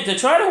to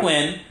try to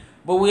win,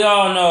 but we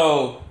all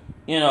know,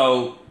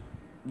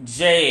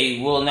 Jey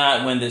will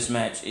not win this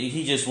match.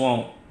 He just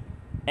won't.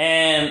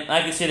 And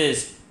like I said,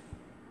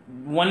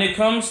 when it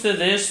comes to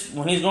this,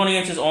 when he's going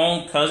against his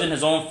own cousin,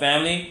 his own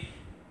family,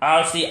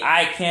 obviously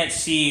I can't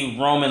see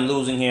Roman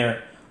losing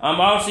here. I'm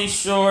obviously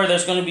sure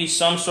there's going to be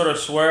some sort of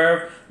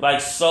swerve,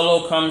 like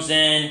Solo comes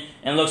in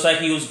and looks like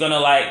he was going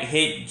to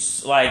hit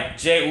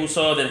Jey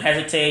Uso, then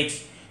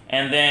hesitates,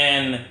 and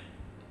then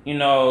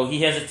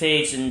he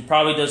hesitates and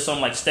probably does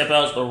something like step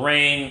out of the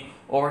ring,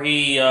 or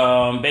he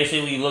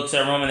basically looks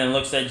at Roman and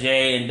looks at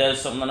Jey and does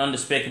something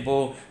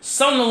undespicable,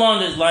 something along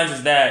those lines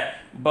as that.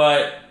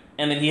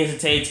 And then he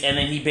hesitates, and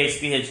then he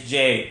basically hits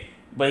Jey,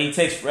 but he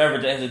takes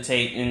forever to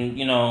hesitate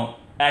and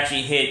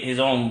actually hit his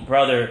own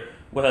brother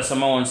with a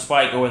Samoan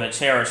spike or with a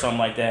chair or something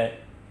like that.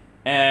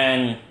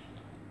 And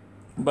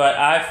But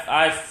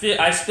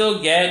I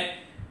still get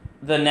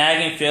the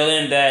nagging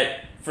feeling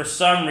that for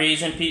some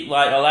reason, people,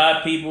 like a lot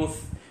of people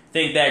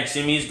think that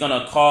Jimmy's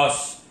gonna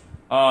cost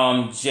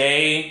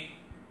Jay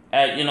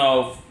at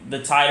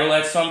the title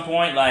at some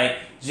point. Like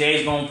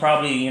Jay's gonna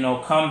probably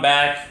come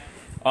back.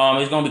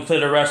 He's gonna be clear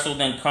to wrestle,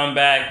 then come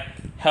back,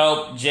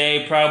 help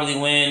Jay probably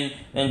win.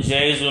 Then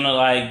Jay's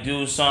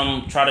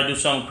gonna try to do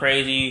something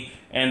crazy,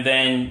 and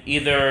then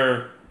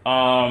either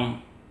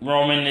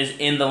Roman is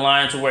in the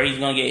line to where he's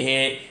gonna get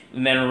hit,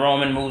 and then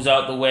Roman moves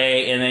out the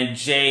way, and then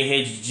Jay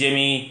hits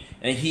Jimmy,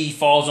 and he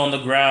falls on the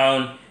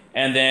ground,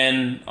 and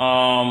then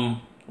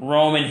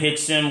Roman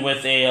hits him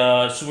with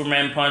a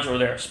Superman punch or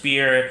their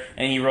spear,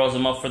 and he rolls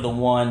him up for the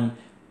 1,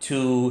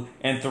 2,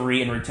 and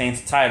 3 and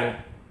retains the title.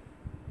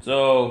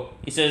 So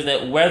he says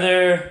that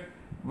whether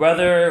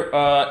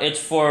it's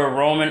for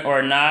Roman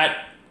or not,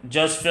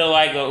 just feel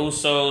like the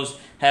Usos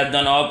have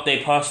done all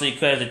they possibly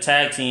could as a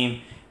tag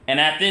team. And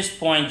at this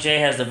point, Jay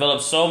has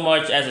developed so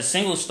much as a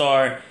single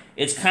star,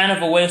 it's kind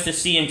of a waste to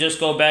see him just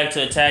go back to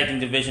the tag team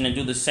division and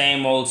do the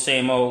same old,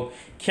 same old.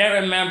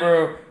 Can't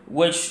remember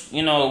which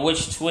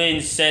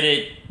twins said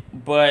it,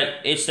 but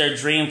it's their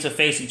dream to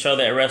face each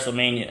other at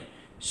WrestleMania.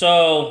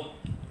 So,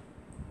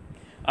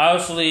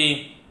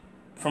 obviously,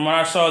 from when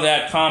I saw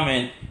that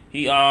comment,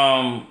 he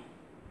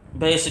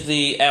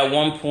basically at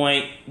one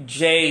point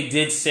Jay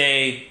did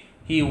say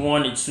he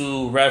wanted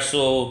to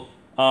wrestle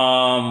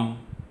Jimmy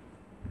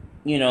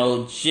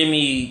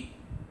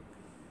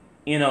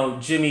in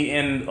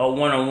a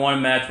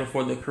one-on-one match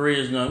before the career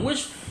is done,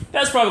 which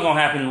that's probably gonna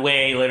happen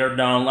way later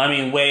down. I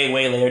mean, way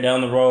later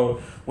down the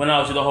road when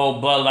obviously the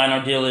whole bloodline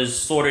ordeal is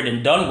sorted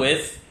and done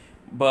with.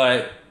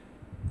 But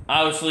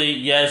obviously,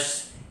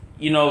 yes,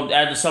 at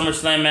the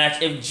SummerSlam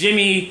match, if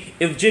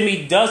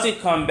Jimmy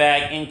doesn't come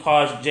back and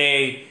cause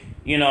Jay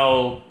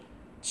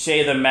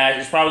the match,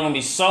 it's probably gonna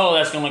be Solo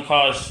that's gonna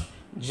cause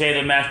Jay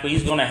the match, but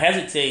he's gonna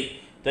hesitate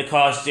to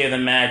cause Jay the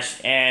match,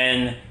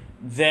 and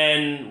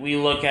then we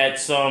look at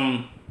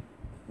some,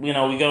 we're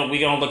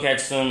gonna look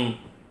at some,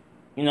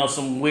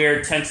 some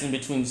weird tension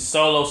between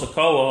Solo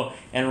Sikoa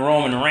and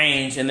Roman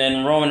Reigns, and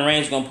then Roman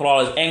Reigns is gonna put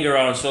all his anger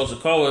out on Solo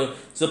Sikoa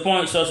to the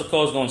point Solo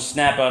Sikoa is gonna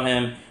snap at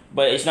him,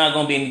 but it's not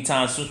gonna be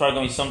anytime soon. It's probably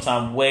gonna be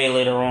sometime way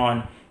later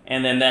on,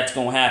 and then that's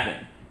gonna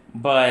happen.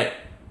 But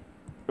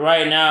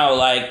right now,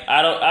 like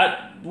I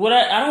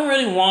don't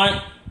really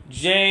want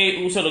Jay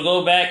Uso to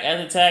go back as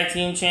a tag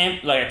team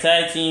champ, like a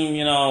tag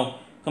team,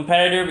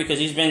 competitor, because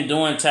he's been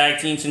doing tag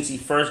team since he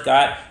first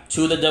got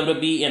to the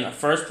WWE in the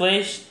first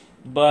place.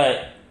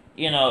 But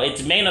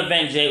it's main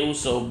event Jay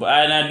Uso,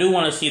 and I do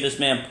want to see this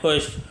man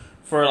pushed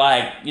for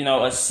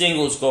a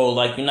singles goal,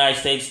 like United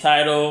States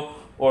title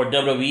or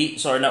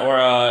WWE, or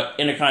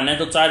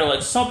Intercontinental title,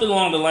 like something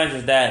along the lines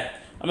of that.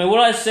 I mean,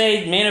 what I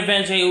say, main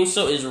event Jay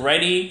Uso is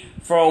ready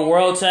for a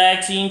World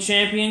Tag Team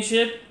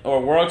Championship or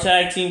World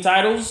Tag Team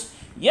titles.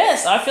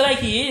 Yes, I feel like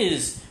he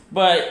is,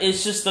 but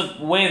it's just the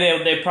way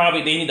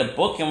they need to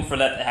book him for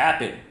that to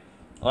happen.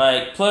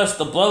 Like, plus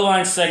the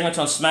Bloodline segment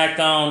on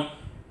SmackDown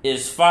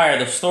is fire.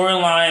 The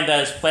storyline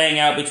that is playing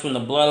out between the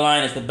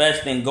Bloodline is the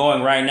best thing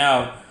going right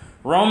now.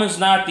 Roman's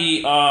not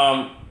the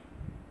only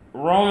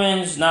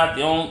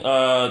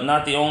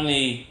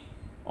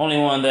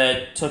one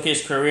that took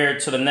his career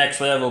to the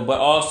next level, but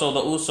also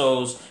the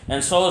Usos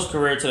and Solo's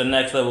career to the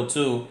next level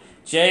too.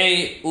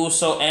 Jay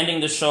Uso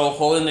ending the show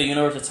holding the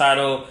Universal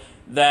title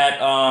that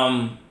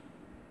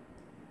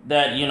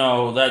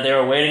they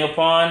were waiting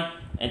upon,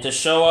 and to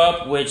show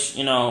up, which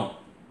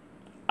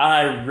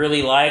I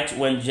really liked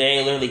when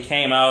Jay literally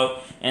came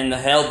out and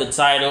held the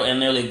title and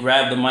literally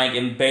grabbed the mic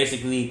and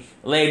basically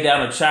laid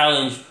down a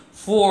challenge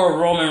for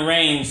Roman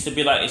Reigns to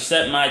be like,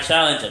 accept my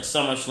challenge at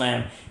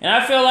SummerSlam. And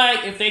I feel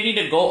like if they need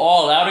to go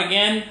all out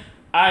again,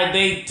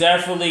 they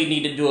definitely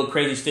need to do a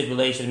crazy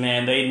stipulation,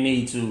 man. They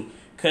need to,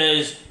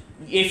 because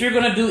if you're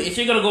gonna go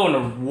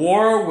into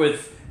war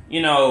with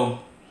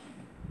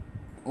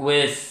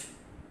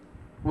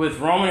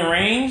Roman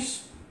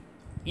Reigns,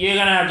 you're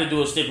gonna have to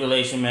do a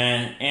stipulation,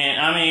 man.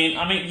 And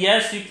I mean,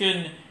 yes, you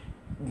can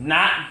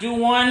not do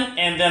one,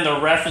 and then the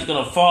ref is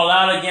gonna fall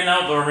out again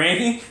out the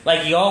ring,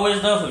 like he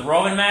always does with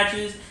Roman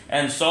matches,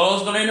 and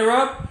Solo's gonna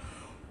interrupt.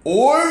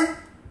 Or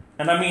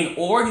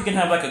you can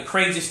have like a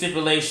crazy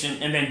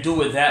stipulation and then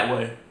do it that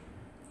way.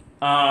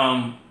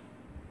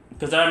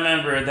 Because I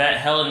remember that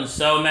Hell in a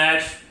Cell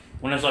match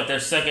when it was like their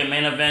second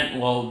main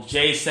event,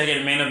 Jay's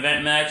second main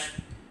event match.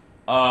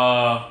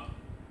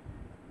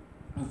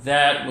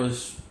 That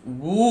was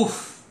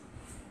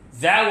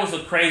a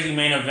crazy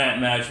main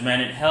event match,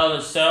 man. At Hell in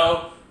a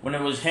Cell, when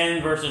it was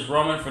him versus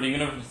Roman for the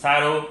Universal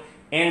title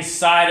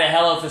inside the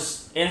Hell of a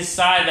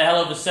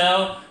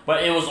Cell,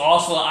 but it was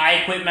also an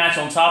I Quit match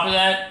on top of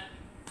that,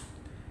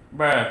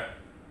 bruh.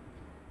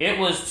 It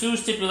was 2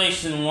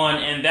 stipulations in 1,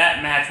 and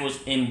that match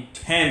was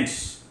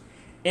intense.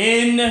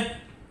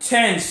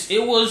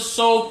 It was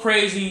so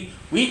crazy.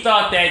 We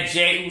thought that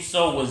Jey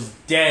Uso was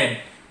dead.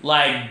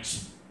 Like,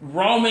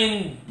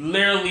 Roman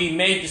literally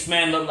made this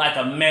man look like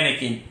a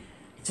mannequin,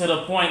 to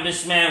the point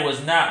this man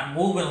was not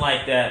moving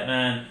like that,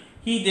 man.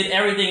 he did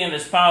everything in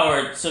his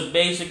power to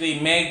basically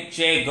make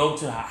Jay go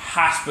to a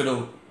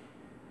hospital.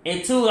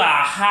 Into a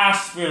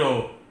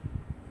hospital.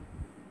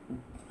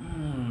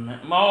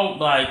 Mo,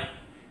 like,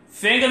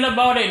 thinking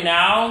about it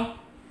now,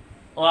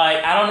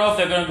 like, I don't know if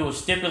they're going to do a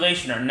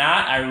stipulation or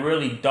not. I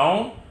really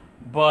don't.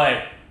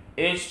 But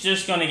it's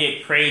just going to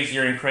get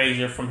crazier and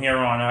crazier from here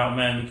on out,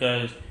 man,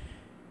 because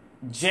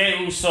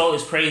Jey Uso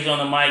is crazy on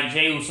the mic.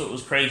 Jey Uso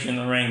was crazy in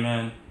the ring,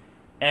 man.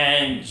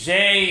 And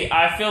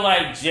I feel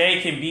like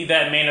Jey can be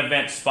that main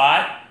event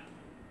spot.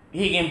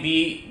 He can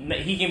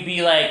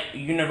be like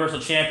Universal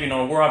Champion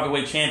or World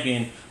Heavyweight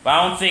Champion. But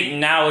I don't think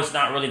now it's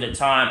not really the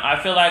time.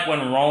 I feel like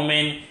when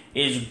Roman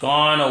is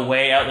gone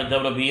away out the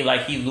WWE,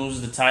 like he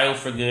loses the title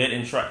for good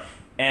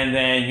and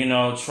then, you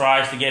know,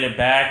 tries to get it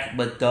back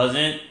but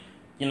doesn't,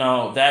 you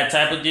know, that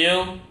type of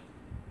deal,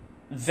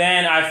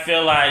 then I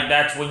feel like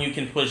that's when you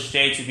can push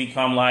Jey to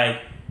become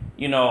like,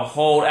 you know,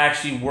 hold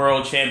actually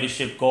World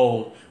Championship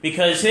gold.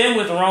 Because him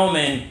and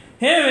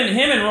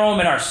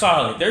Roman are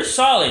solid. They're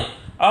solid.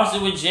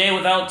 Also with Jey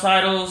without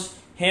titles,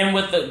 him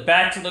with the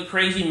back to the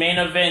crazy main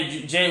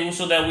event, Jey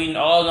Uso that we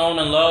all know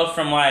and love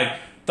from like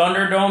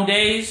Thunderdome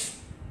days.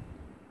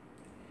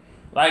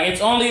 Like,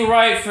 it's only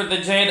right for the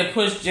Jey to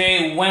push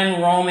Jey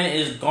when Roman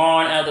is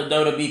gone out of the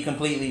WWE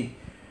completely.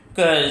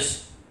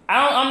 Because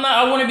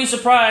I wouldn't be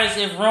surprised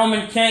if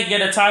Roman can't get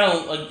a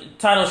title.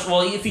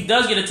 Well, if he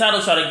does get a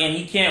title shot again,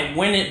 he can't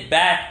win it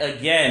back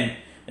again.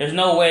 There's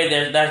no way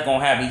that's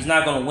gonna happen. He's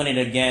not gonna win it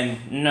again.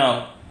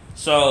 No.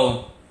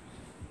 So,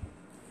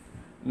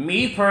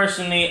 me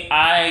personally,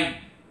 I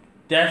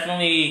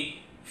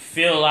definitely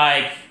feel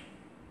like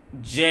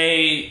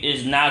Jey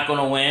is not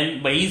gonna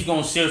win, but he's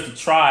gonna seriously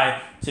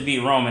try to beat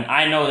Roman.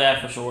 I know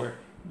that for sure.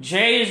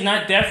 Jey is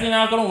definitely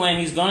not gonna win.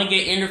 He's gonna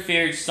get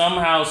interfered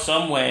somehow,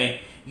 some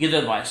way.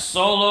 Either by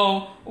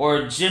Solo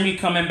or Jimmy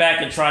coming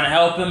back and trying to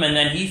help him and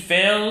then he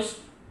fails,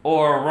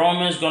 or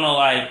Roman's gonna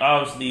like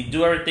obviously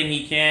do everything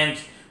he can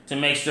to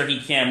make sure he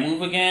can't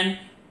move again,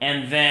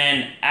 and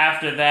then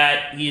after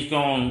that he's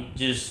gonna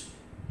just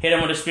hit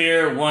him with a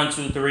spear, 1,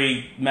 2,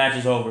 3, match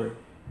is over.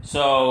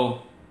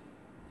 So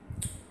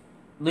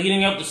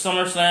leading up to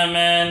SummerSlam,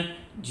 man,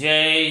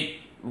 Jey,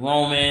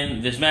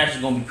 Roman, this match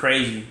is gonna be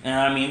crazy. And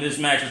I mean, this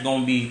match is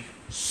gonna be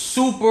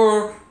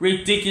super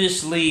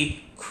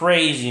ridiculously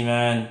crazy,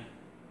 man.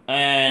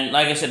 And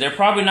like I said, they're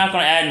probably not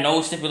going to add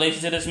no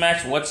stipulations to this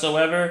match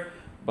whatsoever.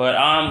 But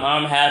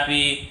I'm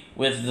happy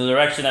with the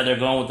direction that they're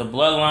going with the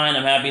Bloodline.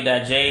 I'm happy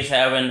that Jey's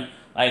having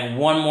like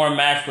one more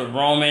match with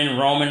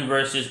Roman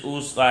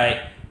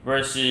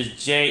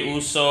versus Jey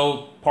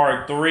Uso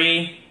Part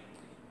 3.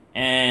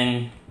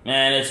 And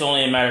man, it's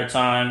only a matter of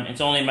time.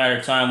 It's only a matter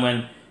of time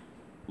when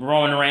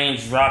Roman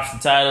Reigns drops the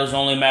title. It's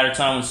only a matter of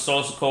time when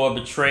Solo Sikoa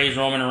betrays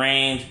Roman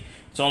Reigns.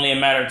 It's only a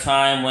matter of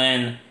time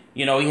when,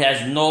 you know, he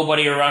has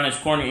nobody around his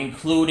corner,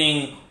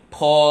 including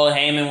Paul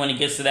Heyman when he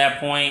gets to that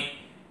point.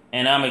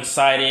 And I'm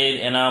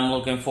excited, and I'm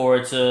looking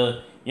forward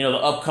to, you know, the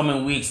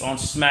upcoming weeks on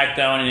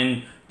SmackDown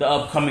and the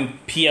upcoming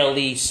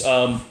PLE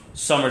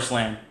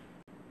SummerSlam.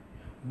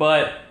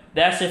 But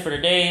that's it for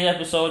today's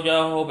episode,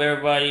 y'all. Hope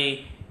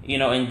everybody, you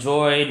know,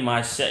 enjoyed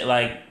my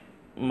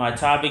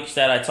topics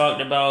that I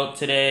talked about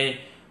today.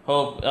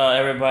 Hope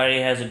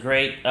everybody has a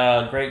great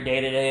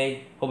day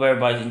today. Hope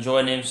everybody's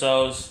enjoying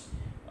themselves.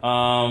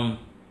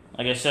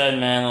 Like I said,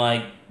 man,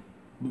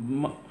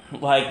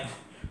 like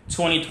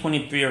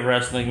 2023 of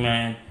wrestling,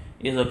 man,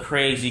 is a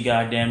crazy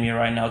goddamn year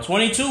right now.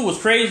 22 was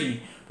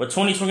crazy, but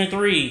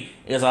 2023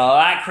 is a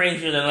lot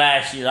crazier than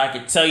last year. I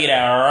can tell you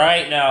that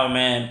right now,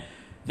 man.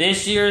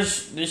 This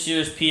year's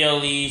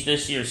PLEs,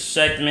 this year's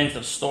segments, the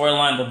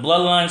storyline, the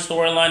Bloodline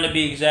storyline to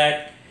be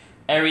exact,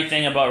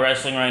 everything about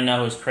wrestling right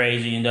now is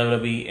crazy in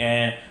WWE,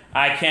 and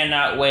I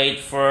cannot wait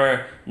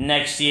for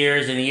next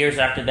year's and the years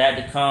after that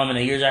to come and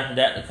the years after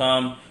that to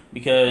come,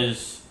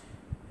 because,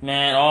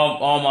 man,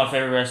 all my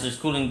favorite wrestlers,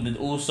 including the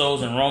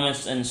Usos and Roman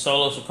and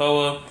Solo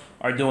Sikoa,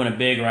 are doing it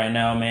big right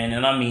now, man.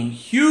 And I mean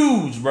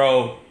huge,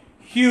 bro.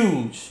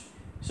 Huge.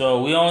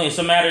 So it's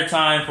a matter of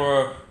time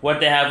for what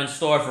they have in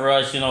store for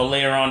us, you know,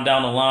 later on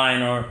down the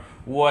line, or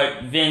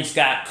what Vince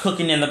got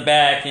cooking in the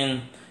back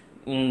and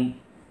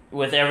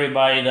with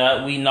everybody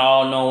that we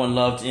all know and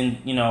love in,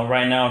 you know,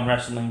 right now in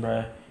wrestling,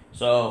 bro.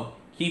 So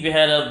keep your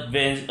head up,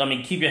 Vince.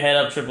 Keep your head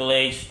up, Triple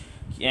H,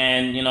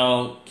 and, you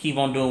know, keep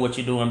on doing what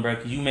you're doing, bro,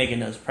 because you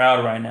making us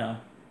proud right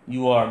now.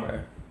 You are,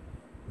 bro.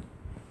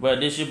 But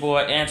this your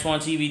boy Antoine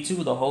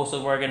TV2, the host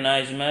of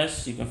Organized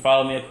Mess. You can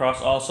follow me across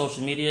all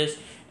social medias,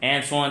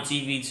 Antoine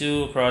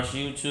TV2, across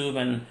YouTube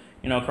and,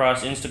 you know,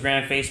 across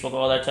Instagram, Facebook,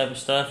 all that type of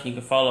stuff. You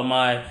can follow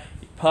my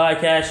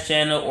podcast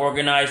channel,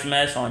 Organized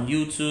Mess, on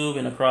YouTube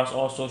and across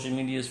all social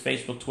medias,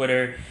 Facebook,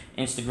 Twitter,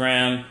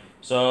 Instagram.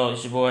 So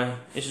it's your boy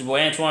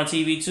Antoine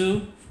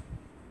TV2.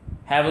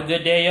 Have a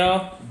good day,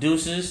 y'all.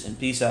 Deuces and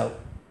peace out.